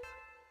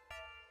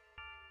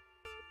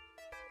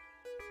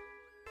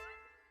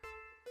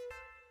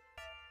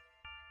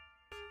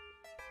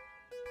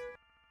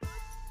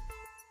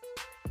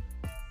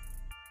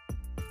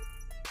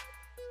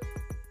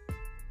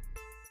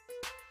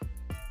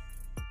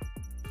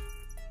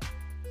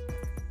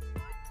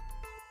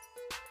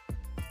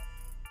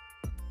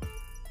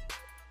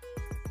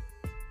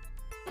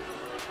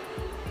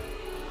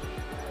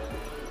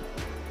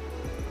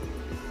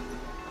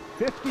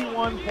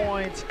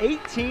 Points,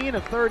 18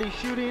 of 30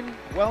 shooting.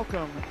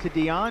 Welcome to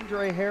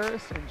DeAndre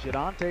Harris and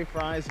Jadante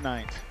Fry's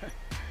night.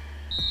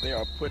 They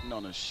are putting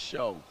on a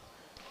show.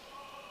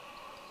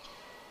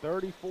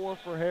 34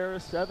 for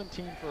Harris,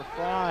 17 for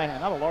Fry,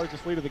 and now the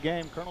largest lead of the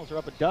game. Colonels are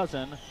up a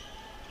dozen.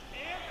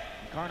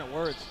 Incarnate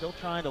Word still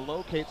trying to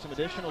locate some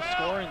additional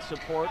scoring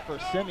support for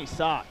Simi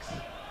Sox.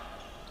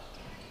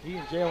 He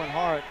and Jalen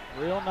Hart,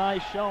 real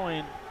nice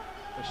showing.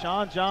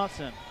 Deshaun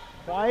Johnson,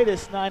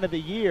 quietest night of the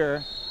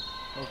year.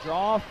 He'll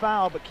draw a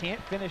foul, but can't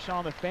finish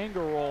on the finger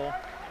roll.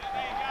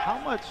 How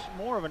much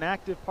more of an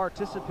active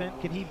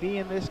participant can he be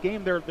in this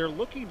game? They're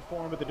looking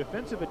for him, but the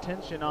defensive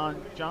attention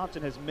on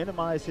Johnson has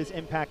minimized his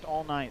impact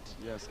all night.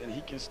 Yes, and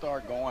he can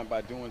start going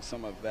by doing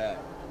some of that,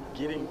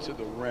 getting to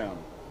the rim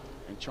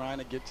and trying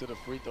to get to the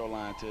free throw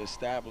line to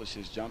establish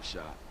his jump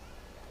shot.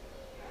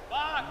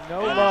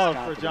 No love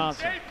for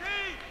Johnson.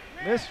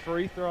 Missed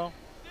free throw.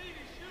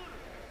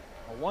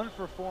 A 1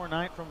 for 4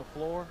 night from the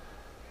floor.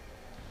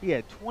 He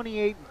had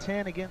 28 and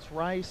 10 against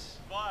Rice.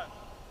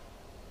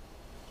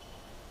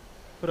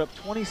 Put up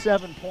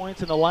 27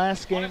 points in the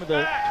last game of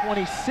the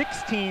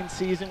 2016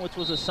 season, which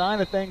was a sign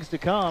of things to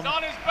come.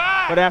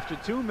 But after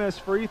 2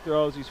 missed free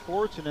throws, he's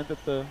fortunate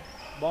that the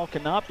ball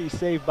cannot be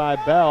saved by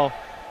Bell.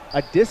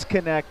 A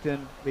disconnect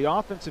in the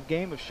offensive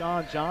game of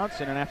Sean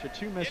Johnson, and after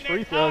 2 missed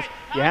free throws,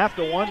 you have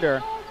to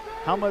wonder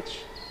how much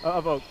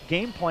of a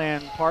game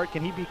plan part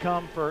can he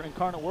become for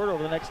Incarnate Word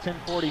over the next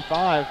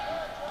 10:45.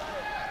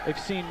 They've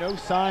seen no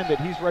sign that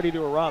he's ready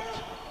to erupt.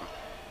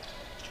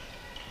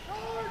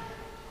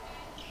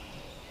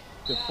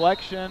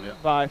 Deflection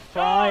by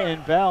Fry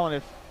and Bell, and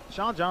if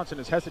Sean Johnson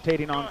is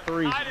hesitating on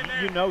threes,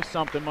 you know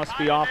something must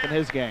be off in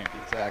his game.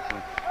 Exactly.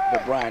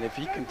 But Brian, if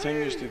he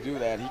continues to do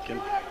that, he can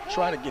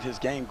try to get his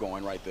game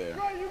going right there.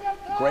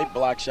 Great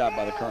block shot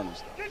by the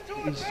Colonels.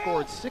 He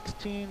scored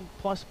 16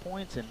 plus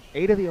points in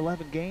 8 of the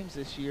 11 games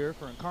this year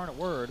for Incarnate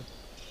Word.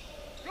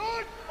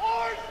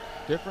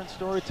 Different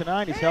story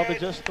tonight. He's held to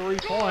just 3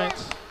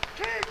 points.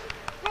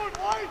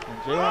 And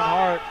Jalen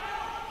Hart,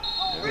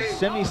 the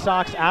Simi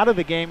Sox out of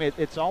the game.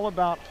 It's all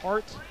about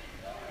Hart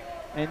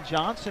and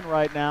Johnson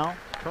right now.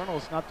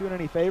 Colonels not doing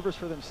any favors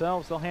for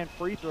themselves. They'll hand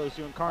free throws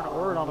to Incarnate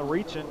Word on the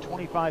reach-in,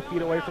 25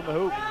 feet away from the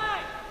hoop.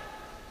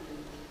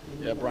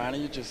 Yeah, Brian,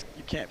 you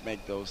can't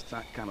make those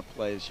kind of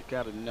plays. You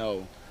got to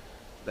know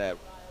that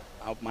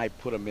I might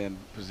put him in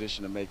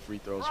position to make free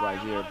throws right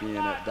here,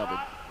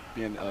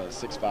 being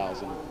 6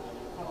 fouls.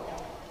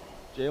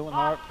 Jalen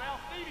Hart,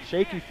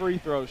 shaky free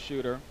throw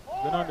shooter.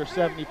 Been under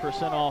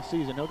 70% all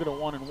season. He'll get a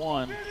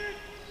 1-and-1.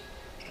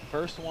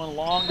 First one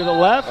long to the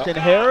left, and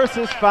Harris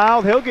is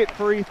fouled. He'll get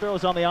free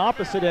throws on the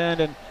opposite end,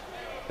 and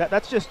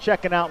that's just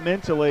checking out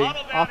mentally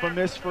off a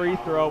missed free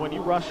throw when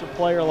you rush a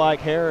player like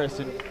Harris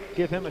and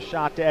give him a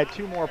shot to add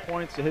 2 more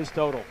points to his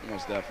total.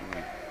 Most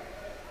definitely.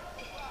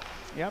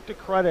 You have to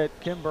credit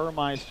Kim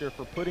Burmeister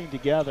for putting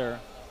together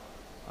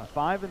a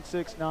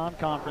 5-6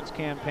 non-conference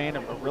campaign,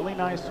 a really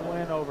nice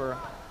win over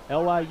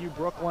LIU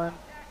Brooklyn.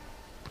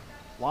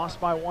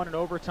 lost by 1 in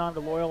overtime to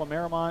Loyola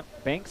Marymount.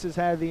 Banks has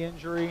had the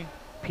injury.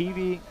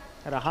 Peavy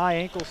had a high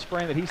ankle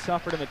sprain that he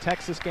suffered in the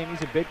Texas game.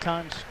 He's a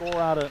big-time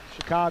scorer out of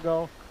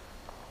Chicago.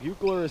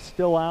 Buechler is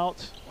still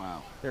out.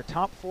 Wow. Their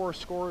top 4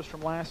 scorers from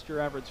last year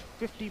averaged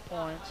 50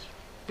 points,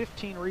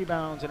 15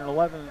 rebounds, and an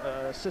 11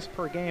 assists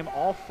per game.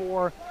 All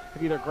 4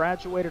 have either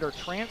graduated or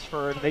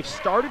transferred. They've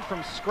started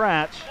from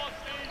scratch.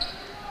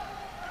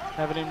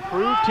 Have an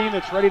improved team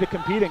that's ready to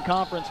compete in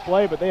conference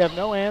play, but they have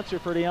no answer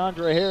for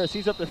DeAndre Harris.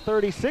 He's up to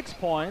 36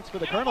 points, but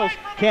the Colonels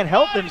can't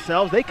help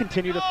themselves. They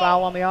continue to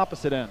foul on the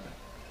opposite end.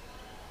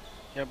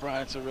 Yeah,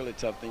 Brian, it's a really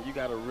tough thing. You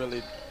got to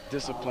really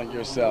discipline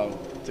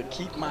yourself to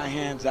keep my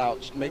hands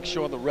out, make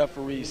sure the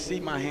referees see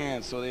my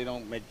hands so they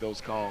don't make those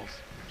calls.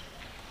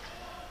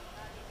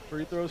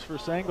 Free throws for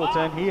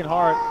Singleton. He and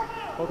Hart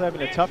both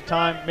having a tough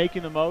time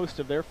making the most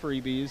of their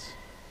freebies.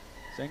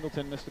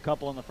 Singleton missed a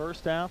couple in the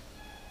first half.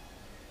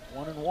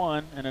 1 and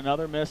 1, and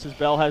another miss as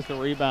Bell has the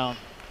rebound.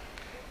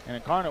 And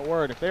Incarnate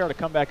Word, if they are to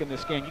come back in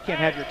this game, you can't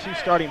have your 2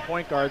 starting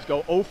point guards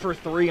go 0 for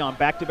 3 on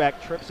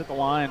back-to-back trips at the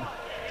line.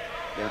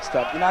 Yeah, it's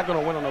tough. You're not going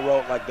to win on the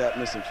road like that,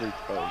 missing free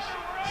throws.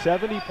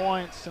 70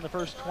 points in the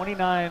first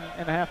 29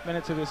 and a half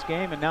minutes of this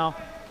game, and now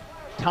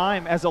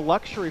time as a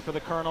luxury for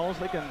the Colonels.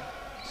 They can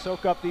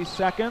soak up these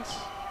seconds.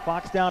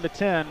 Clock's down to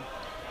 10.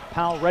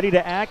 Powell ready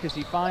to act as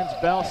he finds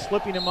Bell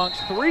slipping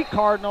amongst 3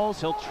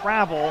 Cardinals. He'll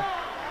travel.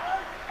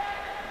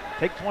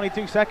 Take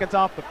 22 seconds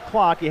off the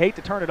clock. You hate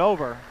to turn it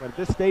over, but at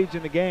this stage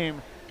in the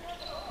game,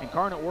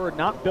 Incarnate Word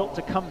not built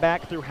to come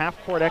back through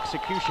half-court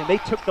execution. They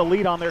took the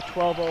lead on their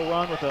 12-0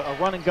 run with a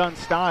run-and-gun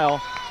style.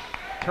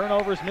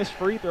 Turnovers, missed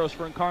free throws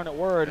for Incarnate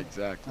Word.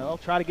 Exactly. They'll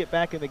try to get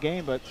back in the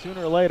game, but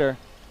sooner or later,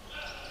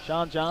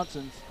 Sean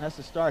Johnson has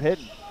to start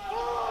hitting.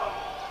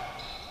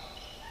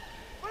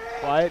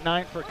 Quiet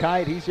night for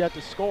Kite. He's yet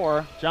to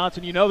score.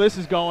 Johnson, you know this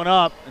is going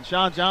up, and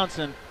Sean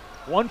Johnson,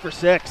 1 for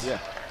 6. Yeah,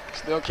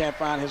 still can't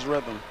find his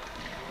rhythm.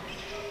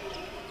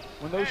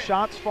 When those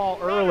shots fall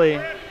early,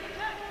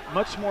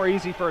 much more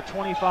easy for a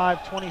 25,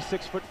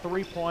 26-foot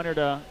three-pointer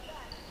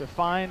to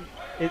find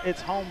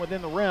its home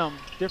within the rim.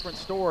 Different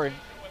story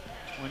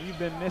when you've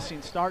been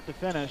missing start to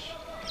finish.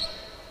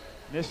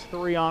 Missed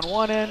 3 on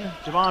one end.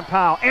 Javon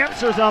Powell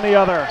answers on the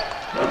other.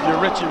 If you're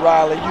Richie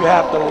Riley, you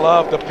have to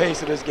love the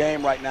pace of this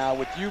game right now.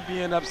 With you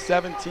being up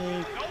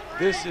 17,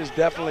 this is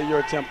definitely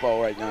your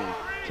tempo right now.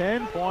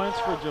 10 points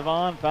for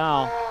Javon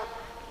Powell.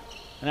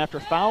 And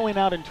after fouling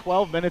out in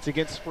 12 minutes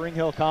against Spring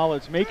Hill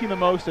College, making the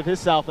most of his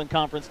Southland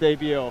Conference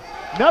debut.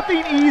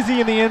 Nothing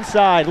easy in the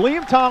inside.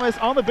 Liam Thomas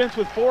on the bench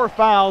with 4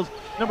 fouls.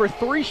 Number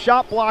 3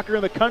 shot blocker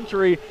in the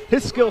country.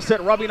 His skill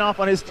set rubbing off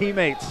on his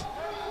teammates.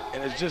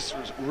 And it's just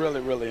really,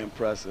 really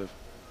impressive.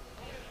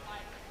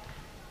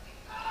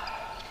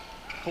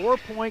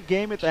 4-point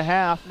game at the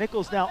half.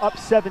 Nicholls now up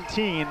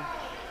 17.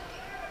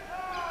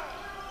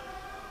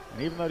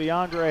 And even though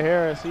DeAndre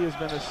Harris, he has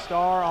been a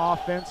star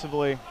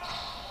offensively.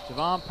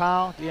 Javon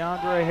Powell,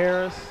 DeAndre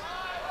Harris,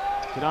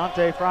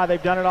 Jadante Fry,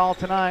 they've done it all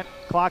tonight.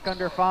 Clock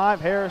under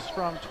 5. Harris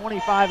from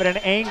 25 at an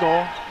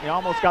angle. He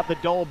almost got the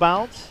Dole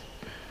bounce.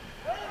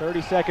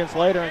 30 seconds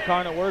later,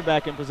 Incarnate Word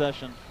back in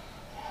possession.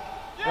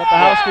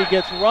 Lepahowski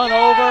gets run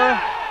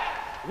over.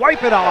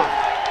 Wipe it off.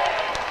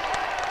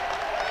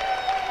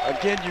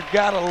 Again, you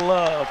gotta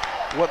love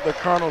what the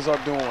Colonels are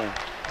doing.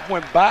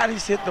 When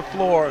bodies hit the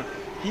floor,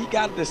 he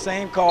got the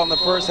same call in the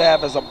first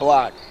half as a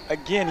block.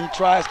 Again, he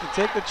tries to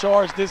take the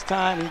charge this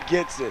time. He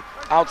gets it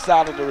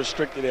outside of the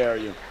restricted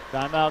area.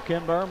 Timeout,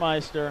 Ken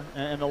Burmeister.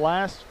 And the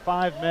last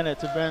 5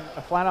 minutes have been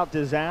a flat-out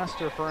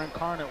disaster for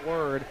Incarnate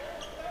Word.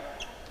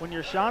 When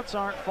your shots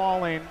aren't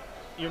falling,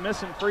 you're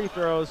missing free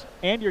throws,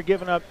 and you're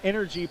giving up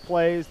energy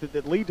plays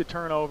that lead to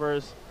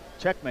turnovers.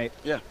 Checkmate.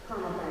 Yeah.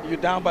 You're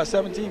down by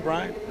 17,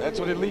 Brian.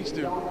 That's what it leads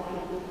to.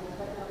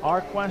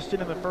 Our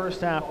question in the first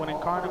half, when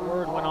Incarnate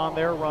Word went on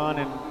their run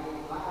and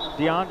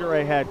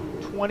DeAndre had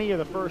 20 of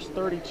the first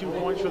 32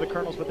 points for the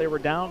Colonels, but they were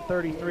down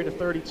 33 to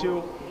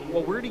 32.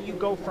 Well, where do you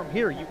go from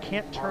here? You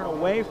can't turn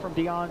away from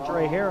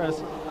DeAndre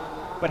Harris,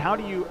 but how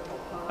do you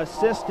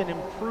assist and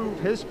improve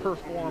his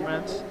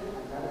performance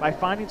by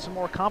finding some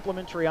more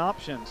complementary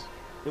options?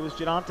 It was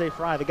Jadante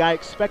Fry, the guy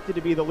expected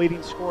to be the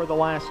leading scorer the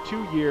last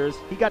 2 years.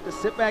 He got to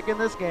sit back in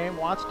this game,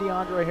 watch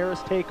DeAndre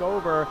Harris take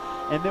over,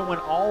 and then when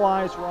all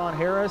eyes were on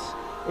Harris,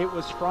 it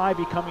was Fry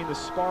becoming the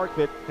spark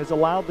that has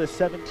allowed this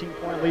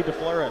 17-point lead to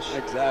flourish.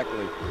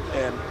 Exactly.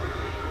 And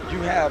you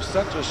have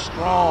such a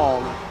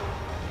strong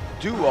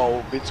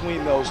duo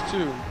between those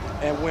two.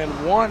 And when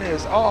one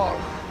is off,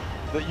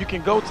 that you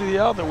can go to the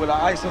other with an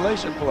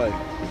isolation play.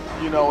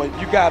 You know,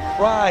 and you got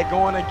Fry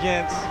going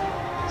against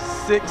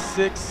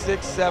 6'6",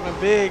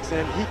 6'7" bigs,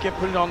 and he can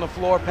put it on the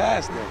floor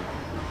past them.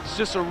 It's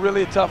just a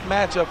really tough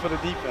matchup for the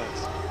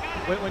defense.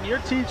 When you're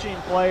teaching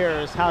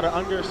players how to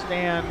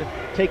understand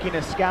taking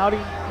a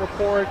scouting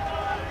report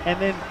and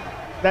then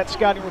that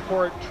scouting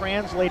report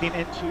translating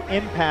into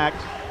impact,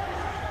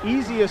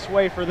 easiest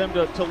way for them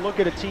to look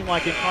at a team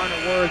like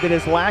Incarnate Word that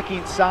is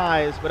lacking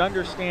size, but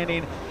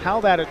understanding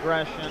how that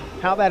aggression,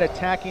 how that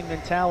attacking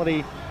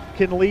mentality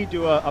can lead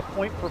to a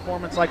point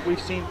performance like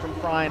we've seen from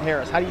Fry and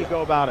Harris. How do you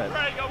go about it?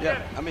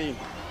 Yeah, I mean,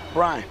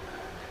 Brian,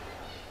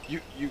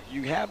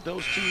 you have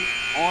those two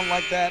on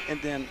like that,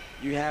 and then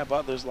you have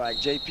others like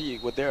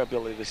JP with their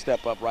ability to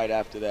step up right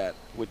after that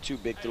with 2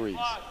 big threes.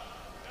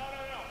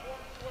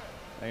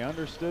 They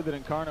understood that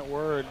Incarnate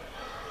Word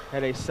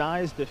had a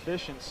size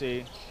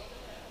deficiency,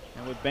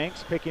 and with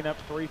Banks picking up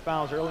 3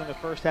 fouls early in the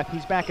first half,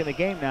 he's back in the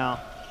game now.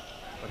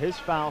 But his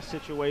foul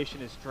situation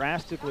has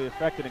drastically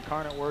affected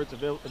Incarnate Word's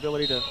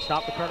ability to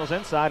stop the Colonels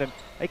inside, and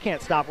they can't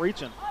stop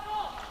reaching.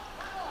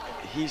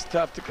 He's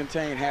tough to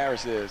contain,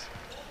 Harris is.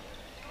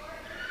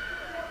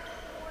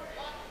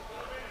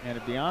 And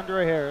if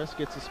DeAndre Harris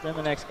gets to spend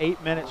the next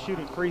 8 minutes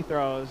shooting free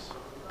throws,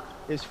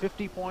 is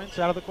 50 points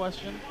out of the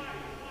question?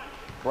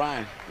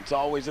 Brian, it's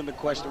always in the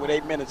question with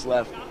 8 minutes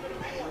left.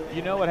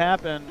 You know what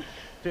happened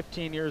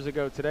 15 years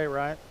ago today,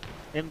 right?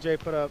 MJ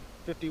put up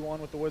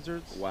 51 with the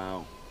Wizards.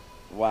 Wow.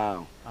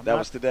 Wow. That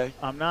was today?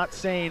 I'm not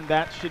saying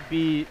that should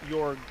be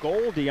your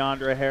goal,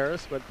 DeAndre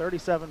Harris, but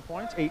 37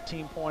 points,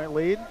 18-point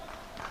lead.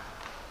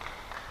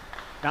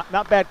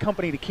 Not bad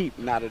company to keep.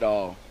 Not at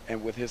all.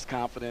 And with his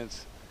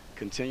confidence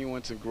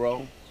continuing to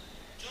grow,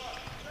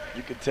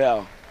 you could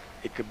tell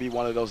it could be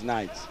one of those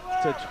nights.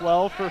 It's a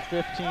 12 for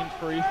 15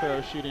 free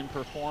throw shooting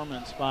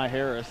performance by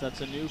Harris.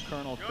 That's a new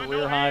Colonel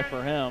career high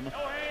for him.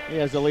 He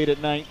has the lead at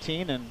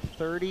 19 and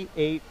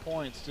 38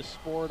 points to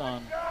sport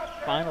on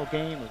final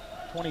game of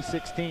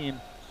 2016.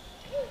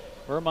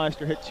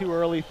 Burmeister hit 2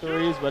 early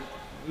threes, but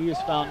he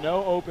has found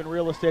no open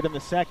real estate in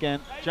the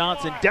second.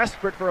 Johnson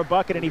desperate for a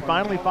bucket, and he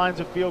finally finds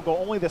a field goal.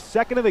 Only the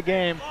second of the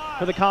game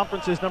for the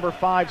conference's number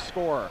 5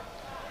 scorer.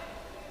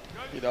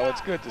 You know,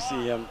 it's good to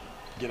see him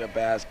get a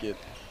basket,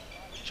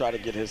 try to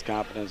get his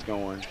confidence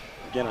going.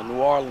 Again, a New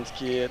Orleans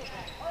kid,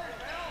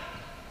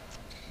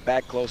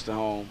 back close to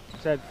home.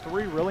 He's had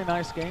 3 really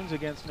nice games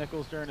against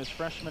Nicholls during his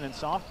freshman and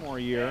sophomore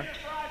year.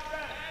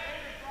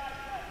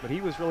 But he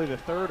was really the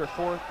 3rd or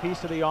 4th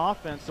piece of the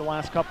offense the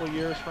last couple of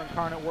years for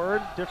Incarnate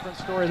Word. Different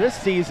story this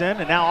season,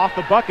 and now off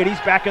the bucket,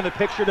 he's back in the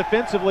picture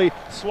defensively.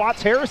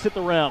 Swats Harris at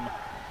the rim.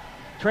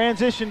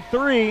 Transition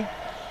 3,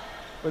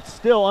 but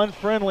still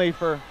unfriendly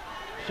for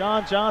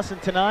Sean Johnson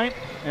tonight.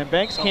 And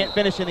Banks can't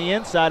finish in the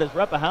inside as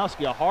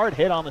Repahowski, a hard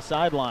hit on the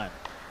sideline.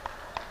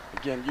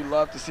 Again, you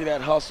love to see that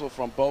hustle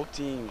from both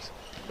teams,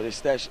 but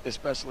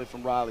especially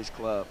from Riley's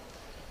club.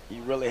 He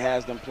really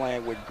has them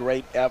playing with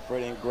great effort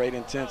and great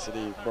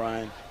intensity,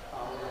 Brian.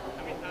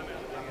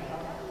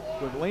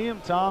 With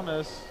Liam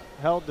Thomas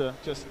held to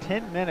just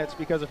 10 minutes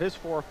because of his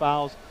 4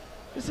 fouls,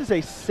 this is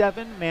a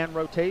 7-man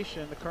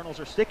rotation the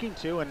Colonels are sticking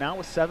to, and now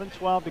with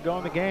 7:12 to go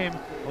in the game,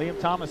 Liam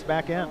Thomas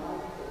back in.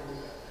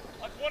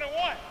 That's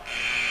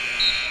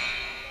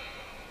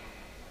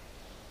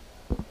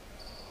 1-1.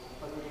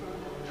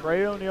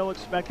 Trey O'Neal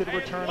expected to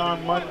return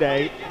on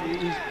Monday.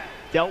 He's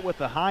dealt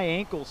with a high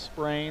ankle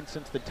sprain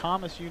since the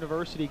Thomas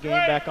University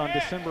game back on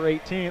December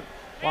 18th.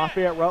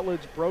 Lafayette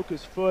Rutledge broke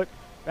his foot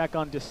back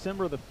on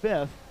December the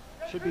 5th.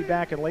 Should be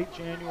back in late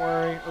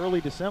January, early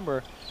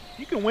December.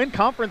 You can win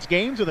conference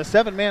games with a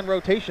 7-man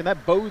rotation.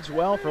 That bodes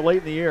well for late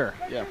in the year.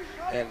 Yeah,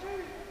 and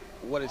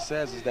what it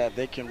says is that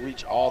they can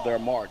reach all their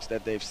marks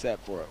that they've set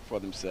for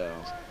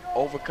themselves.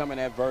 Overcoming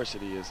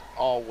adversity is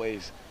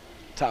always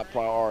top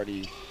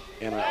priority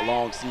in a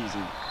long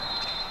season.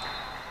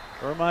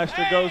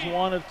 Burmeister goes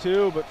 1 of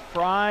 2, but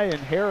Fry and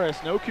Harris,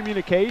 no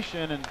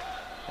communication, and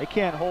they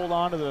can't hold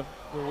on to the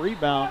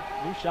rebound.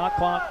 New shot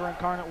clock for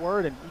Incarnate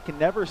Word, and you can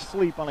never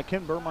sleep on a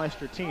Ken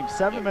Burmeister team.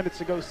 7 minutes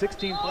to go,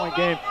 16-point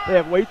game. They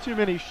have way too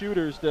many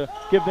shooters to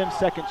give them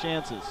second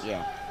chances.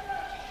 Yeah.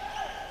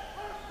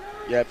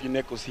 Yeah, if you're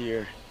Nicholls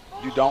here,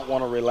 you don't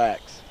want to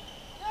relax.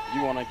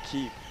 You want to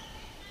keep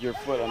your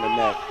foot on the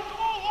net.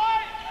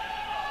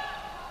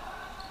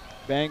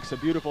 Banks, a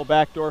beautiful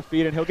backdoor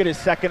feed, and he'll get his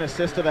second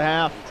assist of the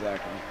half.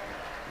 Exactly.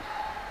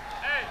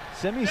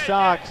 Simi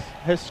Sox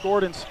has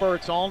scored in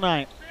spurts all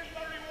night.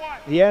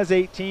 He has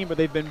 18, but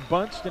they've been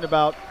bunched in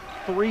about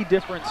 3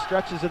 different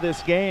stretches of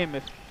this game.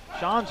 If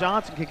Sean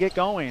Johnson can get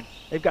going,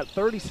 they've got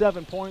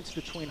 37 points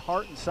between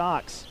Hart and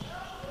Sox.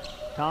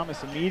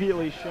 Thomas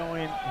immediately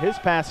showing his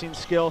passing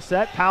skill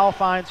set. Powell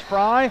finds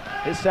Fry.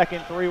 His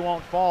second 3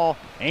 won't fall.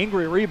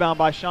 Angry rebound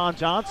by Sean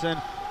Johnson.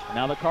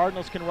 Now the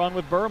Cardinals can run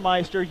with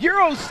Burmeister.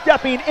 Euro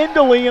stepping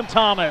into Liam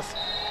Thomas.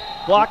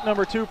 Block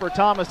number 2 for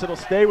Thomas. It'll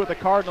stay with the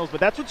Cardinals,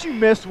 but that's what you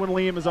missed when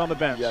Liam is on the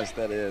bench. Yes,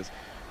 that is.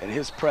 And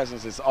his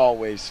presence is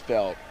always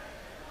felt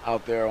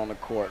out there on the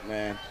court,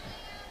 man.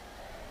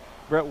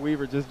 Brett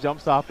Weaver just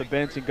jumps off the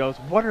bench and goes,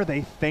 what are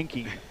they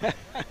thinking?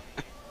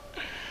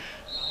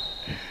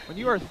 When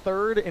you are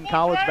 3rd in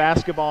college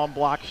basketball in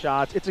block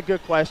shots, it's a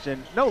good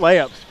question. No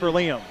layups for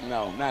Liam.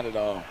 No, not at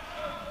all.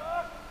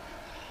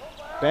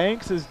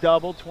 Banks is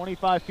doubled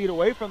 25 feet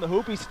away from the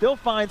hoop. He still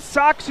finds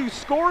Sox, who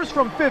scores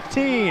from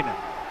 15.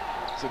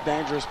 It's a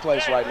dangerous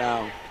place right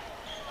now.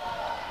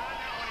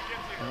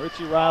 And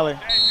Richie Riley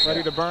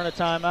ready to burn a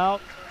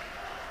timeout.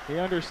 He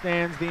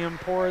understands the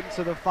importance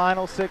of the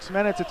final 6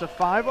 minutes. It's a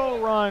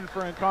 5-0 run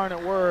for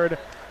Incarnate Word,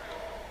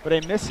 but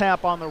a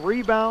mishap on the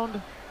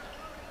rebound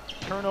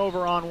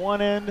turnover on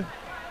one end,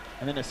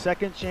 and then a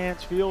second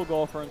chance field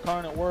goal for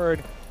Incarnate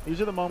Word. These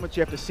are the moments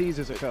you have to seize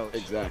as a coach.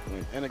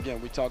 Exactly. And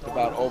again, we talked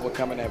about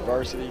overcoming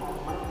adversity.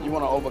 You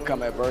want to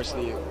overcome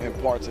adversity in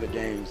parts of the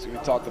games. We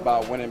talked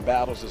about winning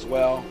battles as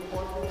well.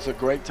 It's a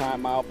great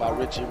timeout by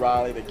Richie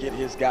Riley to get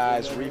his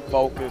guys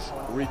refocused,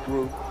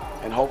 regroup,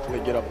 and hopefully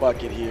get a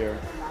bucket here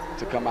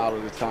to come out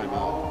of this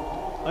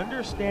timeout.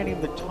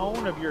 Understanding the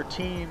tone of your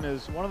team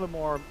is one of the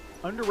more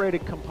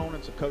underrated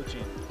components of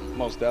coaching.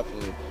 Most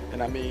definitely.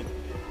 And I mean,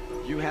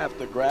 you have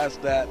to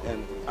grasp that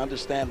and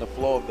understand the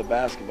flow of the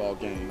basketball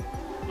game,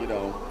 you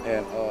know,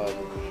 and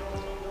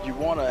you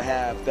want to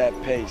have that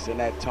pace and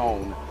that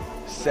tone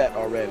set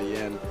already.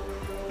 And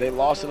they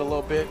lost it a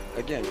little bit.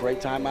 Again,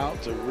 great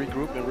timeout to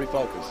regroup and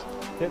refocus.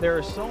 There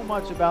is so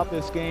much about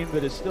this game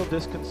that is still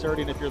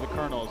disconcerting if you're the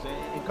Colonels.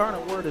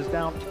 Incarnate Word is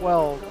down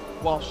 12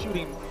 while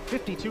shooting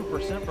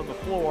 52% from the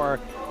floor.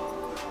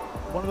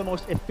 One of the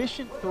most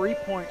efficient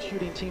three-point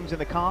shooting teams in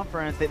the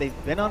conference. They've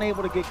been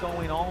unable to get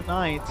going all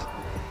night.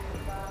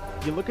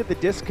 You look at the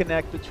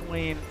disconnect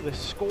between the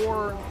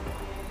score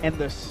and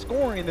the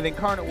scoring that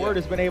Incarnate Word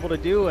has been able to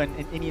do,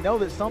 and you know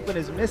that something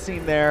is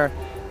missing there.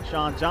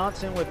 Sean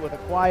Johnson with a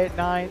quiet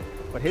night,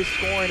 but his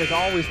scoring is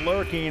always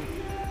lurking.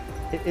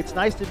 It's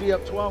nice to be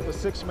up 12 with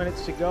 6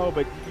 minutes to go,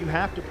 but you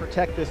have to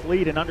protect this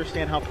lead and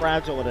understand how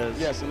fragile it is.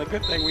 Yes, and the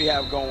good thing we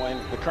have going,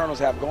 the Colonels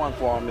have going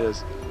for them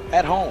is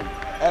at home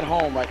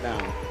right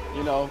now.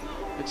 You know,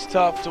 it's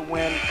tough to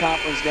win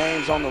conference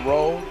games on the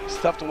road.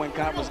 It's tough to win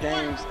conference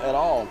games at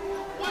all.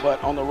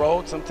 But on the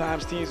road,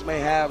 sometimes teams may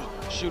have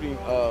shooting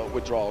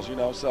withdrawals, you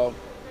know, so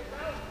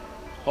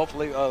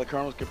hopefully the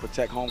Colonels can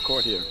protect home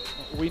court here.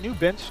 We knew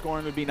bench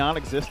scoring would be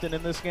non-existent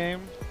in this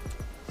game.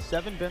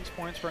 7 bench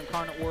points for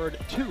Incarnate Word,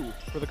 2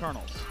 for the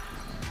Colonels.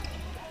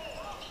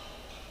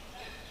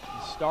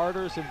 The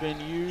starters have been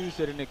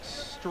used at an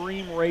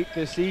extreme rate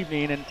this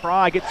evening, and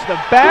Fry gets the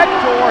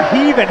backdoor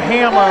heave and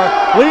hammer.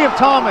 Liam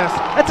Thomas,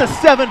 that's a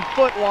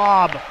 7-foot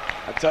lob.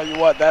 I tell you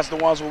what, that's the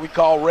ones what we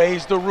call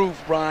raise the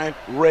roof, Brian.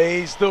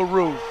 Raise the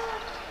roof.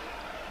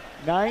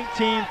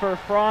 19 for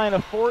Fry and a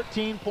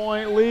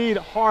 14-point lead.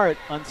 Hart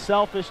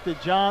unselfish to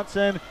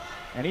Johnson,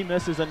 and he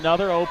misses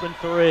another open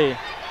three.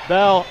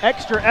 Bell,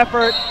 extra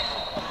effort,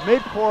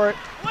 midcourt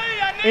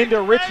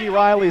into Richie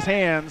Riley's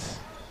hands.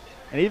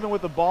 And even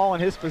with the ball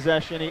in his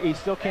possession, he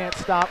still can't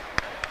stop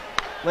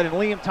letting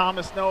Liam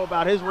Thomas know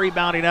about his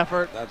rebounding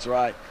effort. That's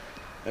right.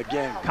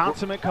 Again,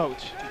 consummate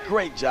coach.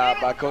 Great job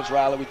by Coach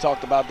Riley. We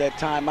talked about that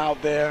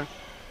timeout there.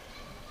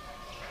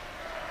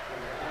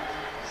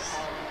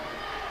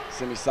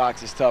 Semi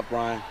Sox is tough,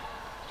 Brian.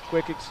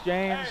 Quick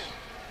exchange,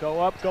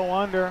 go up, go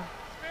under.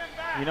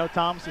 You know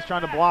Thomas is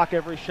trying to block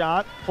every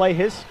shot, play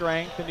his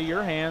strength into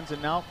your hands,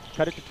 and now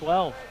cut it to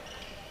 12.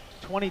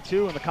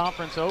 22 in the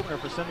conference opener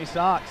for Semi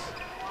Sox.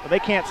 But they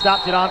can't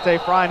stop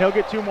Jadante Fry, and he'll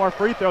get 2 more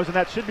free throws, and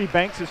that should be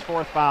Banks'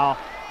 4th foul.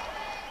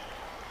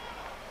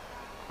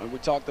 And we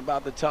talked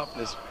about the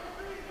toughness.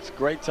 It's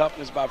great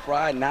toughness by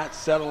Fry, not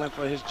settling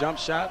for his jump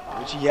shot,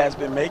 which he has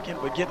been making,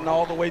 but getting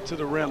all the way to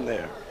the rim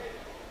there.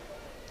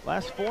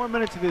 Last 4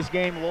 minutes of this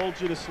game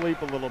lulled you to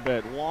sleep a little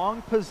bit.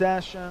 Long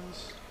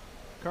possessions.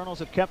 Colonels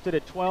have kept it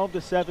at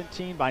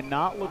 12-17 by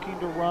not looking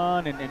to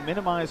run and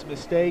minimize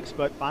mistakes,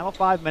 but final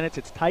 5 minutes,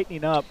 it's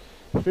tightening up.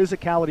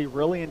 Physicality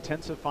really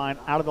intensifying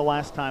out of the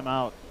last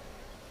timeout.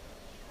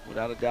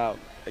 Without a doubt.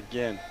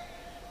 Again,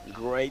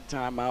 great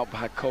timeout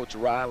by Coach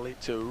Riley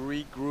to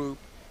regroup.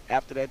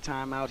 After that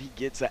timeout, he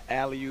gets an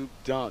alley-oop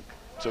dunk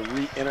to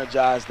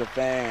re-energize the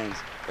fans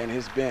and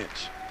his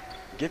bench.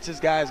 Gets his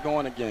guys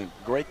going again.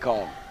 Great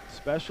call.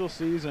 Special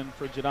season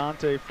for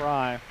Jadante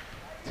Fry.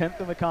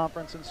 10th in the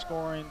conference in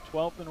scoring,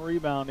 12th in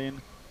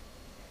rebounding.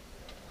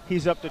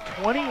 He's up to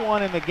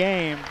 21 in the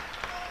game.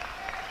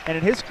 And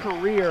in his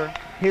career,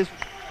 his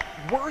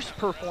worst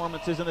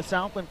performances in the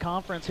Southland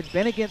Conference had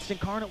been against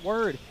Incarnate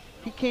Word.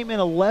 He came in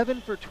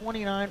 11 for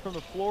 29 from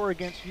the floor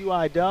against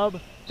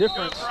UI-Dub.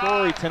 Different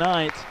story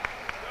tonight.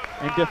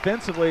 And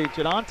defensively,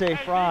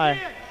 Jadante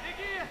Fry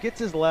gets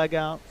his leg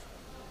out.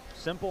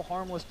 Simple,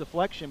 harmless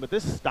deflection, but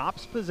this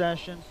stops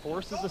possession,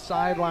 forces the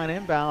sideline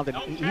inbound, and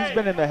he's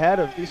been in the head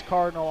of these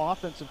Cardinal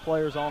offensive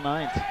players all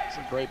night. That's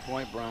a great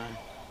point, Brian.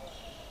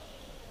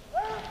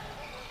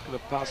 Could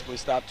have possibly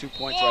stopped 2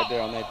 points right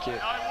there on that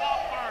kick.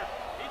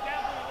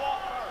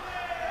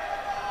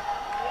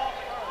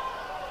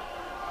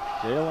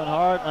 Jalen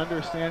Hart,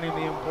 understanding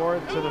the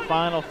importance of the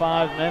final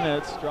 5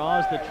 minutes,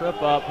 draws the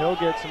trip up. He'll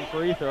get some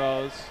free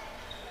throws.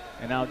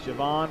 And now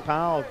Javon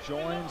Powell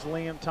joins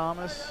Liam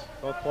Thomas.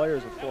 Both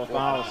players with 4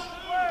 fouls.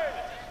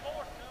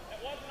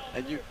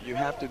 And you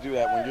have to do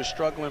that. When you're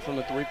struggling from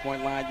the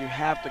three-point line, you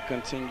have to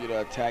continue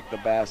to attack the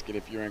basket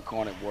if you're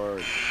Incarnate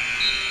Word.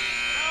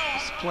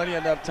 There's plenty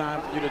enough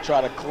time for you to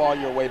try to claw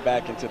your way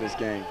back into this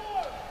game.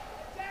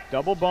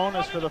 Double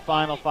bonus for the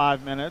final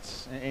 5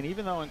 minutes. And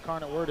even though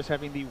Incarnate Word is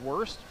having the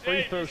worst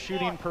free throw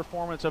shooting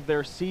performance of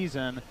their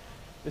season,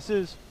 this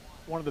is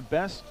one of the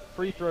best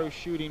free throw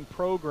shooting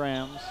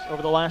programs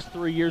over the last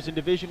 3 years in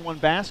Division I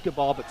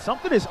basketball, but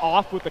something is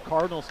off with the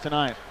Cardinals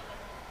tonight.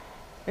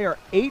 They are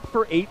 8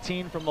 for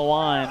 18 from the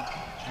line,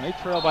 and they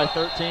trail by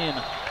 13.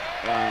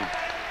 Wow.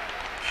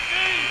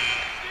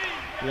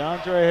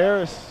 DeAndre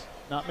Harris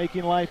not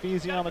making life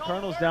easy on the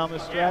Colonels down the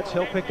stretch.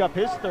 He'll pick up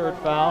his 3rd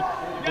foul.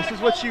 This is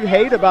what you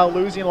hate about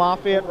losing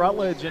Lafayette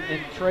Rutledge and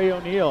Trey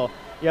O'Neal.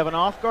 You have an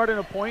off guard and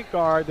a point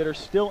guard that are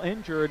still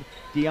injured.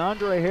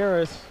 DeAndre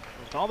Harris,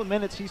 with all the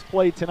minutes he's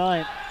played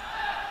tonight,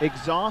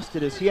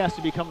 exhausted as he has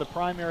to become the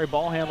primary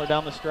ball handler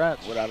down the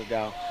stretch. Without a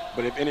doubt.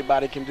 But if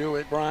anybody can do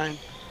it, Brian,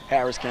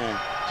 Harris can.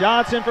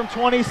 Johnson from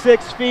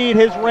 26 feet.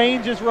 His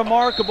range is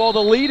remarkable.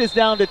 The lead is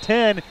down to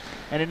 10,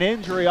 and an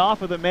injury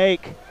off of the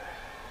make.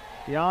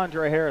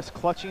 DeAndre Harris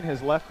clutching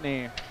his left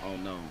knee. Oh,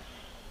 no.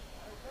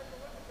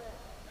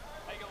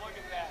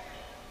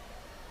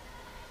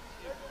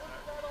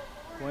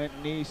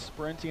 Quentin Nee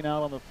sprinting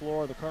out on the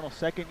floor. The Colonel's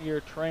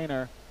 2nd-year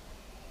trainer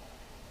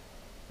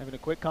having a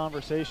quick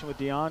conversation with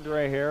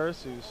DeAndre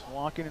Harris, who's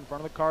walking in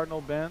front of the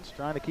Cardinal bench,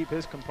 trying to keep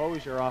his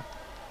composure off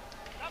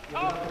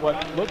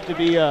what looked to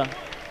be a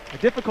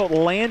difficult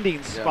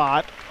landing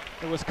spot.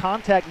 There was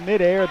contact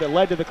midair that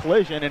led to the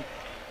collision, and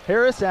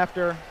Harris,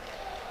 after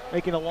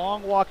making a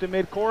long walk to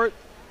midcourt,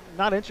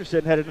 not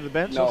interested in heading to the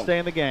bench. No, He'll stay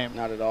in the game.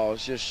 Not at all. It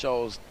just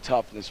shows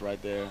toughness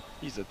right there.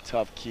 He's a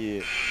tough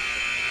kid.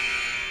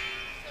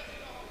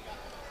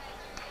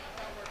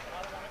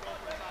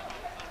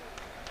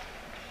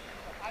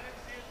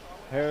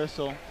 Harris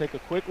will take a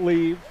quick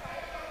leave.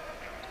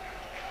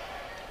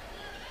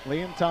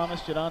 Liam Thomas,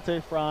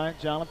 Jadante Fry,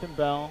 Jonathan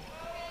Bell,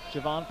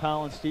 Javon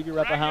Powell, and Stevie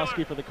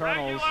Repahowski for the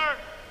Colonels.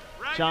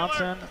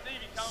 Johnson,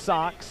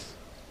 Sox,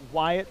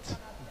 Wyatt,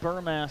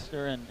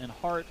 Burmaster, and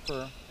Hart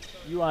for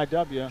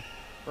UIW.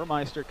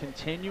 Burmeister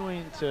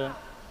continuing to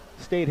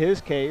state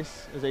his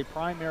case as a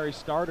primary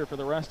starter for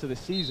the rest of the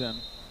season.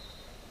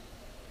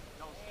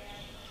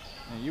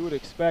 And you would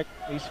expect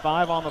these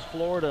 5 on the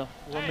floor to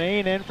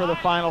remain in for the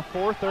final.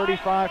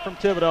 4:35 from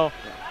Thibodaux.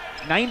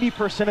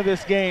 90% of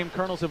this game,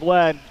 Colonels have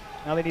led.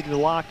 Now they need to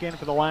lock in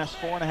for the last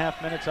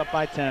 4.5 minutes, up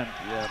by 10.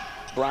 Yeah,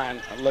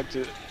 Brian, I look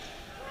to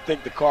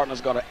think the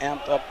Cardinals going to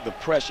amp up the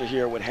pressure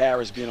here with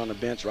Harris being on the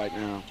bench right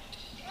now.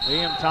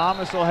 Liam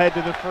Thomas will head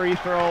to the free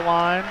throw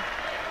line.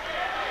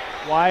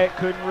 Wyatt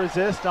couldn't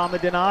resist on the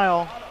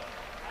denial.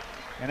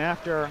 And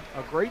after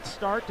a great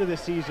start to the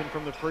season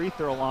from the free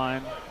throw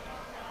line,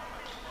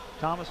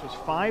 Thomas was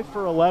 5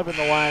 for 11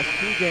 the last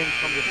 2 games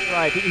from the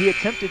stripe. He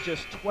attempted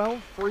just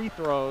 12 free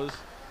throws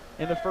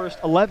in the first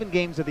 11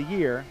 games of the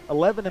year,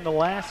 11 in the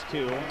last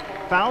 2.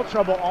 Foul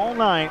trouble all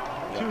night.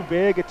 2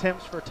 big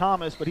attempts for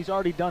Thomas, but he's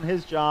already done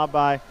his job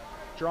by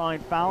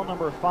drawing foul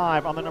number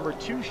 5 on the number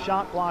 2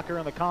 shot blocker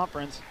in the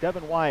conference,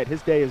 Devin Wyatt.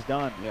 His day is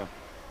done. Yeah,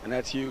 and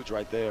that's huge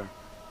right there.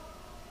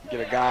 Get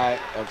a guy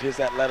of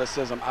his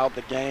athleticism out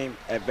the game,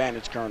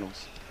 advantage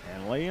Colonels.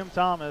 And Liam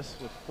Thomas,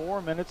 with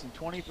 4 minutes and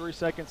 23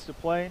 seconds to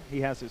play,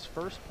 he has his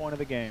first point of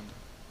the game.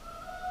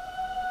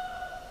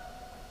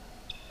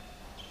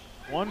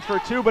 1 for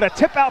 2, but a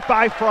tip out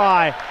by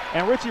Fry.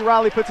 And Richie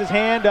Riley puts his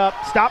hand up.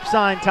 Stop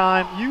sign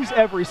time. Use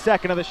every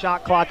second of the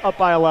shot clock, up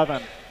by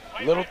 11.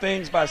 Little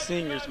things by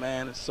seniors,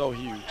 man. It's so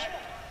huge.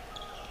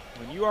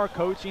 When you are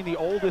coaching the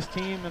oldest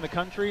team in the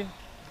country,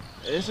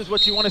 this is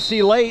what you want to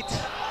see late.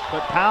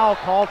 But Powell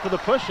called for the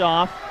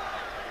push-off.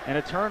 And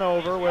a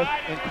turnover with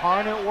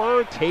Incarnate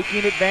Word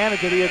taking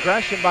advantage of the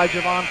aggression by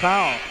Javon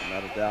Powell.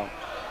 Not a doubt.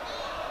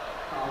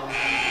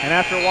 And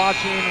after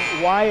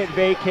watching Wyatt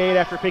vacate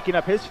after picking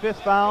up his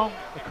 5th foul,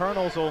 the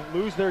Colonels will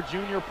lose their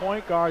junior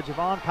point guard,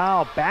 Javon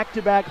Powell.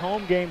 Back-to-back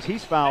home games,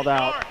 he's fouled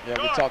out. Yeah,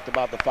 we talked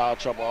about the foul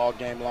trouble all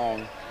game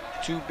long.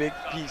 2 big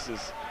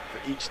pieces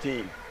for each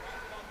team.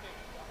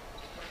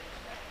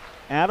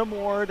 Adam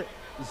Ward,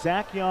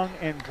 Zach Young,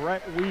 and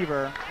Brett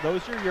Weaver,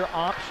 those are your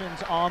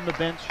options on the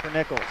bench for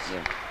Nicholls.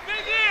 Yeah.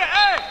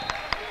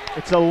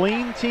 It's a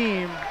lean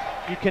team.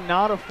 You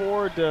cannot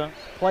afford to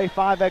play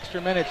 5 extra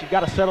minutes. You've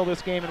got to settle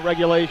this game in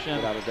regulation.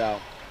 Without a doubt.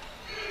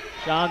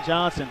 John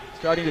Johnson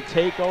starting to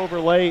take over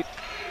late.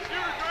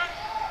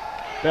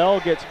 Bell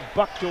gets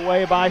bucked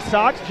away by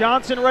Sox.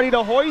 Johnson ready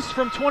to hoist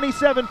from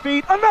 27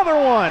 feet. Another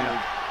one. And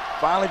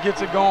finally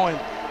gets it going.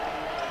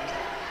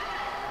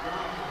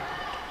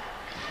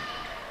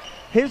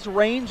 His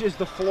range is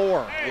the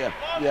floor.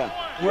 Yeah.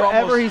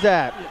 Wherever he's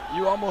at.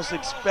 You almost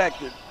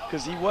expect it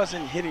because he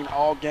wasn't hitting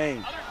all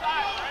game.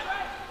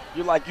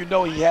 You're like, you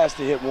know he has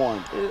to hit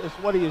one. It's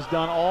what he has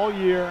done all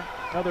year.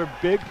 Another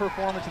big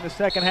performance in the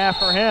second half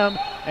for him.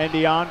 And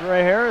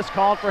DeAndre Harris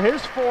called for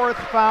his 4th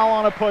foul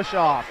on a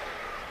push-off.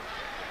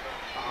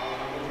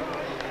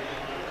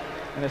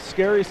 And a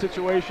scary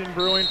situation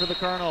brewing for the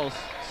Colonels.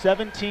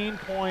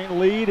 17-point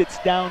lead. It's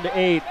down to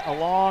 8. A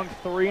long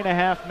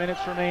 3.5 minutes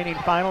remaining.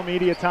 Final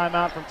media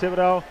timeout from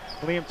Thibodaux.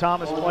 Liam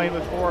Thomas playing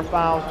with 4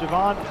 fouls.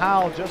 Javon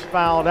Powell just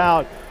fouled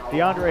out.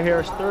 DeAndre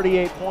Harris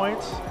 38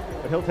 points,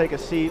 but he'll take a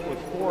seat with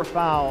 4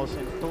 fouls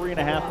and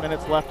 3.5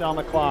 minutes left on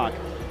the clock.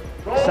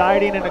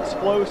 Exciting and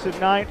explosive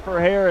night for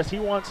Harris. He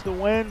wants to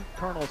win.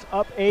 Colonels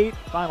up 8.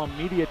 Final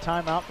media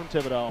timeout from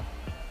Thibodaux.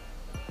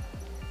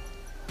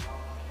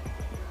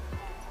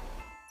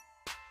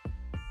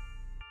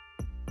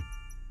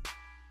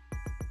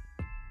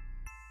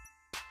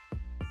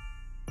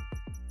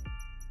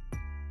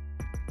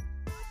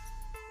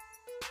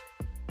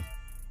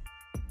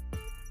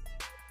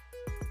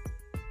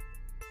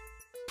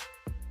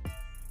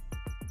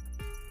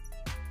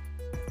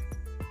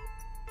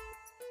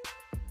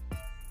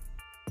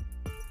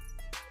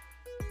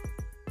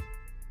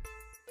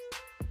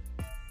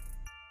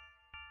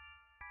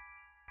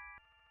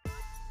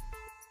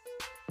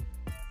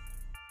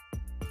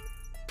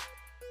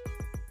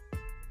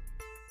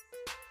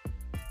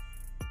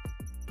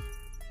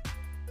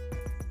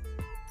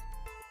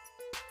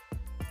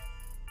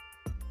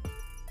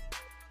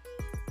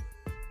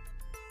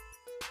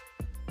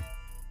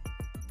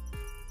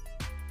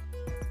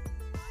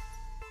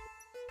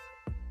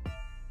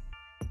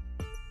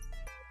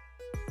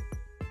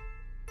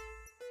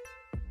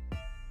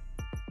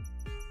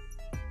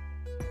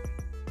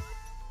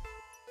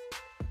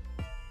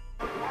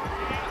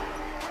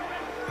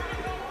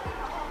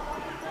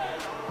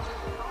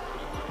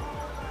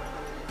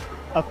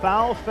 A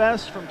foul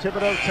fest from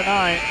Thibodaux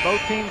tonight.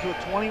 Both teams with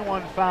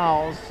 21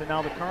 fouls, and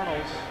now the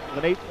Colonels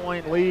with an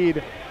 8-point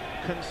lead.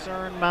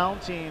 Concern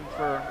mounting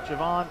for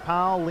Javon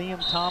Powell,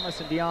 Liam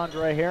Thomas, and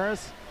DeAndre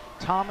Harris.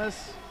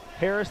 Thomas,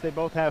 Harris, they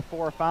both have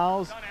 4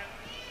 fouls.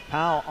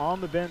 Powell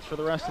on the bench for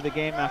the rest of the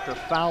game after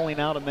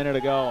fouling out a minute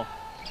ago.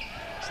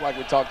 It's like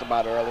we talked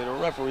about earlier. The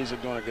referees are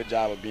doing a good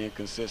job of being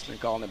consistent,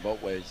 calling it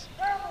both ways.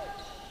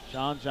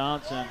 Sean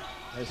Johnson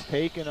has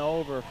taken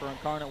over for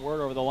Incarnate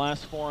Word over the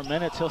last 4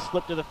 minutes. He'll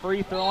slip to the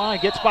free throw line,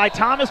 gets by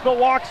Thomas, but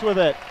walks with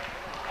it.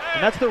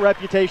 And that's the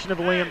reputation of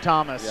Liam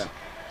Thomas. Yeah.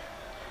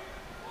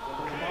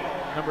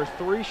 Number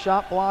 3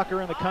 shot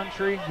blocker in the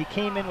country. He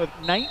came in with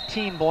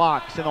 19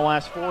 blocks in the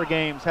last 4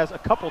 games. Has a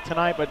couple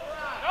tonight, but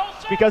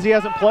it's because he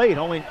hasn't played.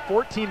 Only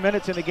 14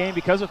 minutes in the game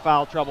because of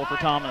foul trouble for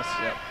Thomas.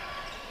 Yep.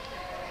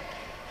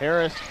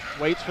 Harris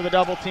waits for the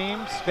double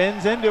team,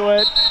 spins into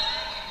it.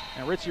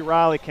 And Richie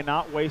Riley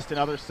cannot waste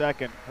another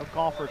second. He'll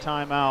call for a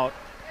timeout.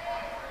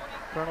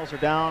 Colonels are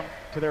down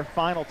to their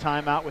final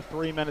timeout with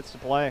 3 minutes to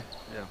play.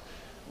 Yeah,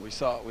 we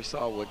saw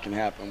what can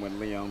happen when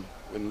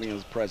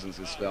Liam's presence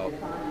is felt.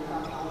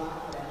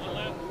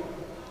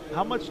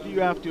 How much do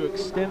you have to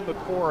extend the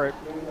court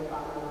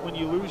when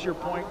you lose your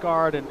point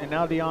guard and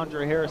now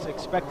DeAndre Harris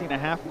expecting a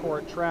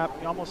half-court trap?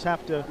 You almost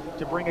have to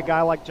bring a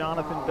guy like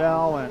Jonathan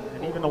Bell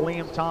and even a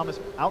Liam Thomas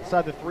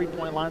outside the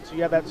three-point line so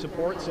you have that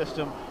support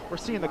system. We're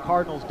seeing the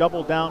Cardinals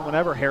double down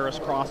whenever Harris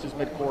crosses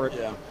midcourt.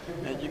 Yeah,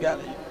 and he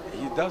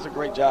does a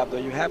great job, though.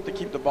 You have to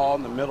keep the ball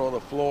in the middle of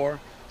the floor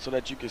so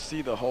that you can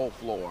see the whole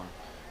floor.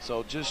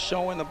 So just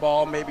showing the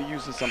ball, maybe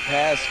using some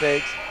pass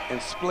fakes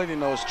and splitting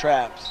those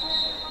traps,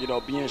 you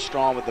know, being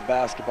strong with the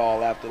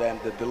basketball after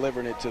that and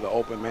delivering it to the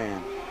open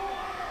man.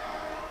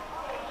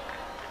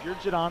 You're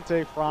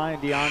Jadante Fry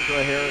and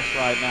DeAndre Harris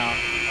right now.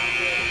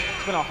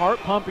 It's been a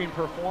heart-pumping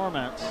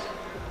performance.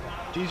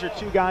 These are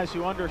 2 guys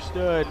who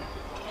understood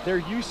their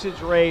usage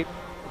rate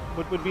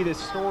would be the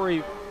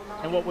story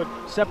and what would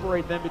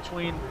separate them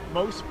between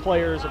most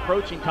players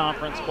approaching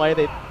conference play.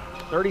 They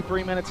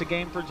 33 minutes a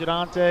game for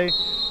Jadante.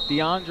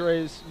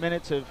 DeAndre's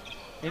minutes have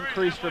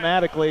increased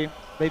dramatically.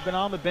 They've been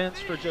on the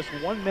bench for just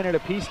 1 minute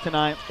apiece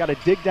tonight. Got to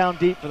dig down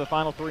deep for the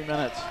final 3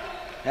 minutes.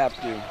 Have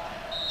to.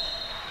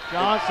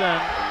 Johnson.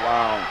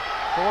 Wow.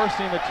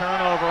 Forcing the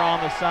turnover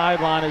on the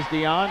sideline is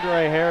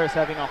DeAndre Harris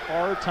having a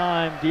hard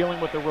time dealing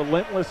with the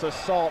relentless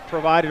assault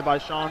provided by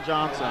Sean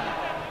Johnson.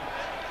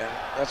 And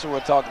that's what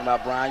we're talking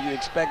about, Brian. You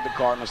expect the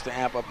Cardinals to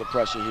amp up the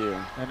pressure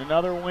here. And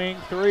another wing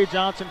 3.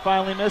 Johnson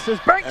finally misses.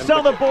 Banks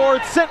on the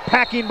board, sent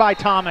packing by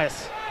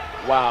Thomas.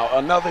 Wow,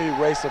 another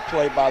eraser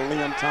play by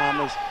Liam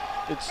Thomas.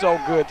 It's so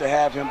good to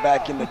have him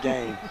back in the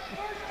game.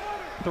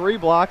 3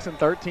 blocks in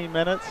 13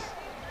 minutes.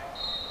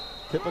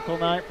 Typical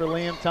night for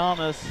Liam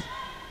Thomas.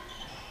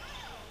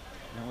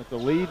 And with the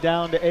lead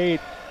down to 8,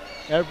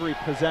 every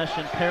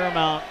possession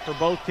paramount for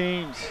both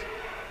teams.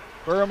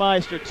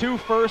 Burmeister, 2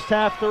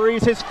 first-half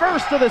threes, his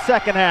first of the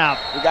second half.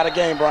 We got a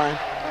game, Brian.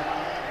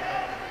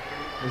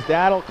 His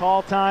dad will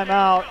call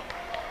timeout.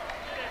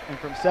 And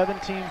from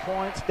 17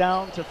 points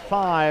down to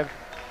 5,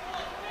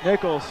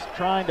 Nicholls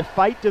trying to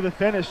fight to the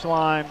finish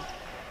line.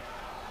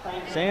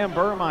 Sam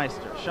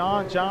Burmeister,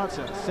 Sean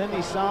Johnson,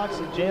 Simi Sox,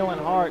 and Jalen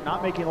Hart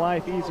not making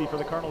life easy for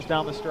the Colonels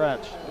down the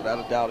stretch.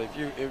 Without a doubt, if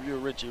you're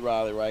Richie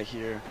Riley right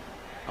here,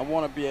 I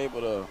want to be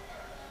able to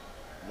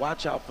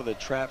watch out for the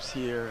traps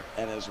here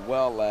and as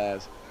well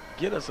as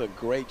get us a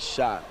great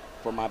shot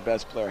for my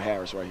best player,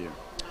 Harris, right here.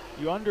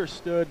 You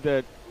understood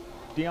that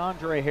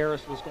DeAndre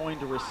Harris was going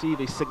to receive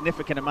a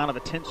significant amount of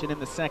attention in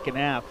the second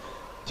half.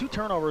 2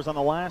 turnovers on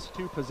the last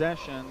 2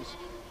 possessions.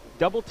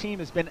 Double team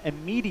has been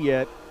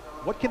immediate.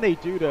 What can they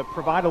do to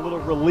provide a little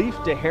relief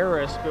to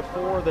Harris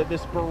before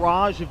this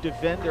barrage of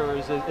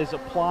defenders is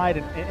applied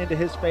into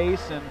his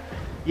face, and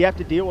you have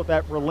to deal with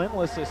that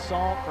relentless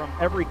assault from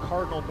every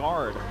Cardinal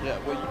guard? Yeah,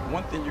 well,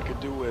 one thing you could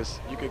do is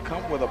you could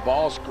come with a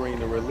ball screen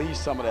to release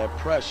some of that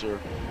pressure,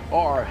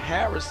 or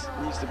Harris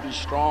needs to be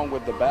strong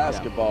with the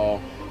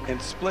basketball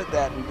and split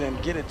that and then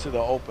get it to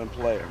the open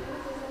player.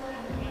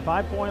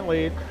 5-point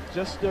lead,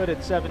 just stood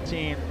at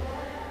 17.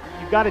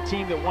 You've got a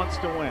team that wants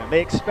to win.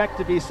 They expect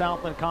to be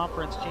Southland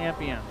Conference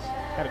champions.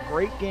 Had a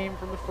great game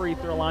from the free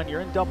throw line.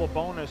 You're in double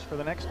bonus for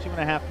the next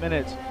 2.5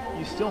 minutes.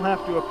 You still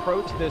have to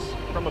approach this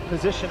from a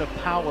position of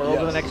power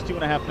over the next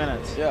 2.5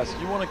 minutes. Yes,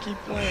 you want to keep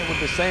playing with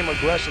the same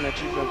aggression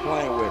that you've been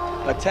playing with.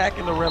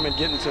 Attacking the rim and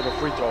getting to the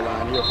free throw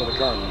line here for the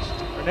Colonels.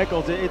 For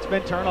Nicholls, it's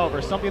been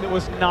turnovers, something that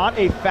was not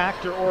a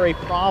factor or a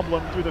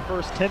problem through the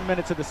first 10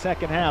 minutes of the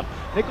second half.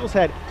 Nicholls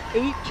had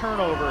 8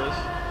 turnovers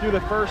through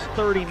the first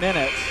 30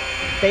 minutes.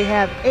 They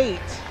have 8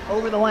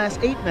 over the last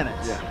 8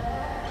 minutes. Yeah.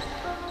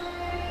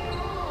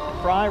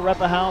 Fry,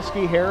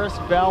 Repahowski, Harris,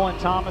 Bell, and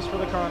Thomas for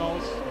the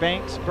Colonels.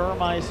 Banks,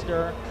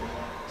 Burmeister,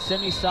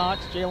 Simi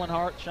Sox, Jalen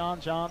Hart, Sean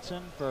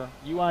Johnson for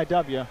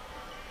UIW.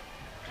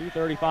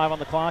 2:35 on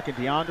the clock, and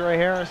DeAndre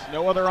Harris,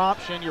 no other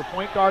option. Your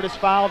point guard is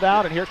fouled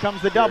out, and here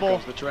comes the double. Here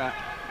comes the trap.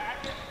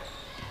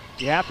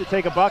 You have to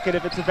take a bucket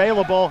if it's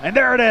available, and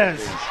there it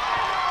is.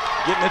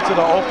 Getting it to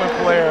the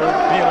open player,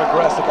 being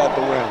aggressive at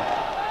the rim.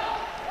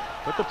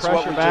 Put the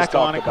pressure back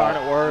on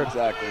Incarnate Word.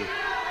 Exactly.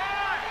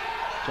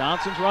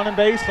 Johnson's running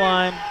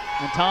baseline,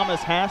 and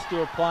Thomas has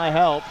to apply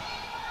help.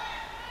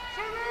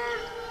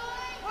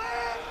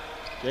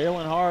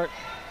 Jalen Hart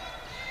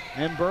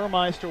and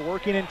Burmeister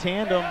working in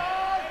tandem.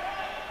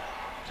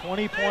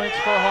 20 points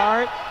for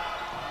Hart.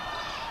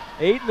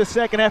 8 in the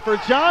second half for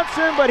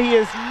Johnson, but he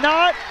is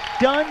not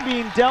done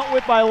being dealt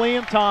with by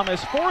Liam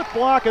Thomas. 4th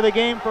block of the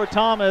game for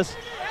Thomas.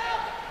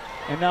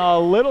 And now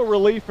a little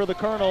relief for the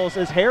Colonels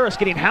as Harris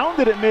getting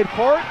hounded at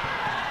midcourt.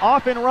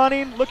 Off and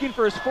running, looking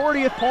for his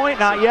 40th point,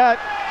 not yet.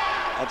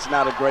 That's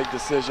not a great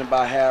decision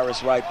by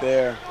Harris right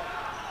there.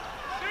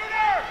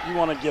 You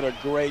want to get a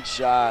great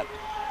shot.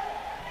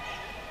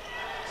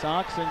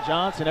 Sox and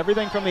Johnson,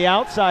 everything from the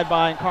outside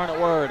by Incarnate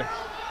Word.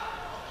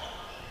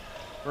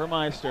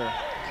 Burmeister,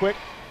 quick,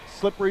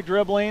 slippery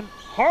dribbling.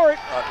 Hart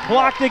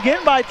blocked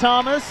again by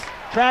Thomas.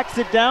 Tracks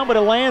it down, but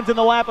it lands in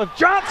the lap of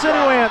Johnson,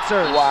 who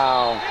answers.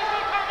 Wow.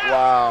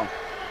 Wow.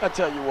 I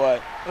tell you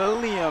what,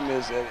 Liam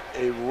is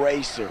a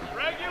racer.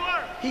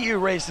 He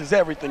erases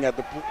everything at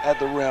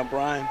the rim,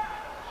 Brian.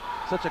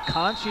 Such a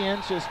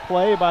conscientious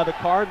play by the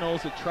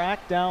Cardinals to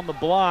track down the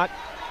block.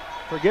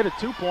 Forget a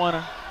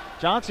two-pointer.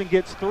 Johnson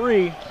gets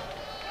 3.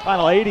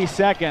 Final 80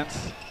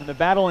 seconds, and the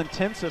battle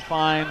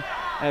intensifying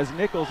as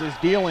Nicholls is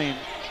dealing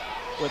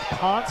with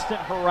constant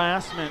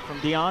harassment from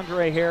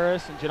DeAndre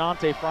Harris and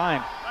Janante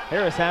Frine.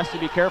 Harris has to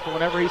be careful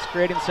whenever he's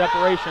creating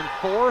separation.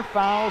 4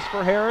 fouls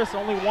for Harris,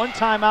 only 1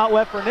 timeout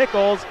left for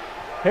Nicholls.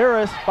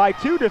 Harris by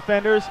 2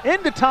 defenders,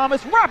 into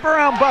Thomas,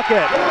 wraparound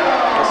bucket.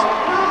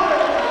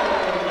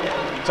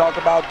 Talk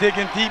about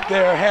digging deep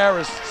there,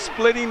 Harris,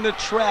 splitting the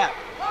trap.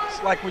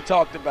 It's like we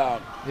talked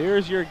about.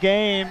 Here's your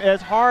game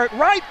as Hart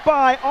right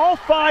by all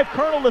 5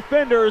 Colonel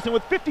defenders, and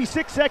with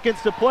 56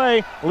 seconds to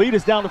play, lead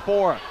is down to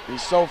 4.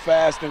 He's so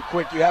fast and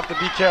quick. You have to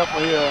be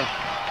careful here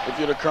if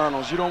you're the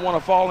Colonels. You don't want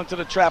to fall into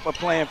the trap of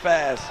playing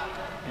fast.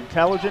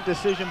 Intelligent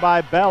decision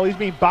by Bell. He's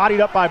being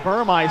bodied up by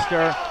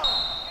Burmeister.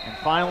 And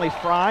finally,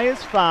 Fry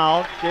is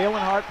fouled. Jalen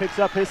Hart picks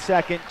up his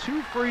second.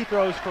 2 free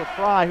throws for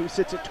Fry, who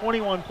sits at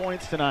 21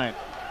 points tonight.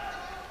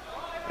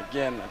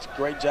 Again, that's a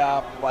great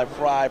job by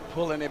Fry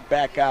pulling it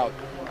back out.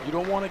 You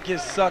don't want to get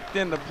sucked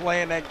into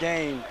playing that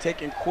game,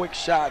 taking quick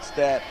shots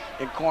that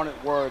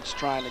Incarnate Word's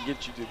trying to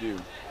get you to do.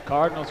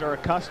 Cardinals are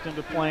accustomed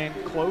to playing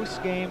close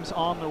games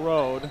on the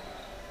road.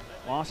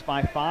 Lost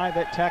by 5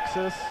 at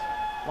Texas.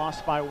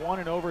 Lost by 1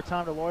 in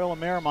overtime to Loyola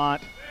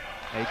Marymount.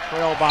 They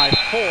trail by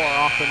 4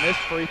 off the missed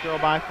free throw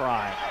by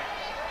Fry.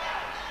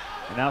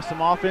 And now some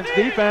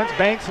offense-defense.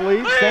 Banks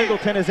leads.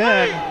 Singleton is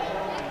in.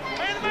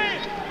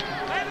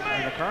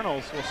 And the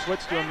Colonels will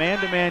switch to a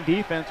man-to-man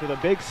defense with a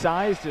big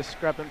size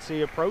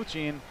discrepancy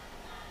approaching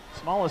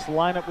smallest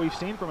lineup we've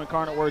seen from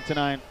Incarnate Word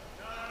tonight.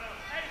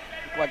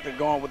 Look like they're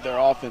going with their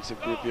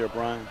offensive group here,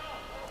 Brian.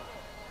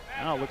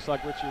 Now it looks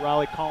like Richie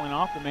Riley calling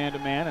off the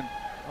man-to-man, and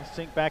he'll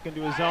sink back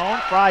into his zone.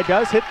 Fry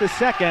does hit the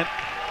second.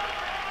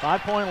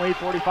 5-point lead,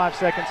 45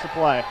 seconds to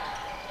play.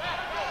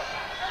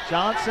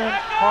 Johnson,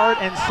 Hart,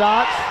 and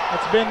Sox.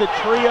 That's been the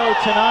trio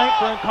tonight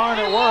for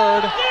Incarnate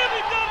Word.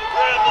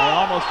 They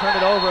almost turned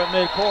it over at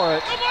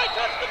midcourt,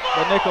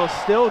 but Nicholls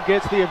still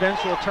gets the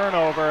eventual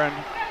turnover,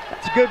 and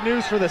that's good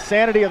news for the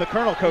sanity of the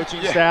Colonel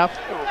coaching staff.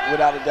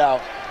 Without a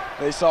doubt.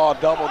 They saw a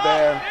double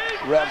there.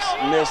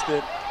 Refs missed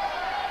it.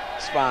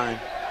 It's fine.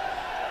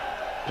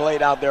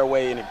 Played out their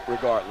way in it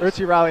regardless.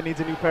 Richie Riley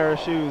needs a new pair of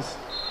shoes.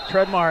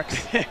 Tread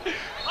marks.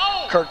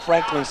 Kirk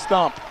Franklin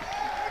stump.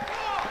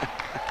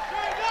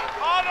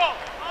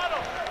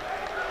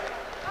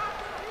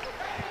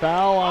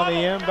 Foul on the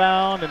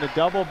inbound and a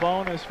double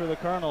bonus for the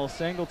Colonels.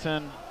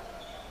 Singleton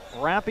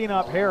wrapping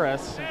up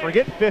Harris. And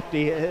forget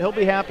 50. He'll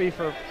be happy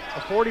for a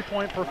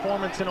 40-point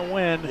performance in a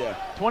win. Yeah.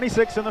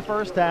 26 in the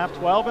first half,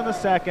 12 in the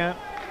second.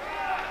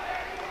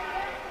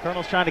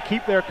 Colonels trying to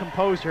keep their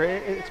composure.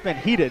 It's been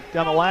heated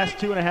down the last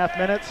 2.5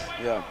 minutes.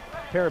 Yeah.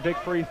 Pair of big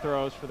free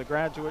throws for the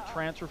graduate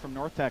transfer from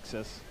North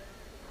Texas.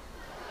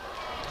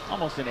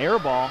 Almost an air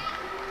ball.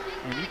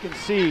 And you can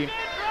see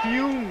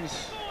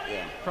fumes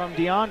from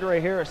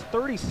DeAndre Harris.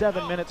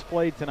 37 minutes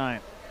played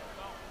tonight.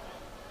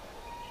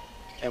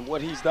 And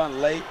what he's done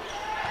late,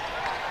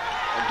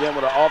 again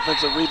with an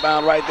offensive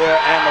rebound right there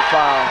and the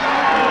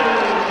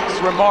foul.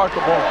 It's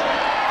remarkable.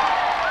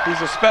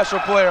 He's a special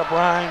player,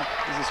 Brian.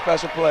 He's a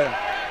special player.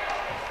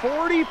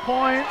 40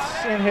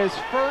 points in his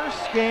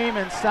first game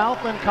in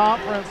Southland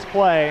Conference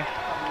play.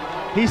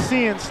 He's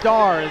seeing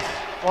stars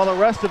while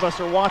the rest of us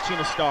are watching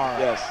a star.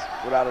 Yes,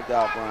 without a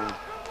doubt, Brian.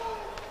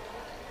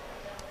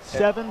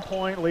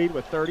 7-point lead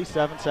with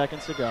 37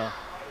 seconds to go.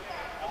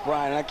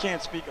 Brian, I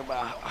can't speak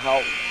about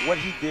what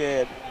he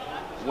did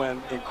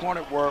when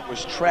Incarnate Word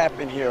was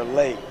trapping here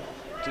late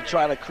to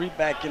try to creep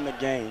back in the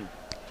game.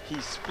 He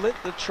split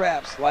the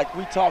traps like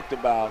we talked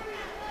about,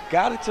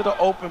 got it to the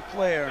open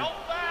player,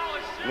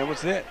 and it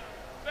was it.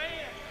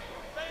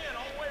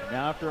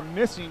 Now after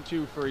missing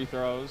 2 free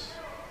throws,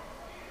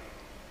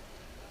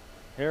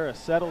 Harris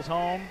settles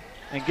home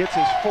and gets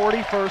his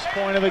 41st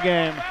point of the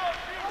game.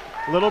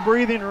 Little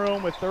breathing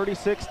room with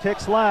 36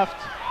 ticks left.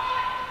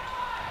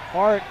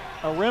 Hart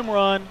A rim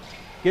run.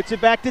 Gets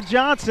it back to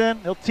Johnson.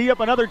 He'll tee up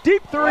another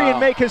deep three and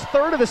make his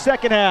third of the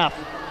second half.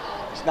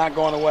 It's not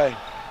going away.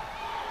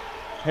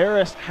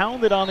 Harris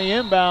hounded on the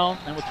inbound,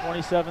 and with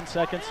 27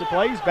 seconds to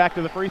play, he's back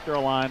to the free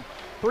throw line.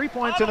 3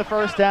 points in the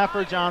first half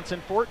for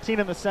Johnson, 14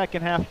 in the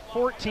second half,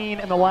 14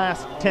 in the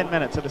last 10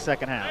 minutes of the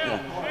second half.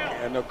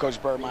 Yeah. I know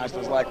Coach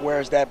Burmeister's like,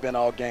 where's that been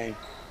all game?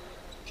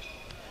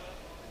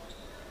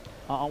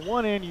 On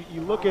one end,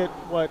 you look at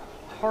what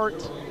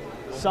Hart,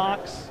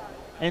 Sox,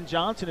 and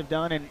Johnson have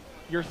done, and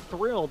you're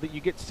thrilled that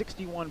you get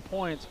 61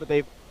 points, but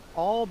they've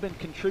all been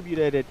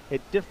contributed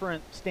at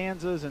different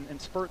stanzas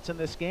and spurts in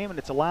this game, and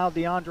it's allowed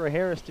DeAndre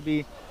Harris to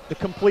be the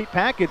complete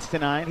package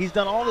tonight. He's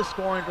done all the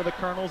scoring for the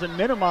Colonels and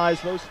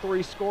minimized those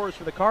 3 scores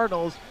for the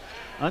Cardinals.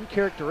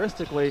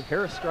 Uncharacteristically,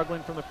 Harris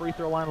struggling from the free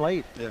throw line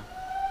late. Yeah.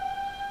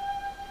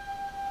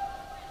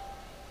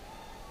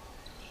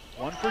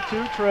 1 for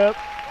 2 trip.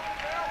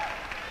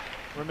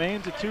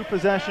 Remains a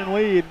 2-possession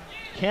lead.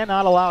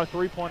 Cannot allow a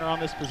 3-pointer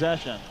on this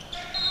possession.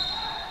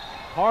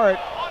 Hart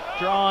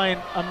drawing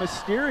a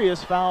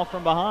mysterious foul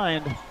from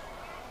behind.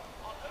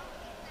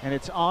 And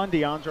it's on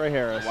DeAndre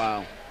Harris.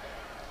 Wow.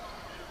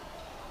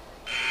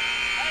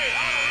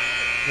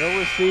 He'll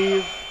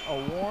receive a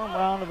warm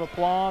round of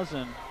applause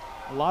and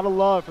a lot of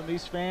love from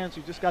these fans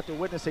who just got to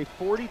witness a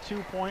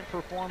 42-point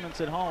performance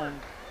at home.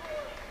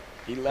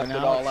 He left it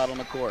all out on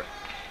the court.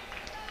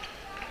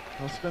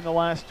 He'll spend the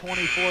last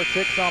 24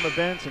 ticks on the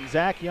bench, and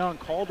Zach Young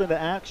called into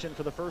action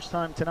for the first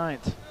time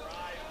tonight.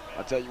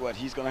 I'll tell you what,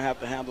 he's going to have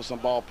to handle some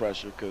ball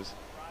pressure because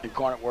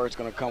Incarnate Word's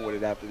going to come with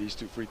it after these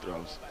 2 free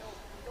throws.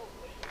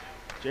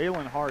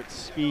 Jalen Hart's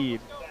speed,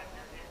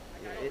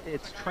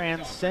 it's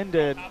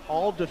transcended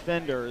all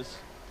defenders,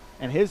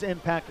 and his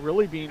impact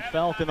really being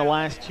felt in the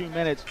last 2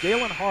 minutes.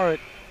 Jalen Hart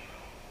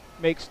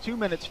makes 2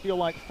 minutes feel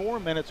like 4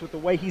 minutes with the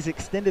way he's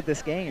extended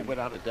this game.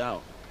 Without a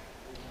doubt.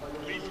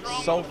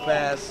 So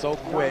fast, so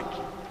quick,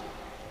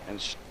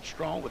 and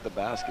strong with the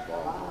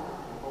basketball.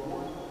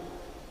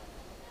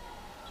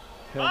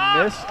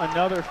 He'll miss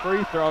another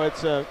free throw.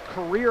 It's a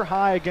career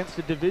high against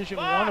a Division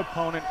I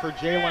opponent for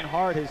Jalen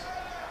Hart. His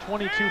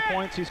 22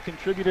 points he's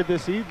contributed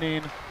this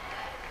evening.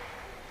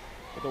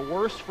 The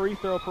worst free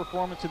throw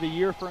performance of the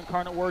year for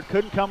Incarnate Word.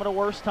 Couldn't come at a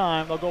worse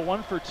time. They'll go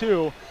 1 for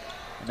 2.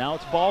 And now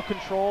it's ball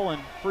control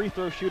and free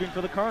throw shooting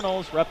for the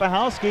Colonels.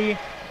 Repahowski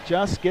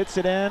just gets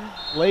it in.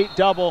 Late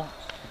double.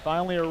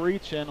 Finally a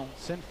reach in.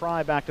 Send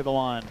Fry back to the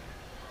line.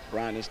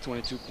 Brian, this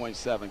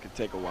 22.7 could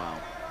take a while.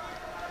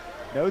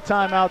 No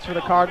timeouts for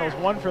the Cardinals,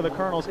 1 for the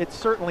Colonels. It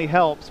certainly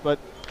helps, but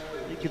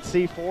you can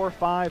see 4 or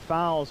 5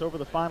 fouls over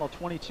the final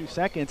 22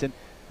 seconds. And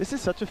this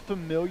is such a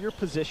familiar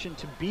position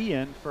to be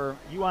in for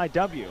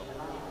UIW.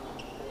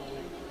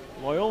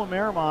 Loyola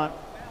Marymount,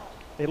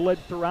 they led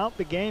throughout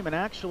the game and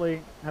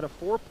actually had a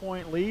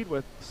 4-point lead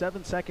with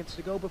 7 seconds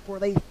to go before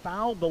they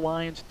fouled the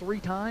Lions 3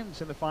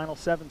 times in the final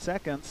 7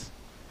 seconds.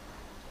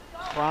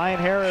 Fry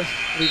and Harris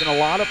leaving a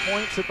lot of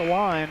points at the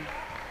line.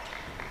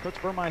 Coach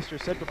Burmeister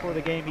said before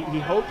the game he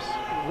hopes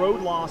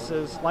road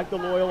losses like the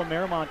Loyola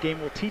Marymount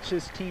game will teach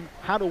his team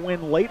how to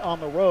win late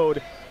on the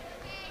road.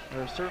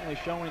 They're certainly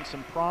showing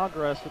some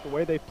progress with the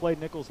way they've played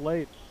Nicholls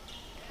late.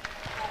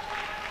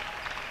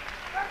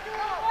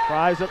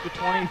 Fry's up to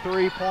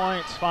 23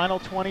 points, final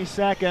 20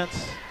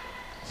 seconds.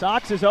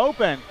 Sox is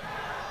open,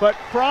 but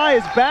Fry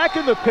is back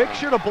in the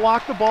picture to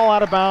block the ball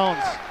out of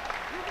bounds.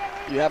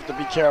 You have to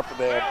be careful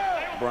there,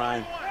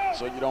 Brian,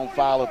 so you don't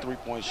foul a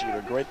 3-point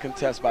shooter. Great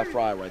contest by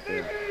Fry right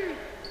there.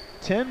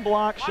 10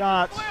 block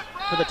shots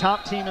for the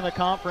top team in the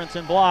conference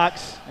in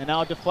blocks. And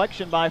now a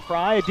deflection by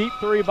Fry. A deep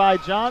 3 by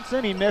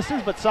Johnson. He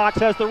misses, but Sox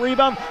has the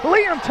rebound.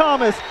 Liam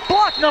Thomas,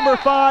 block number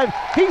 5.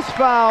 He's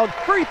fouled.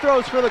 Free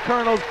throws for the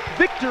Colonels.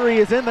 Victory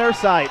is in their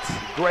sights.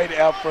 Great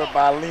effort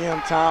by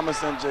Liam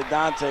Thomas and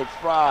Jadante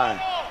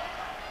Fry.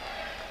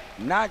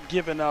 Not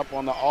giving up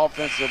on the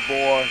offensive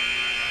board.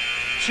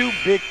 2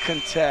 big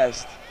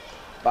contests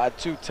by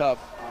 2 tough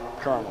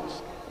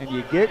Colonels. And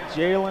you get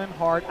Jalen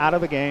Hart out of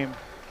the game.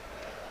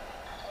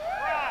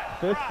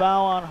 5th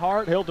foul on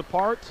Hart. He'll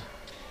depart.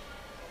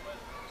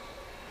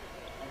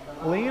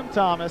 Liam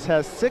Thomas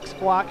has 6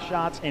 block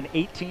shots in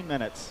 18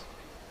 minutes.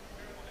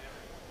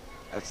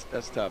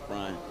 That's tough,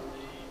 Brian.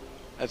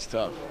 That's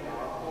tough.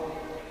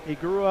 He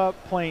grew up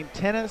playing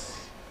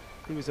tennis.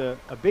 He was a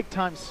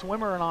big-time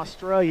swimmer in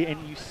Australia,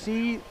 and you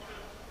see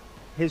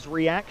his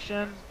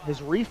reaction, his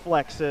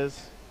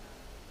reflexes,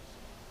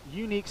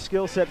 unique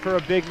skill set for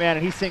a big man,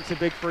 and he sinks a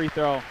big free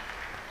throw.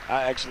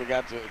 I actually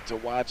got to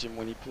watch him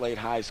when he played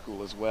high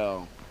school as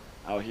well,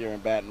 out here in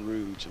Baton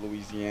Rouge,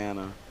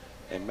 Louisiana.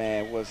 And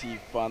man, was he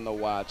fun to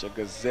watch. A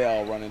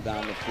gazelle running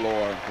down the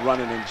floor,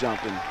 running and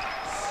jumping.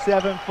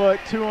 7 foot,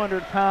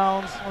 200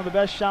 pounds, one of the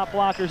best shot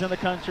blockers in the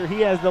country.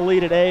 He has the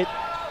lead at 8.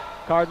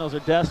 Cardinals are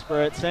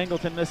desperate.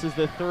 Singleton misses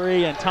the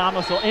 3, and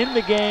Thomas will end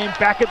the game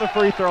back at the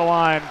free throw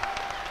line.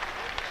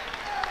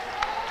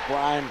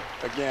 Brian,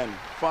 again,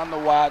 fun to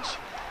watch.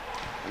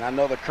 And I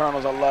know the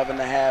Colonels are loving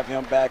to have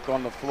him back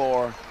on the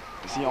floor,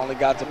 because he only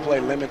got to play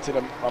limited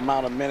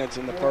amount of minutes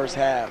in the first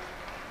half.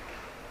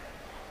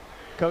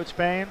 Coach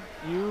Payne,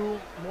 you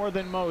more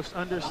than most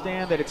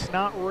understand that it's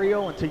not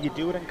real until you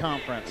do it in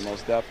conference.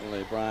 Most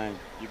definitely, Brian.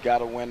 You got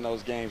to win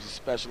those games,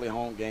 especially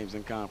home games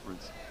in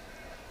conference.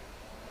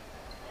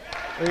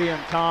 Liam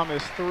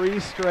Thomas, 3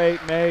 straight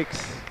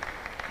makes.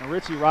 And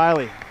Richie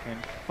Riley can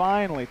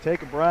finally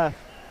take a breath.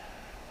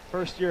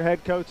 First-year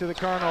head coach of the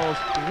Colonels,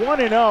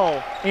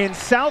 1-0 in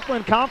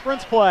Southland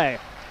Conference play.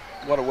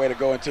 What a way to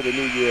go into the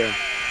new year.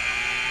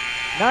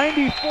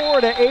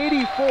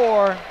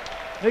 94-84.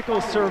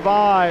 Nicholls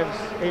survives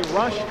a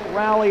rushed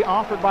rally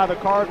offered by the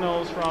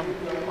Cardinals from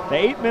the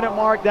 8-minute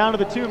mark down to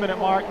the 2-minute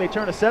mark. They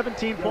turn a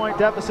 17-point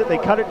deficit. They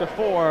cut it to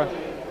 4.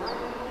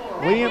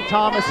 Liam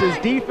Thomas's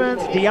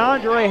defense,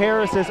 DeAndre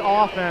Harris's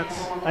offense,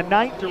 a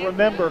night to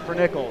remember for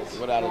Nicholls.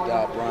 Without a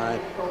doubt,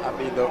 Brian. I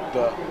mean,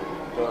 the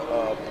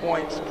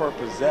points per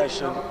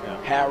possession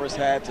Harris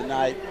had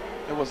tonight,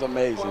 it was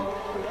amazing.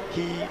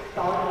 He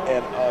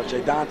and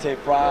Jadante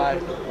Fry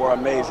were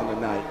amazing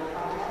tonight.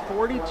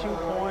 42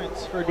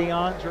 points for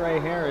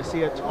DeAndre Harris.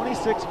 He had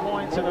 26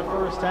 points in the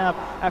first half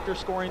after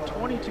scoring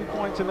 22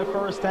 points in the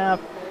first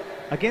half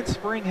against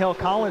Spring Hill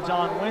College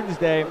on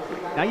Wednesday.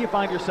 Now you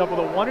find yourself with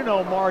a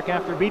 1-0 mark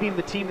after beating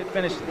the team that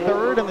finished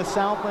 3rd in the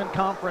Southland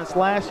Conference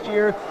last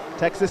year,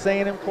 Texas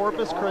A&M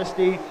Corpus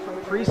Christi,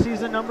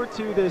 preseason number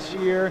 2 this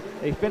year.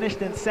 They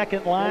finished in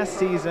 2nd last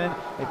season.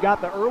 They've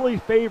got the early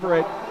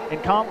favorite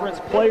and Conference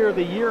Player of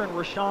the Year in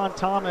Rashawn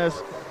Thomas.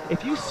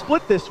 If you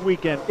split this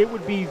weekend, it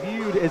would be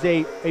viewed as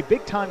a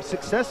big-time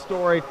success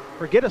story.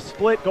 Forget a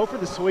split, go for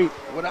the sweep.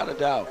 Without a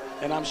doubt,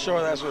 and I'm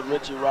sure that's what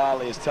Richie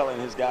Riley is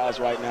telling his guys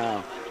right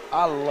now.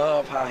 I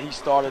love how he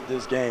started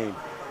this game,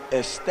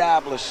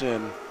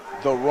 establishing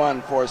the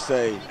run for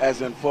say,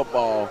 as in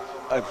football,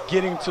 of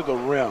getting to the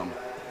rim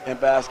in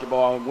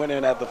basketball and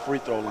winning at the free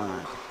throw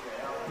line.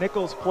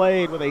 Nicholls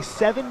played with a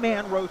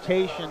 7-man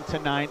rotation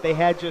tonight. They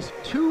had just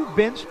 2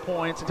 bench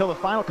points until the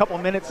final couple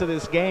minutes of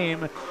this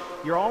game.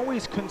 You're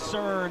always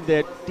concerned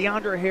that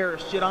DeAndre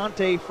Harris,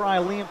 Jadante Fry,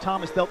 Liam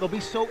Thomas, they'll be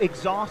so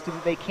exhausted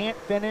that they can't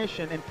finish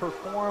and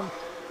perform,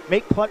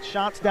 make clutch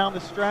shots down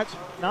the stretch.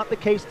 Not the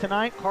case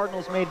tonight.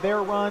 Cardinals made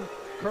their run.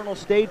 Colonel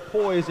stayed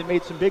poised and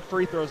made some big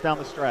free throws down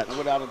the stretch.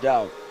 Without a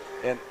doubt.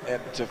 And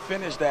to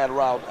finish that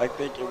route, I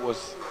think it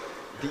was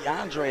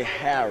DeAndre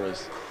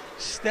Harris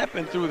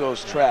stepping through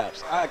those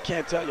traps. I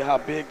can't tell you how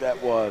big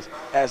that was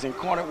as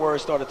Incarnate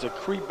Word started to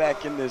creep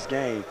back in this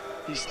game.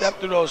 He stepped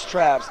through those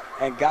traps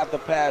and got the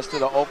pass to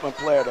the open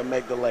player to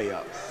make the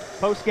layup.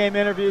 Post-game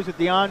interviews with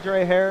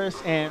DeAndre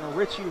Harris and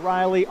Richie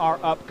Riley are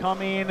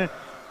upcoming.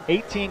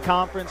 18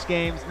 conference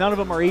games, none of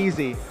them are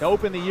easy. To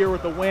open the year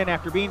with a win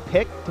after being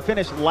picked to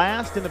finish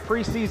last in the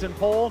preseason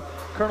poll,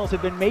 Colonels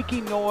have been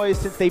making noise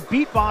since they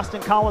beat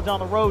Boston College on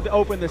the road to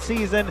open the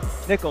season.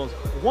 Nicholls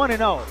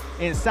 1-0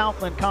 in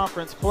Southland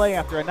Conference play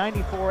after a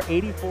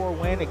 94-84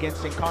 win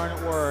against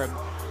Incarnate Word.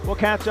 We'll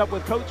catch up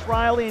with Coach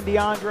Riley and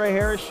DeAndre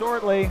Harris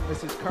shortly.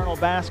 This is Colonel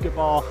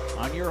Basketball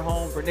on your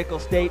home for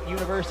Nicholls State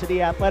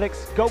University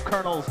Athletics.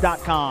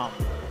 GoColonels.com.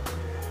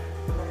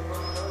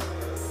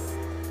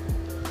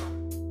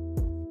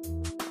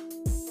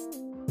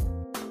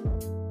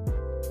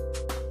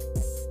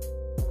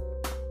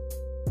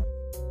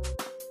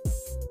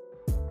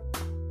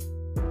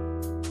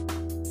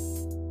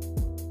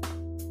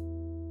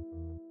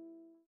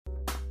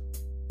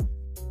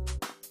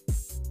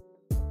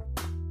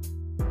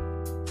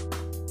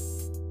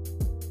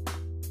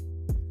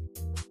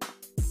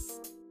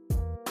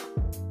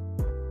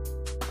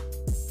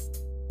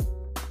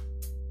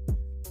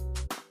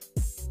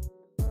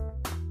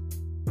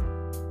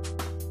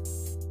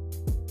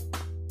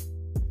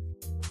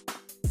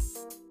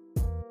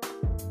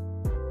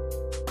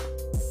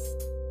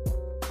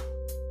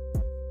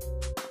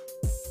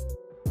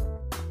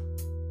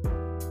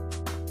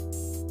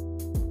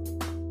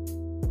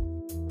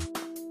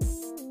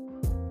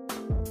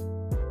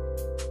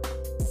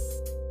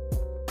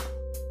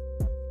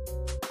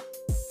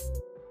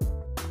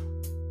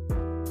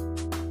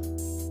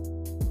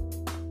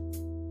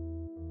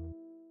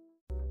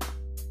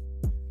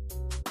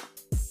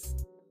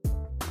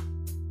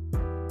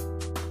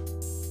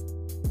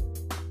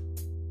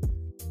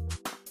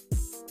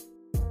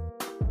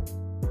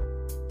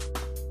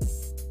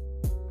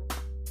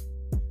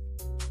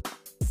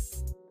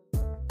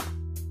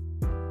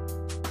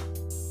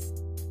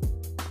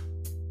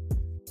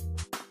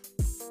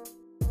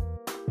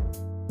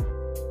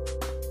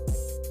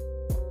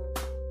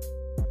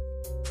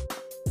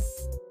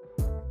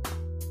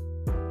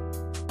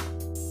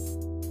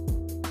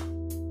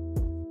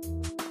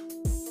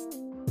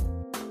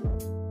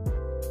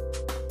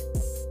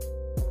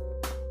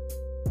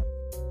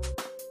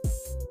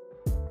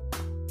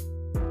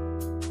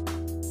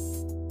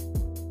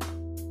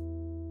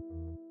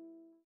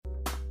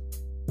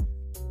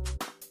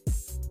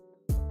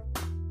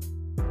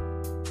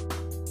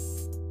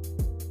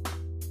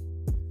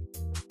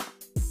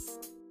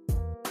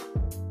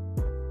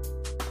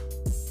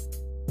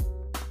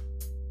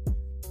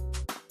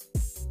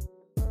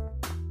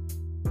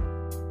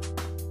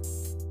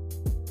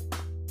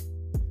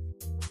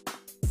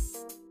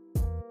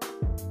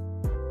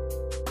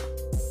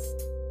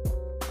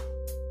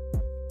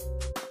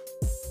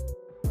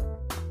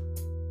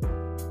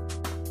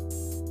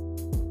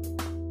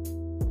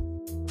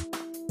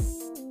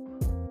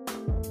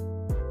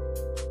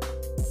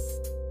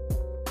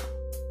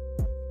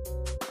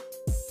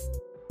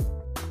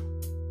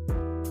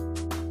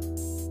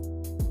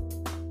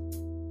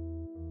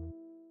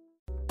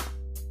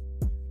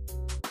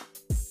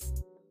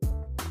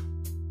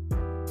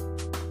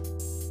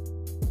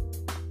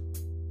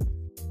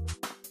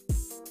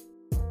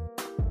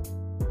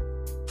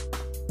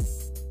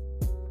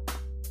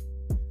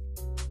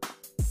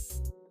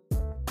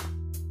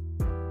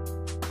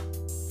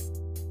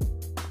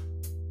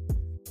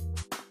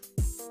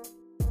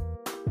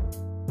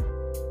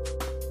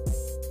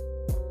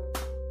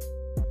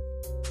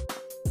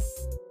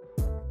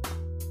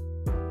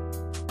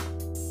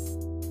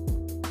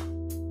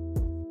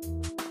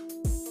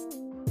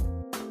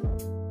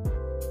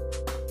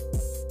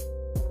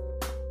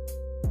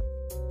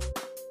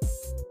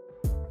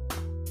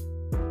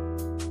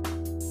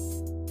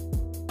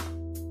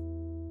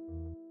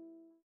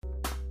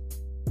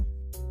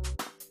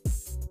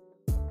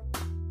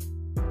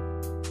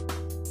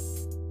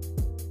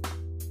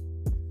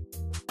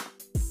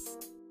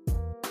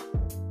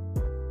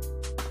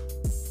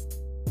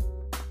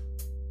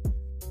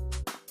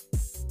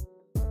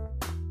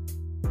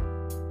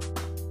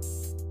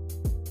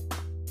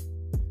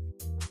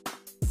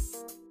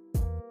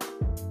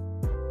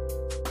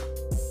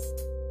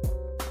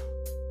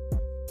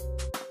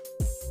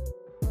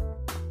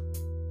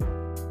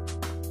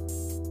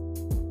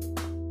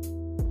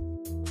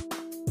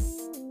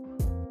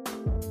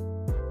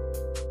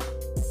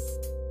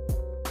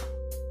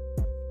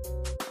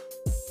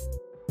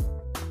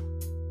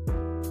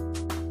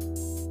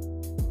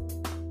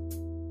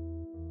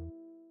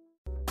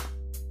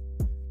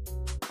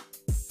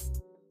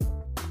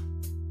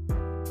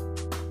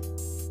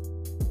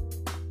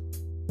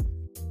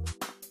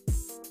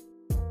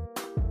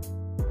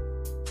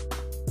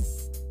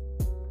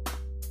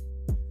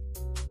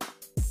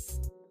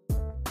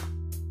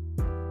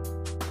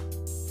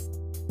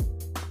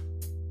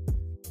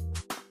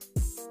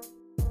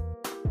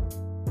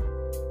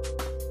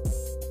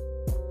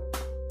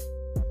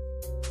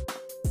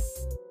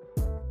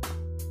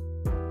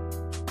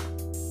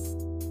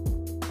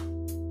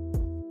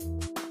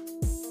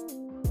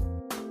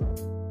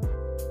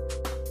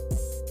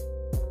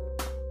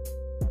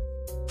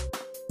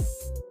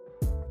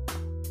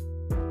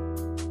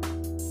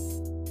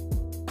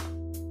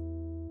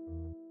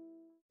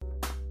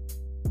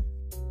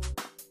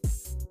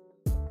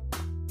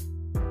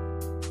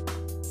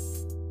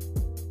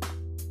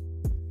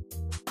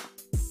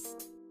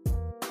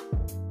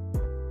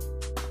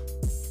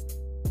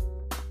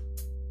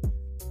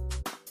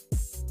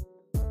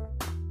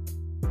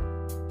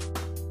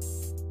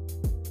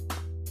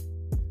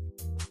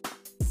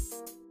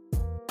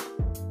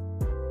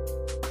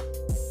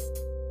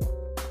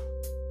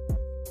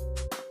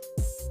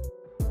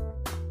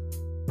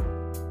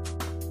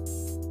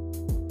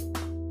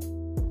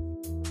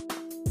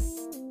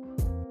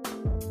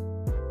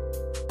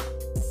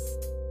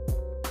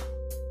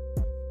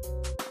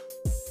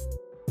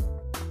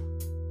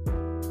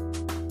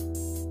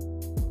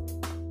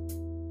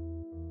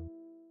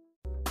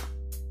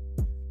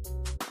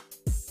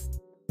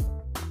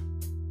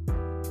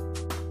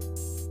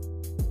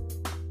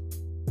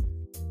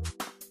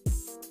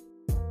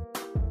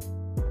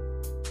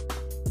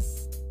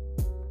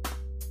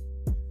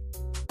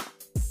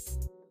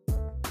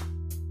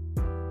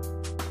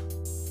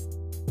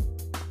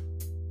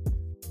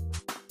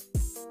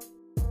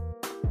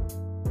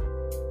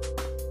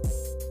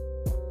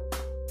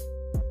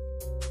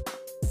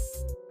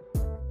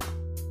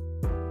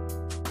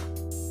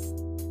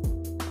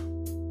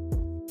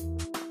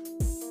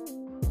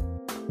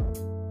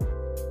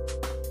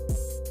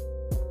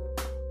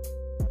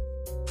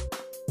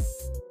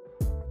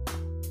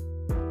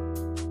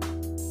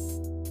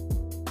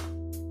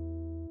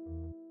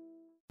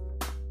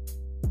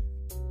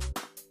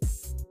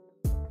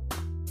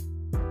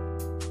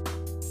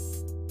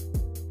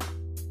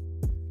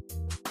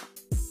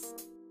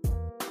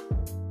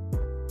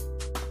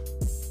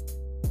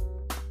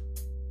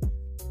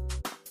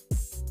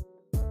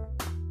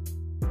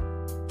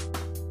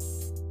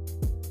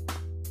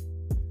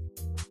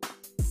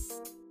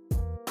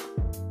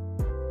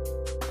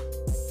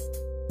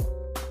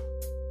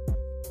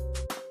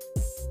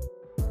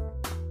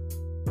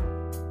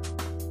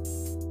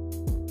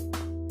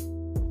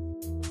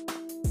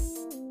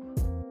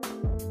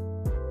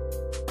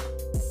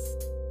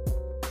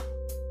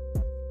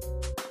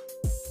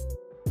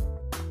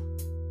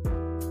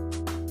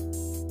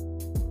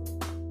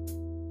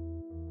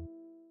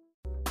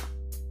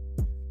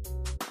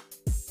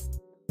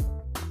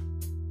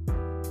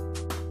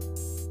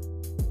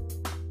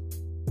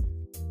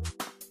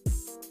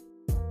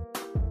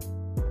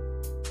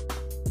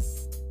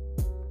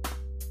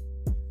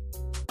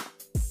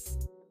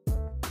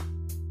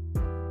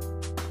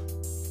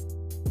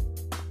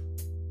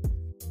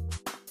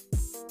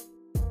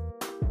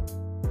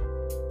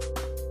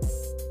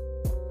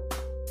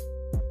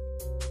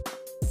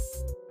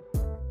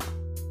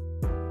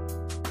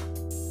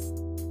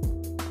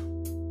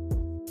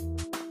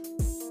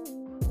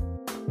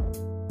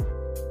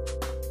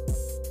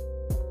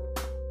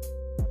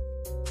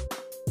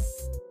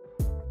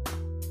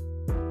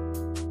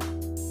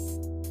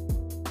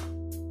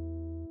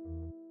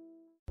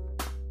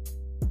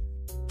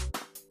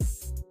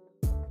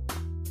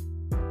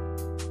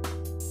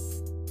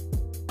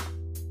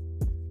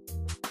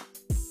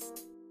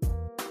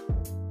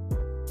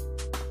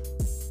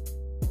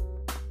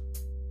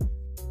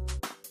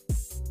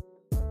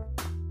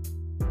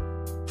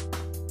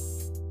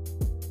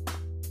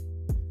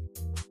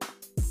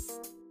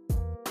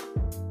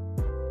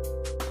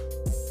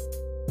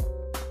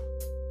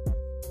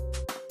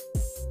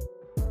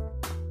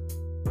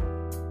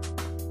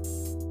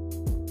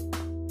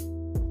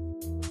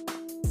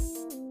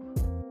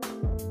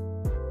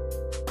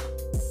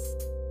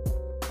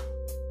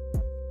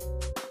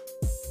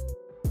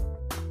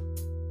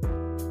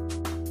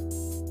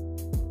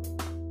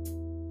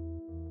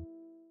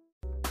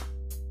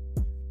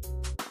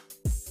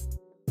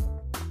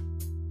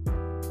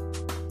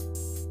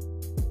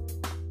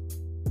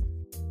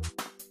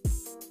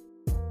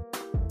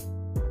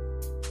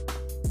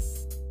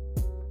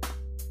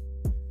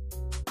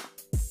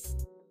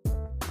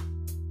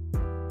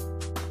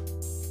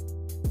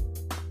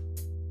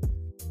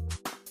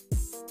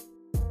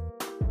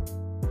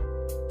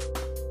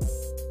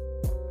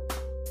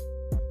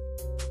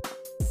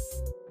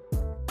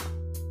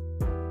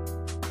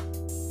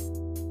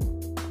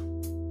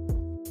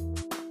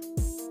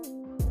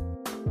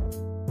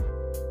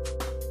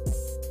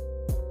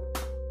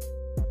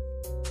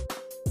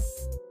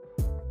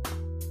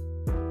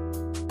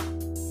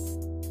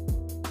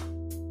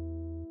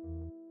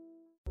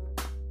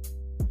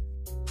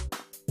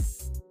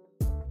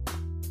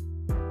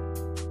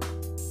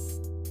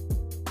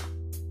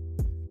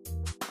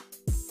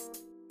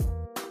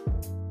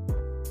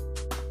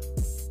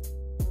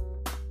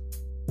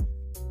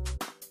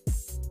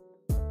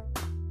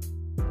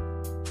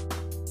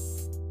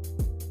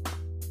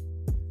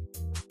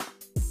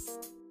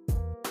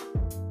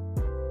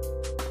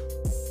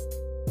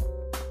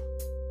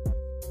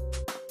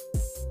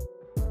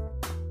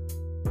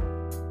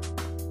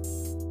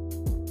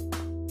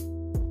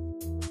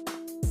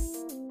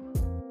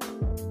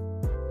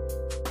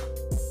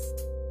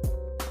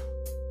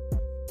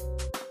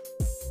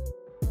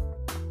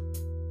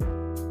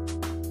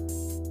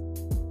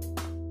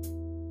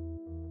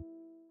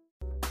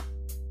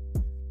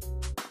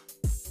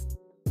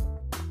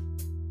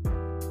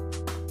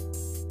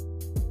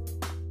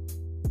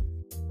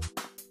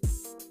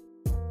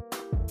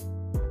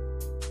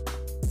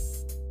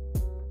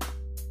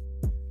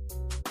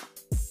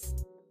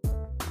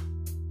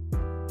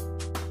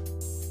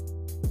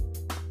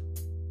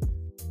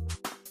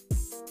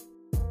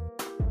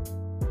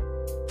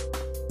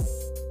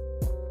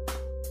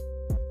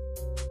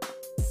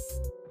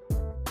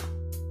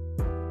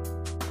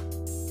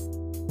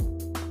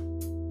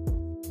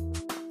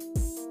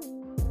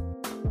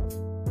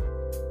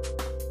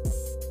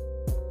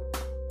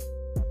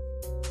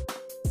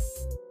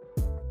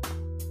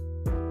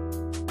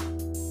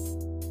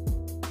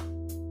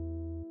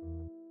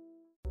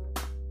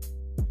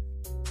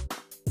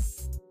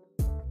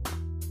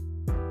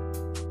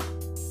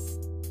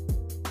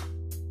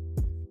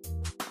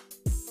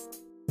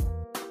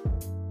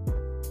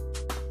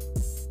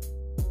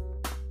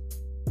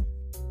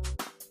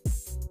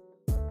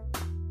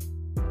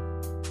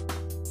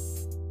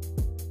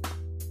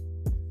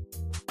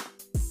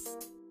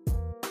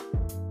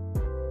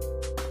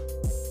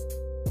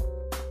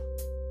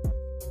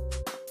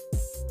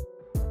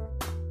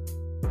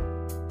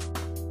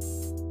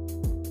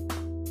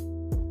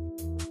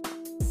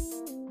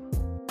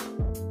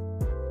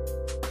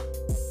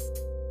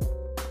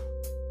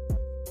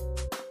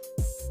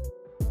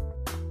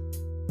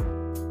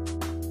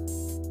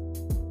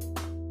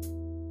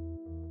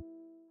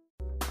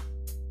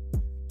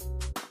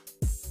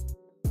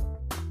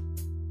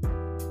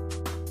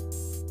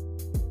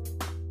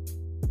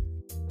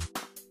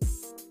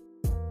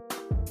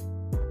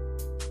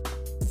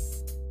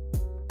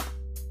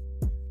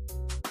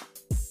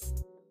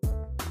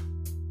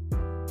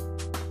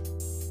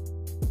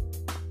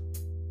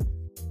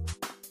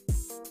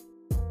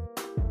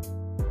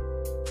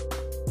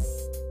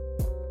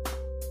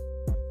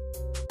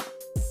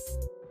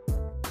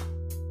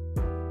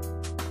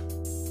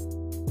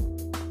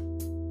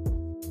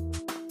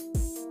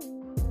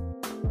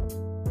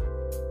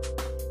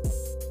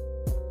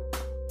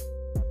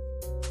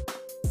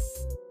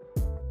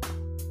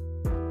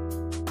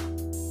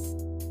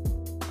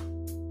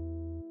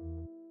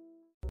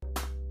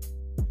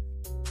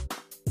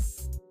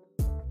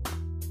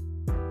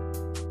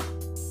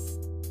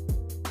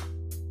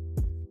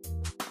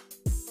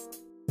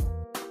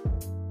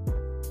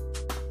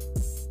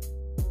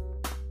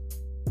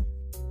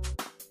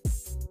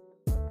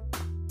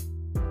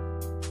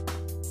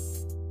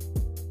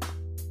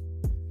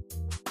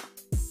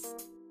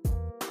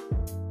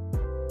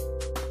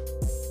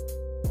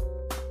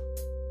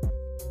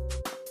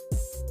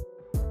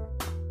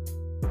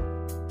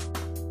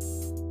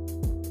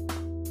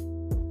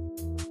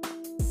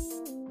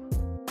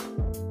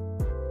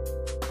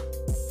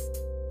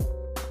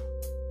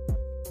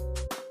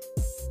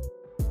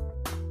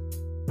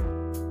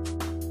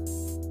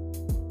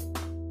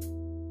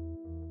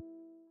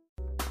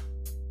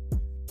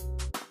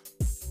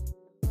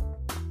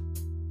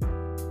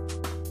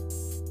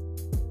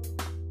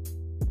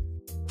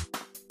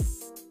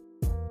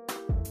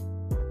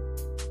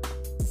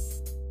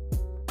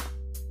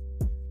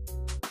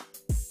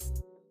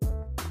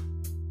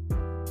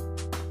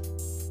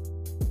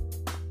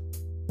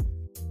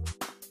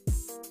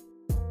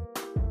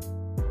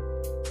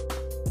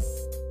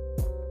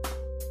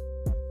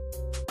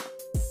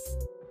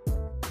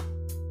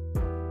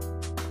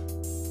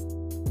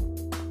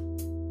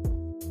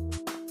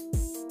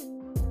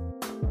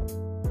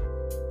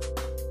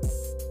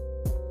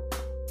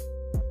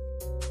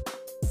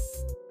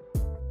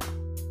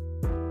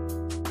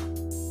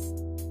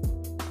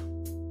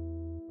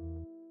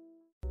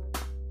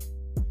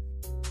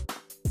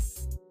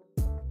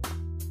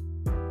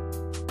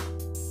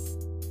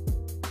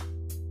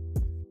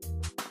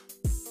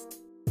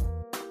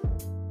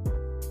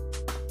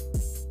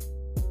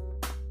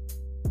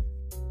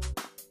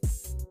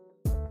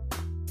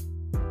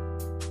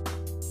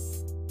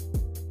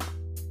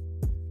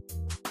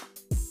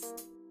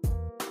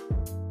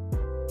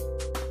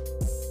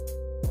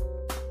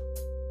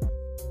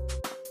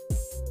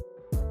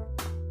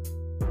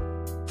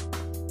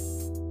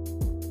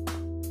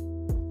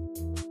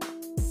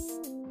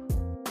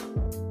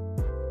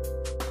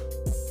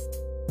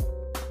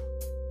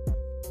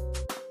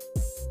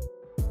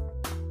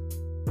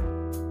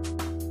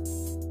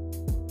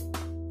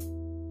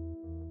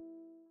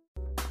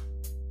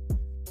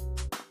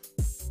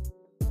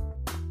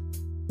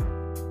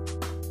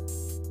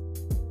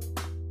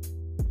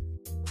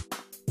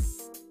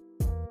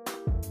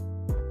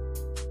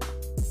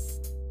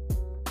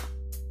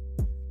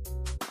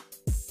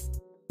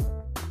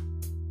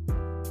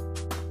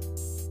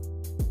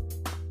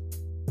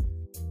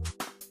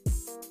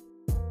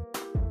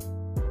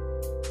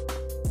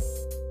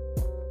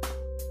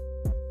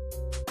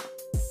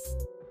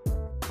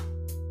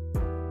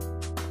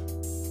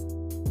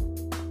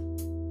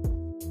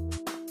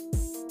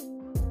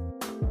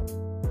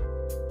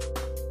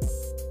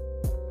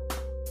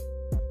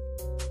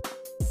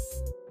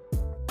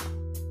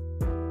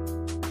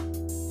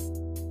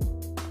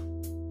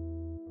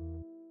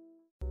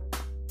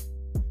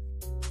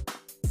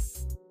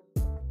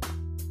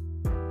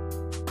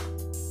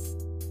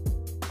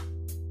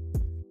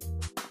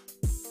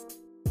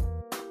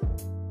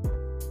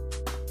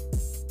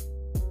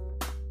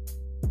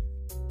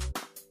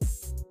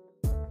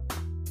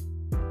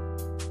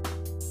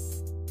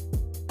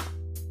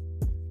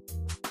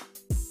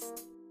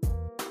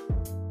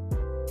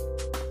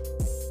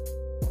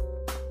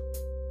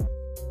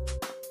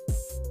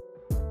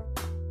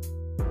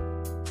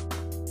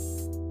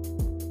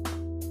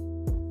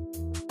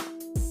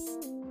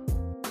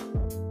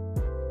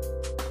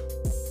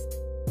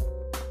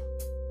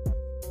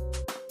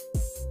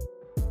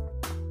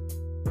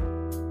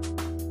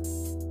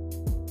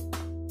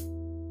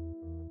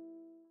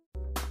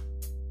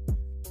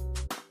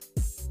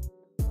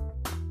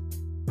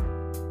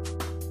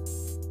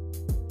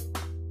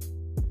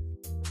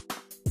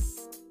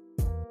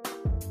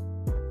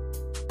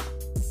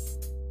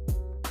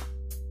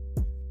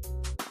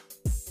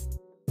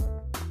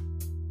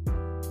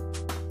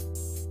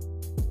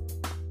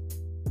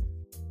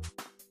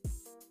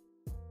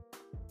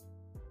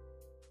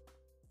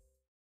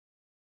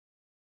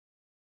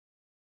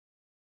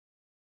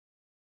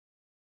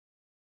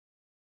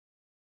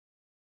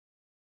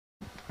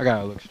 I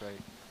gotta look straight.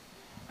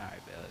 All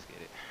right, bet. Let's get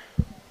it.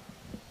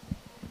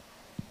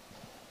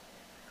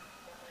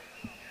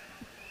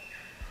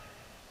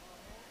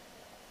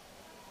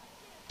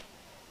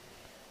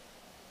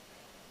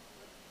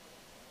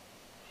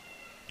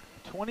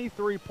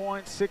 23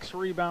 points, 6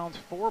 rebounds,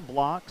 4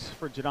 blocks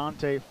for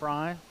Jadante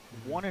Fry.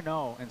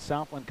 1-0 in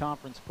Southland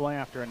Conference play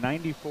after a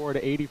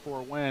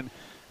 94-84 win.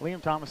 Liam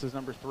Thomas is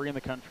number 3 in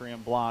the country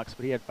in blocks,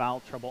 but he had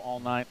foul trouble all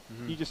night.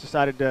 You just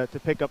decided to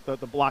pick up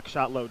the block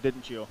shot load,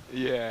 didn't you?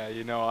 Yeah,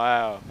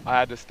 I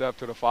had to step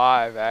to the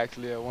 5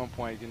 actually at one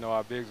point.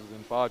 Our bigs was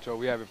in foul trouble.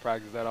 We haven't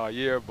practiced that all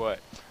year, but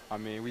I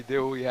mean, we did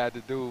what we had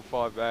to do,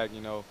 fought back.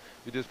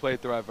 We just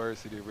played through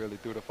adversity, really,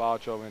 through the foul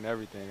trouble and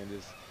everything, and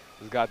just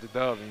got the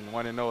dub. And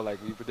 1-0, like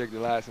we predicted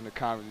last in the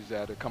conference, we just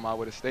had to come out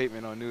with a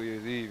statement on New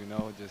Year's Eve,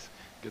 just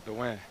get the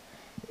win.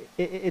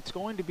 It's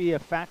going to be a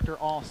factor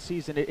all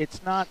season.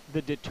 It's not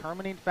the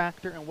determining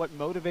factor and what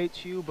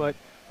motivates you, but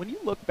when you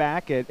look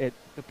back at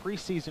the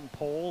preseason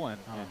poll and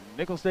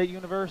Nicholls State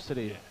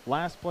University,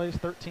 last place,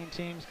 13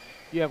 teams,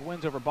 you have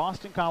wins over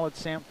Boston College,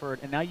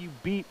 Samford, and now you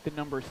beat the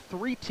number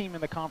 3 team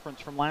in the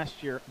conference from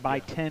last year by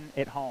 10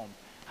 at home.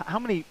 How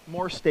many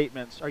more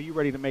statements are you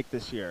ready to make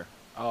this year?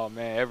 Oh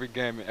man, every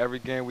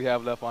game we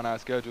have left on our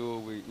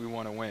schedule, we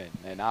want to win,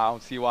 and I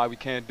don't see why we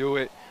can't do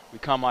it. We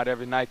come out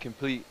every night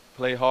complete,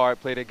 play hard,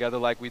 play together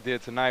like we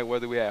did tonight,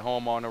 whether we at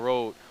home or on the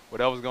road.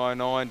 Whatever's going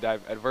on, the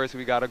adversity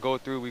we got to go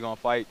through, we're going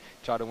to fight,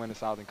 try to win the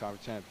Southern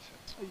Conference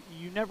Championship.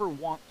 You never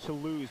want to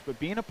lose, but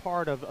being a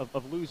part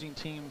of losing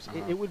teams,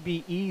 it would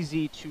be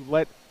easy to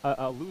let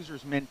a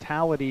loser's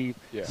mentality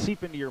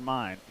seep into your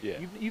mind. Yeah.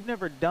 You've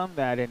never done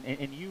that,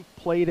 and you've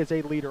played as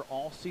a leader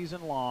all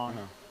season long,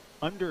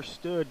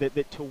 understood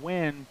that to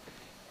win,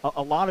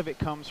 a lot of it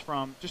comes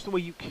from just the way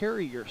you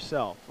carry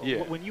yourself.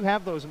 Yeah. When you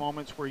have those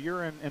moments where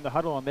you're in the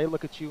huddle and they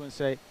look at you and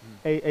say,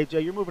 hey,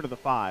 Jay, you're moving to the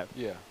 5.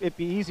 Yeah. It'd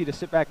be easy to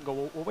sit back and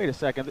go, well, wait a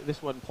second,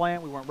 this wasn't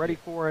planned, we weren't ready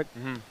for it.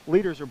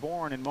 Leaders are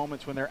born in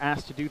moments when they're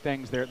asked to do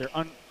things they're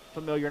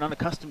unfamiliar and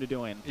unaccustomed to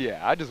doing.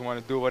 Yeah, I just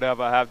want to do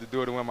whatever I have to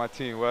do to win my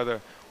team,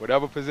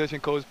 whatever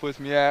position coach puts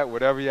me at,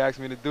 whatever he asks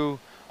me to do.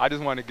 I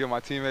just want to get my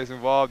teammates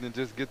involved and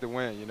just get the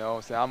win,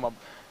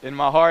 in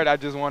my heart, I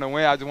just want to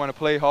win. I just want to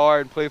play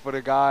hard, play for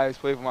the guys,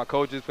 play for my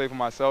coaches, play for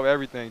myself,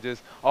 everything.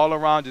 Just all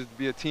around, just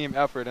be a team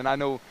effort. And I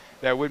know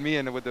that with me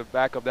and with the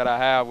backup that I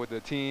have with the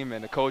team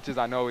and the coaches,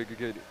 I know we could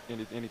get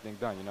anything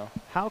done,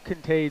 How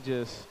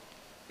contagious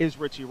is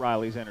Richie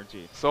Riley's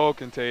energy? So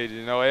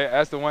contagious,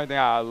 That's the one thing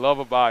I love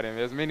about him.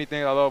 There's many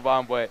things I love about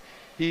him, but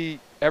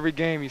every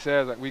game he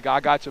says, I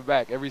got your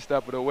back every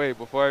step of the way.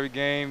 Before every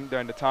game,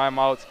 during the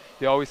timeouts,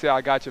 he always said,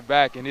 I got your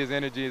back, and his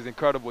energy is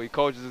incredible. He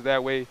coaches us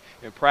that way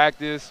in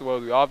practice,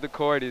 off the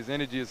court. His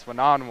energy is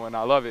phenomenal, and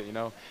I love it,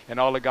 And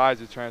all the guys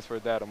have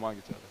transferred that among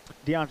each other.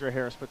 DeAndre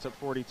Harris puts up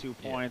 42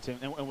 points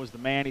and was the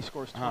man. He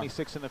scores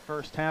 26 in the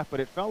first half, but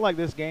it felt like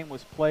this game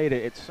was played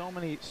at so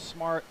many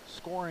smart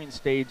scoring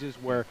stages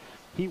where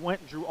he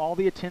went and drew all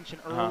the attention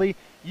early.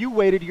 You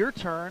waited your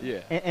turn,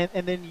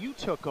 and then you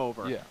took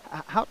over. Yeah.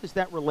 How does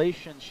that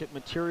relationship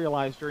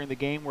materialize during the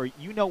game where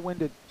you know when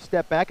to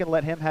step back and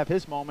let him have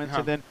his moments,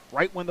 and then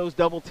right when those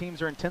double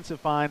teams are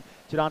intensifying,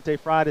 Jadante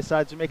Fry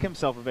decides to make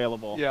himself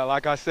available? Yeah,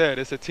 like I said,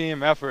 it's a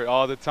team effort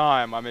all the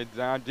time. I mean,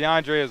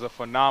 DeAndre is a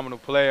phenomenal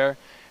player,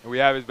 and we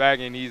have his back,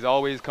 and he's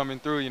always coming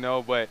through,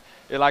 but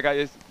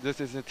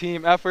it's a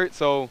team effort.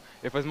 So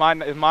if it's my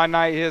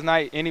night, his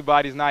night,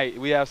 anybody's night,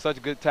 we have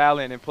such good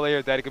talent and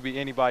players that it could be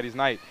anybody's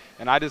night.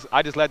 And I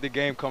just let the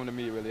game come to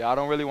me, really. I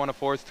don't really want to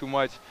force too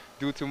much,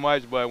 do too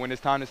much, but when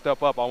it's time to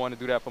step up, I want to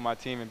do that for my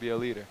team and be a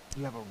leader.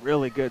 You have a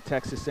really good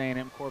Texas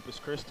A&M Corpus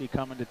Christi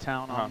coming to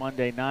town on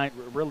Monday night.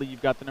 Really,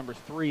 you've got the number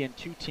 3 and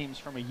 2 teams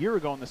from a year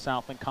ago in the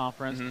Southland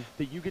Conference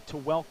that you get to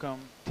welcome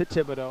to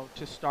Thibodaux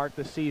to start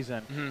the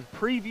season.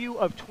 Preview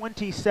of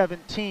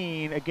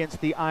 2017 against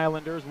the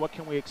Islanders. What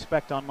can we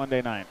expect on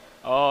Monday night?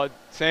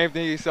 Same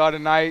thing you saw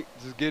tonight,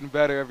 just getting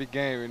better every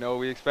game. We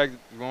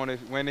want to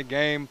win the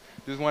game,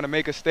 just want to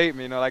make a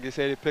statement. Like I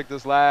said, they picked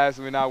us last.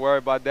 We're not worried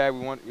about that.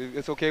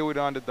 It's okay with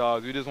the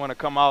underdogs. We just want to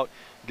come out,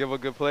 give a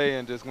good play,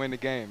 and just win the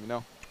game.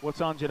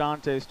 What's on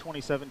Jadante's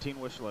 2017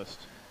 wish list?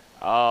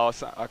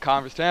 A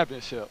conference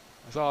championship.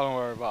 That's all I'm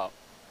worried about.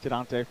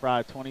 Jadante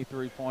Fry,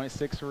 23 points,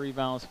 6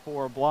 rebounds,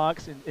 4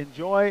 blocks.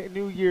 Enjoy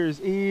New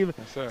Year's Eve.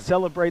 Yes, sir.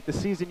 Celebrate the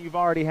season you've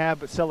already had,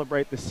 but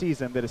celebrate the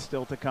season that is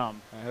still to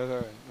come. Yes,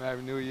 sir.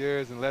 Happy New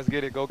Year's, and let's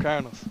get it. Go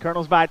Colonels.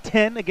 Colonels by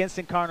 10 against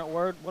Incarnate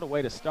Word. What a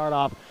way to start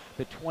off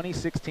the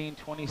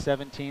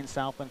 2016-2017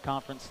 Southland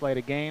Conference slate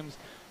of games.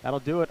 That'll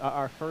do it.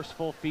 Our first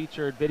full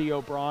featured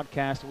video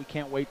broadcast. We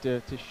can't wait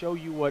to show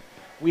you what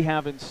we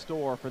have in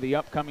store for the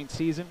upcoming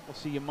season. We'll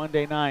see you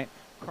Monday night.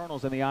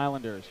 Colonels and the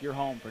Islanders, your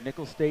home for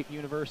Nicholls State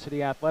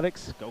University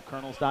Athletics.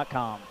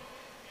 GoColonels.com.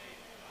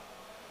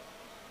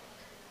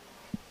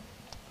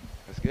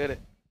 Let's get it.